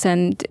used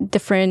and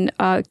different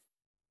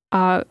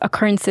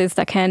occurrences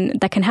that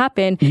can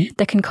happen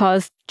that can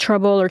cause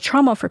trouble or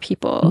trauma for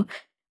people.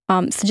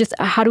 So just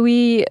how do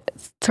we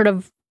sort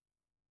of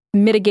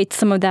mitigate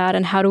some of that,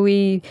 and how do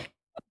we,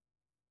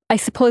 I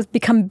suppose,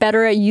 become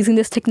better at using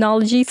this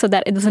technology so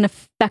that it doesn't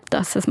affect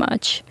us as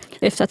much,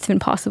 if that's even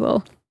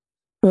possible?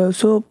 These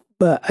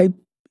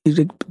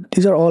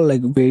are all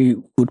like very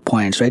good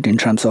points, right? In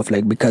terms of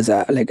because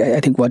I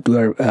think what we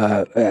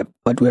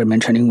were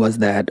mentioning was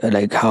that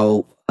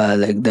how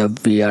the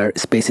VR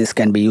spaces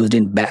can be used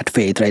in bad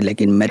faith, right? Like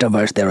in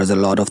metaverse, there was a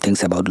lot of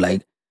things about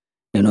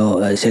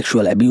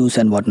sexual abuse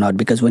and whatnot,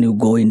 because when you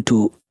go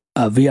into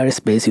a VR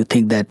space, you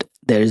think that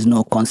there is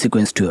no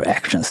consequence to your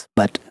actions,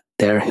 but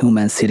there are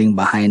humans sitting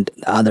behind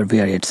the other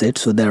VR headset.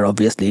 So there are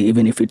obviously,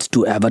 even if it's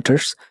two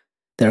avatars,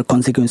 there are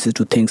consequences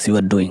to things you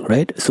are doing,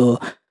 right? So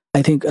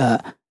I think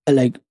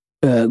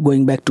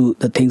going back to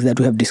the things that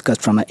we have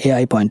discussed from an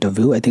AI point of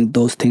view, I think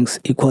those things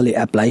equally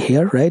apply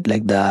here, right?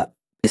 Like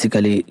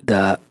basically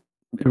the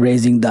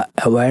raising the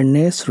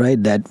awareness,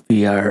 right? That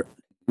we are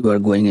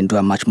going into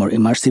a much more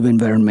immersive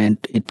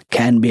environment. It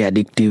can be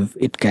addictive.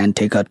 It can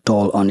take a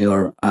toll on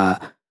your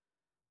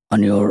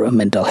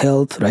mental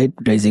health, right?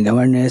 Raising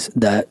awareness,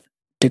 the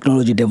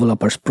technology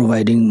developers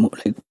putting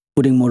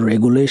more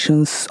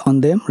regulations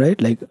on them,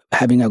 right? Like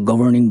having a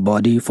governing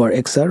body for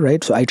XR,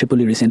 right? So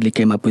IEEE recently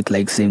came up with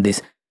saying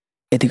this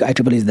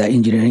IEEE is the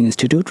engineering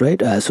institute,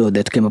 right? So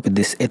that came up with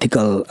this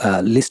ethical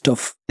list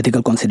of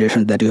ethical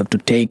considerations that you have to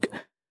take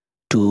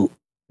to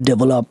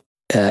develop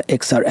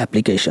XR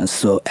applications.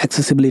 So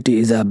accessibility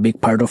is a big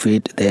part of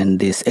it. Then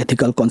this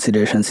ethical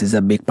considerations is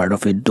a big part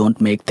of it.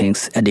 Don't make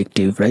things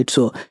addictive, right?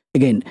 So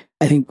again,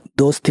 I think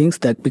those things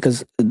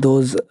because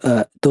those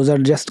are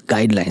just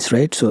guidelines,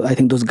 right? So I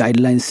think those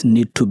guidelines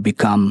need to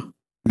become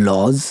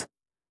laws.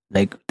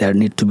 Like there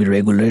need to be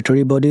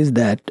regulatory bodies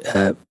that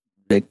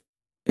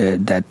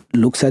that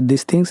looks at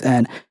these things,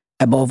 and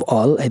above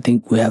all, I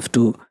think we have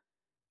to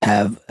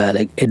have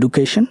like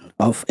education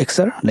of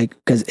XR, like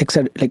because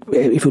XR, like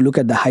if you look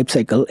at the hype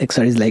cycle,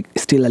 XR is like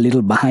still a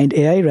little behind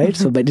AI, right?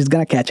 So, but it's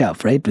gonna catch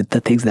up, right, with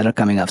the things that are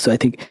coming up. So I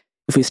think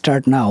if we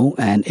start now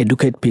and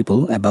educate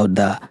people about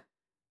the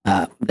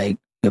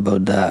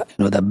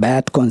the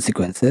bad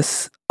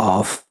consequences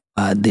of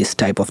this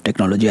type of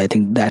technology, I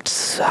think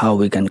that's how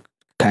we can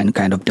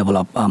kind of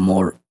develop a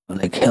more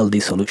like healthy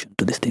solution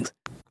to these things.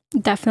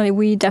 Definitely.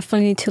 We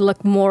definitely need to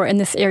look more in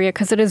this area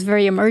because it is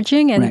very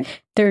emerging and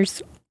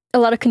there's a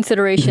lot of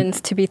considerations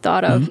to be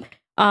thought of.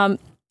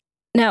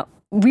 Now,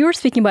 we were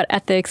speaking about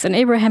ethics, and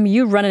Abraham,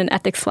 you run an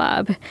ethics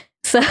lab.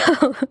 So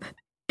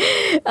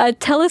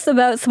tell us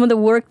about some of the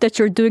work that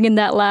you're doing in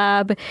that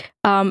lab,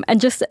 and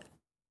just,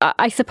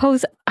 I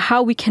suppose,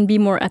 how we can be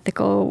more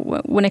ethical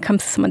when it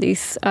comes to some of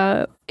these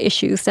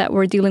issues that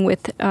we're dealing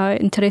with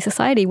in today's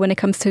society when it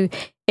comes to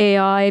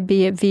AI,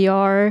 be it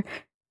VR,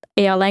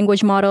 AI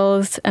language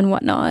models, and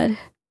whatnot.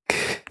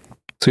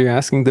 So you're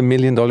asking the $1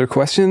 million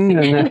question,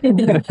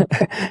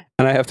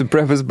 and I have to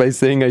preface by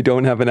saying I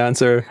don't have an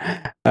answer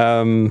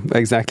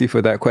exactly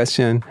for that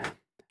question.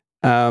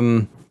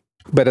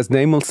 But as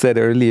Naimul said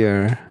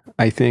earlier,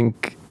 I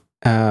think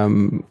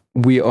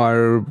we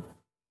are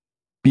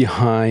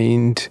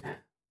behind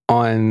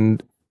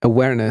on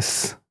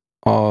awareness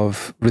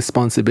of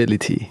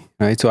responsibility,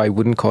 right? So I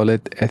wouldn't call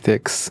it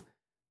ethics,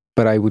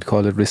 but I would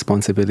call it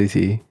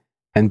responsibility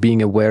and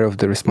being aware of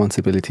the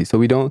responsibility. So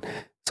we don't.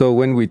 So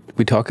when we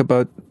talk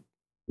about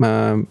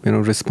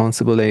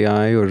responsible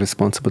AI or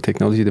responsible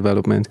technology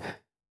development,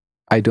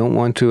 I don't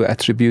want to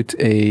attribute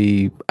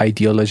a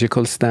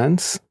ideological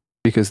stance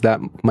because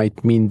that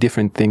might mean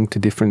different thing to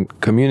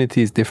different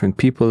communities, different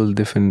people,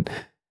 different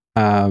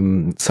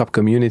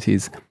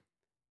sub-communities.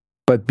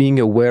 But being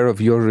aware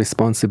of your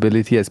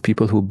responsibility as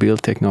people who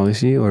build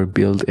technology or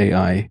build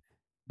AI,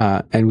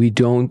 and we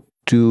don't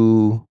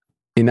do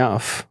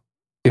enough,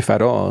 if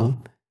at all,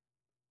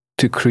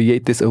 to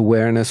create this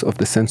awareness of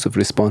the sense of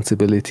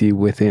responsibility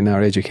within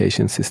our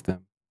education system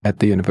at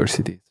the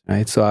universities,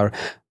 right? So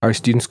our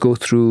students go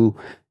through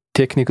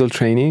technical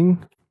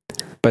training,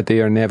 but they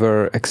are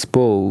never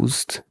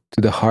exposed to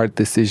the hard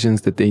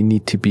decisions that they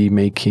need to be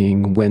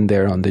making when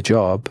they're on the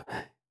job.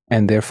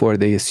 And therefore,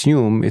 they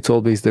assume it's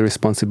always the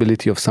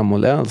responsibility of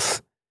someone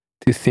else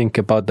to think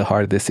about the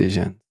hard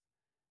decision.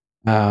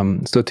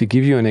 So to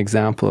give you an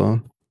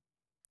example,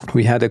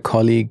 we had a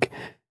colleague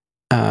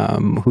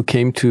who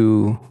came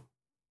to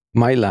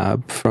my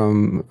lab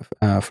from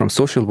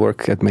social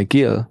work at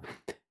McGill,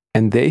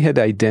 and they had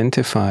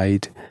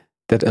identified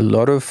that a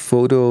lot of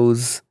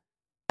photos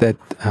that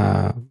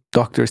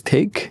doctors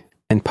take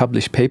and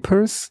publish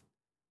papers,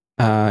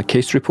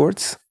 case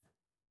reports,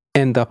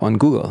 end up on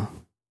Google.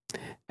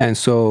 And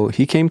so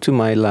he came to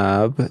my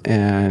lab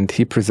and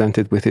he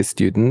presented with his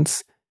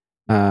students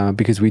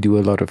because we do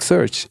a lot of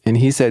search. And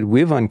he said,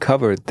 we've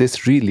uncovered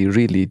this really,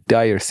 really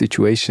dire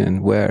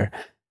situation where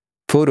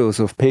photos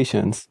of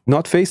patients,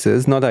 not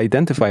faces, not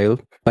identifiable,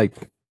 like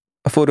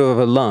a photo of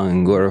a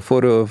lung or a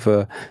photo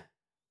of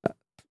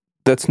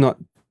that's not,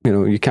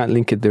 you can't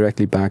link it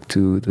directly back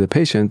to the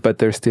patient, but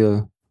they're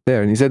still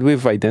there. And he said,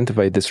 we've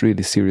identified this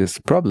really serious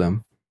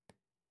problem.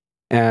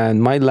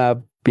 And my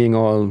lab, being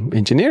all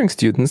engineering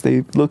students,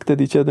 they looked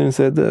at each other and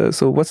said,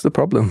 so what's the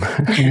problem?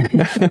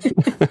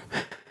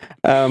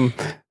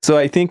 So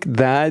I think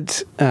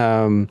that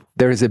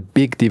there is a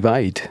big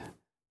divide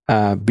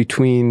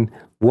between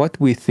what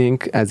we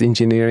think as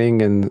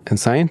engineering and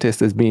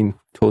scientists as being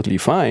totally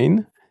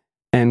fine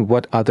and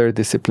what other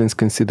disciplines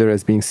consider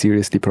as being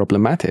seriously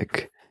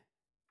problematic.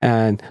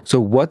 And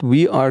so what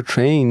we are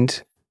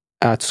trained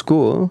at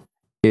school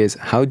is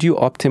how do you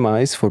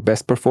optimize for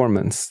best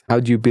performance? How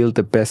do you build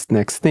the best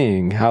next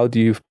thing? How do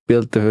you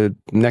build the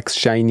next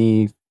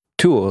shiny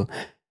tool?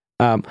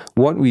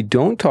 What we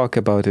don't talk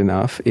about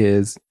enough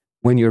is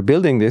when you're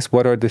building this,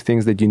 what are the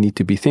things that you need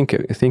to be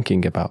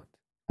thinking about,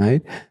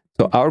 right?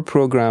 So our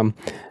program,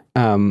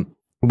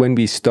 when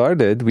we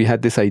started, we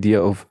had this idea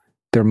of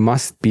there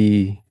must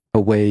be a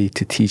way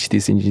to teach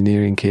these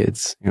engineering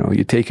kids.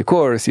 You take a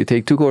course, you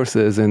take 2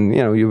 courses, and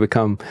you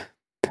become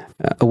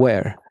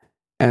aware.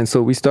 And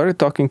so we started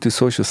talking to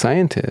social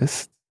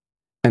scientists.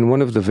 And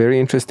one of the very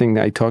interesting,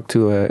 I talked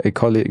to a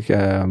colleague,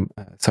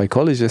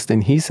 psychologist,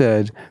 and he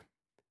said,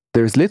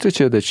 there's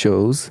literature that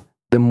shows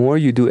the more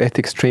you do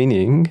ethics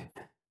training,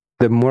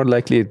 the more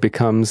likely it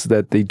becomes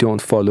that they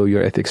don't follow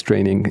your ethics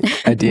training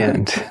at the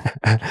end,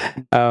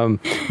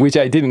 which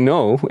I didn't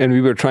know. And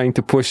we were trying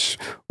to push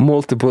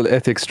multiple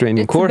ethics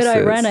training courses. It's a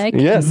bit ironic.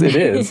 Yes, it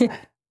is.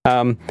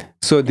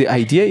 So the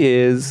idea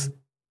is,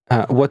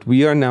 what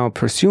we are now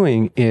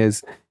pursuing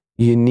is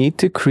you need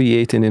to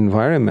create an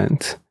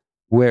environment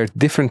where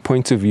different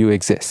points of view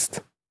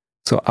exist.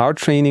 So our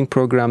training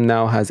program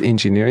now has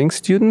engineering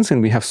students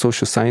and we have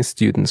social science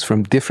students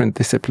from different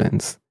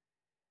disciplines.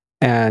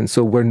 And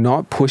so we're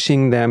not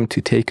pushing them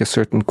to take a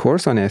certain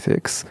course on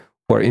ethics.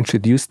 or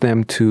introduce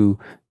them to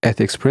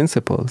ethics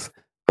principles,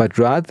 but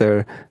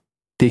rather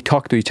they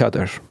talk to each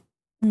other.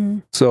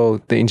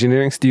 So the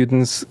engineering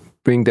students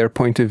bring their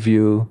point of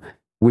view,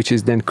 which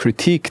is then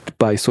critiqued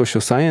by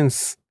social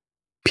science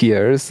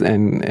peers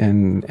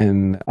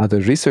and other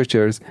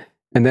researchers.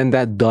 And then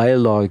that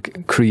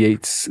dialogue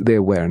creates the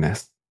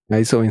awareness,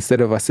 right? So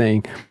instead of us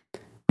saying,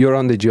 you're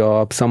on the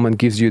job, someone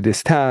gives you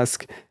this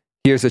task,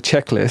 here's a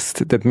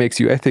checklist that makes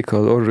you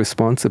ethical or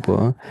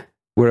responsible,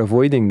 we're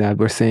avoiding that.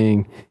 We're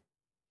saying,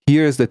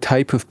 here's the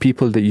type of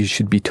people that you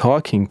should be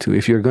talking to.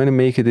 If you're going to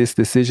make this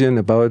decision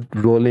about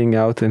rolling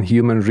out a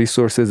human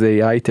resources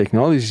AI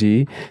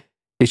technology,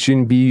 it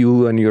shouldn't be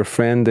you and your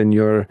friend and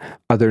your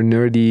other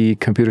nerdy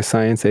computer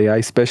science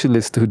AI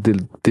specialist who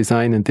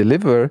design and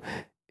deliver.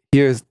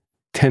 Here's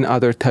 10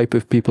 other type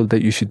of people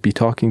that you should be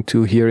talking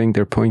to, hearing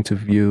their point of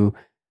view.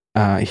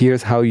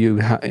 Here's how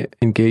you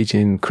engage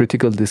in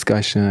critical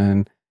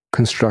discussion,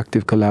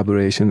 constructive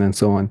collaboration, and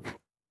so on.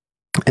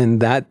 And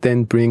that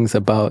then brings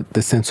about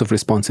the sense of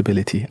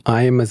responsibility.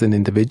 I am, as an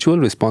individual,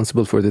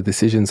 responsible for the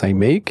decisions I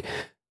make,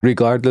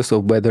 regardless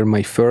of whether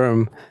my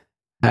firm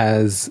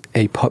has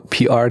a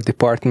PR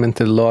department,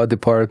 a law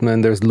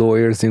department, there's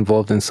lawyers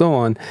involved, and so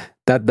on.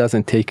 That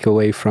doesn't take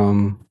away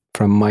from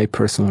my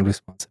personal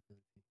responsibility.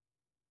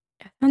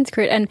 Sounds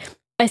great. And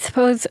I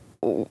suppose,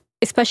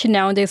 especially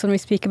nowadays when we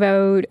speak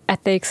about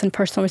ethics and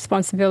personal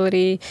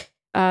responsibility,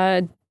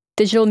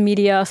 digital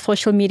media,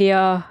 social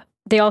media,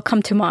 they all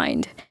come to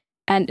mind.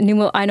 And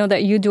Numil, I know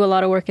that you do a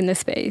lot of work in this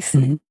space.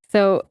 Mm-hmm.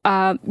 So,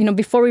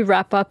 before we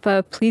wrap up,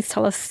 please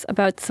tell us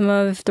about some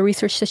of the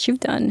research that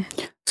you've done.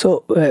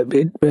 So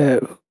it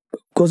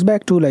goes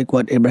back to like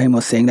what Ibrahim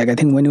was saying. Like, I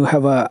think when you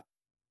have a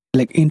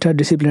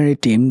interdisciplinary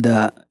team,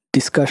 the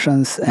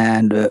discussions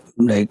and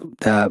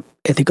the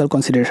ethical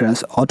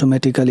considerations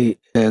automatically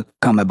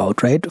come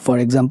about, right? For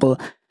example,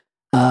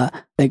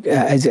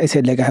 as I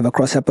said, I have a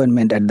cross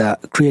appointment at the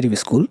Creative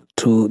School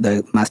through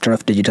the Master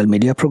of Digital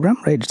Media program,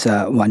 right? It's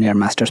a 1-year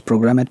master's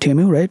program at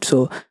TMU, right?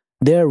 So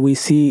there we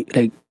see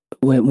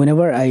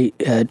whenever I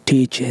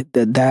teach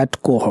that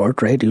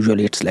cohort, right?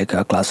 Usually it's like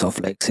a class of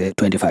say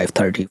 25,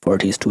 30,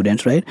 40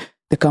 students, right?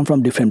 They come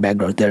from different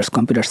backgrounds. There's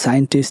computer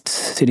scientists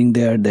sitting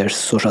there. There's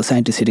social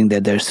scientists sitting there.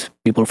 There's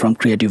people from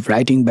creative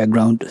writing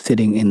background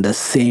sitting in the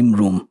same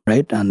room,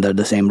 right? Under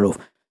the same roof.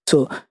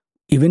 So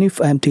even if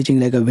I'm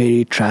teaching a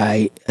very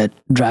dry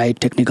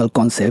technical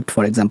concept,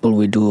 for example,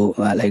 we do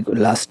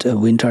last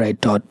winter, I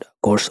taught a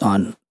course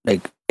on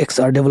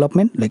XR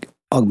development,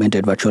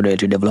 augmented virtual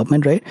reality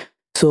development, right?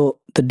 So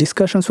the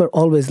discussions were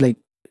always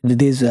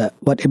this,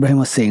 what Ibrahim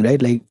was saying,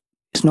 right?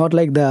 It's not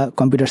like the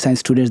computer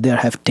science students there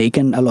have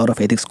taken a lot of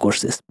ethics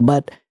courses,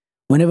 but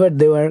whenever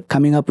they were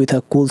coming up with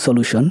a cool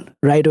solution,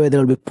 right away there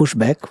will be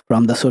pushback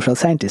from the social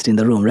scientist in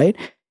the room, right?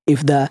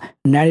 If the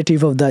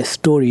narrative of the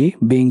story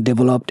being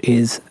developed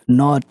is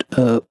not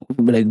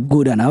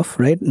good enough,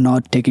 right?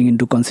 Not taking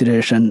into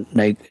consideration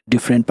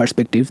different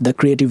perspectives, the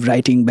creative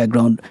writing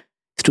background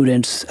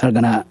students are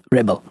gonna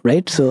rebel,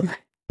 right? So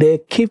they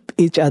keep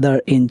each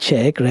other in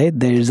check, right?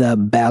 There's a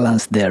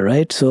balance there,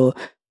 right? So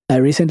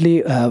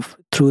recently,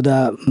 through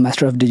the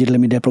Master of Digital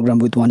Media program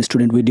with one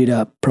student, we did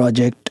a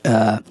project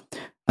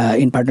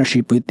in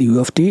partnership with U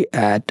of T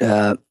at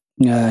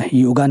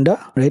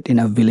Uganda, right? In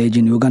a village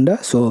in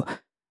Uganda. So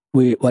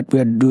what we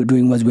are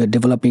doing was we are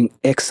developing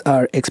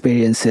XR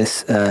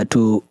experiences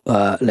to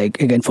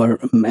again for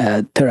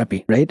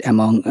therapy, right?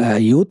 Among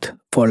youth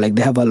for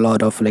they have a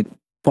lot of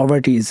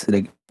poverty,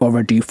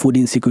 food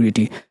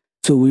insecurity.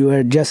 So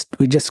we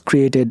just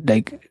created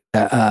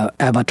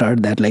avatar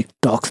that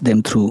talks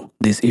them through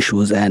these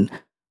issues and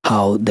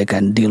how they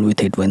can deal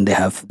with it when they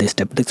have this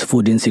type of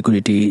food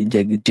insecurity,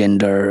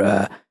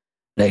 gender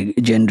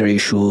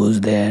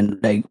issues,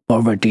 then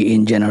poverty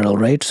in general,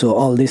 right? So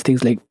all these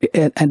things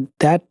and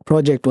that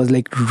project was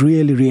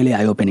really, really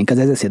eye-opening because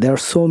as I said, there are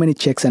so many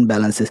checks and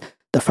balances.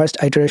 The first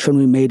iteration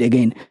we made,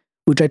 again,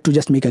 we tried to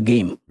just make a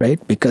game,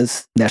 right?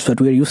 Because that's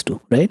what we're used to,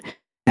 right?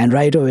 And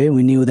right away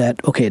we knew that,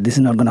 okay, this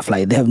is not going to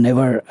fly. They have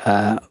never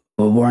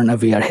worn a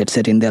VR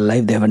headset in their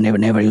life. They have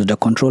never used a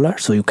controller.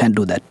 So you can't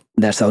do that.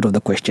 That's out of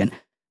the question.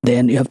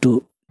 Then you have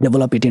to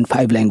develop it in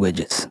 5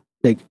 languages.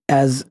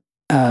 As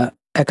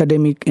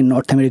academic in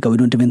North America, we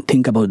don't even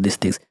think about these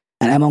things.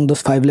 And among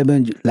those 5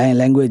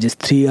 languages,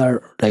 3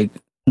 are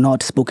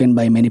not spoken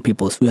by many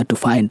people. So we have to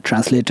find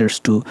translators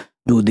to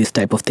do this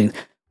type of things.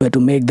 We have to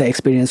make the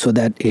experience so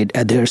that it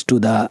adheres to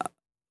the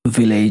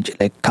village,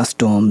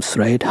 customs,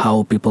 right?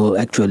 How people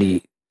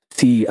actually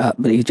see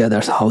each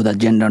other, how the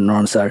gender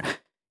norms are.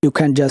 You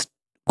can't just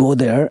go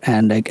there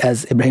and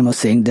as Ibrahim was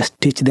saying, just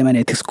teach them an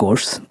ethics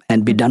course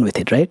and be done with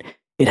it, right?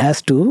 It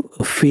has to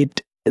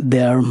fit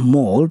their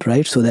mold,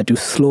 right? So that you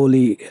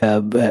slowly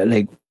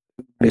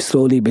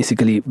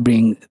basically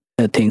bring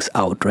things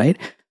out, right?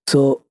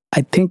 So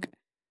I think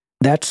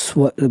that's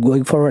what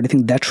going forward, I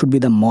think that should be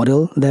the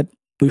model that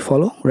we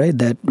follow, right?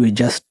 That we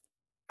just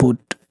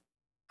put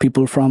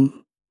people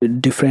from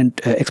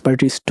different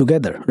expertise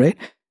together, right?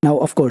 Now,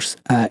 of course,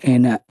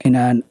 in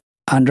an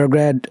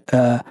undergrad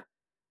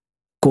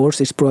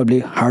course, it's probably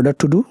harder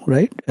to do,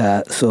 right?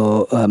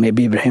 So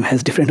maybe Ibrahim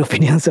has different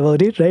opinions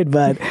about it, right?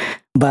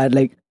 But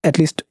like at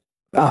least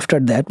after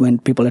that, when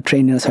people are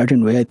trained in a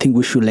certain way, I think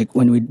we should, like,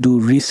 when we do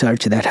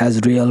research that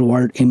has real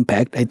world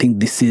impact, I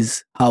think this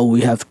is how we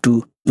have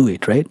to do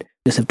it, right?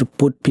 Just have to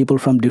put people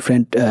from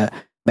different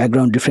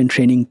background, different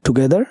training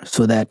together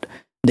so that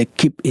they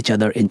keep each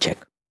other in check.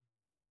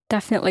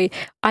 Definitely.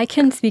 I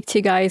can speak to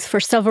you guys for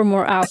several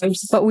more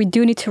hours, but we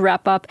do need to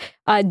wrap up.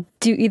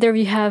 Do either of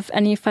you have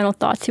any final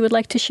thoughts you would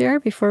like to share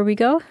before we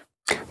go?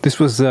 This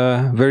was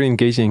very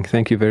engaging.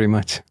 Thank you very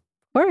much.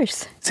 Of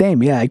course.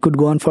 Same. Yeah, I could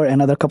go on for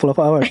another couple of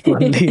hours.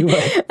 Probably,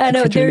 I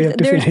know.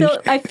 There's still,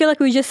 I feel like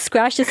we just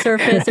scratched the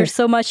surface. There's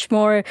so much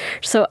more.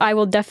 So I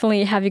will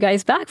definitely have you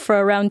guys back for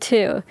a round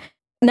 2.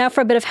 Now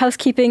for a bit of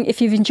housekeeping.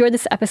 If you've enjoyed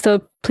this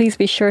episode, please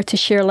be sure to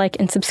share, like,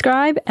 and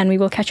subscribe, and we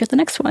will catch you at the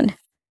next one.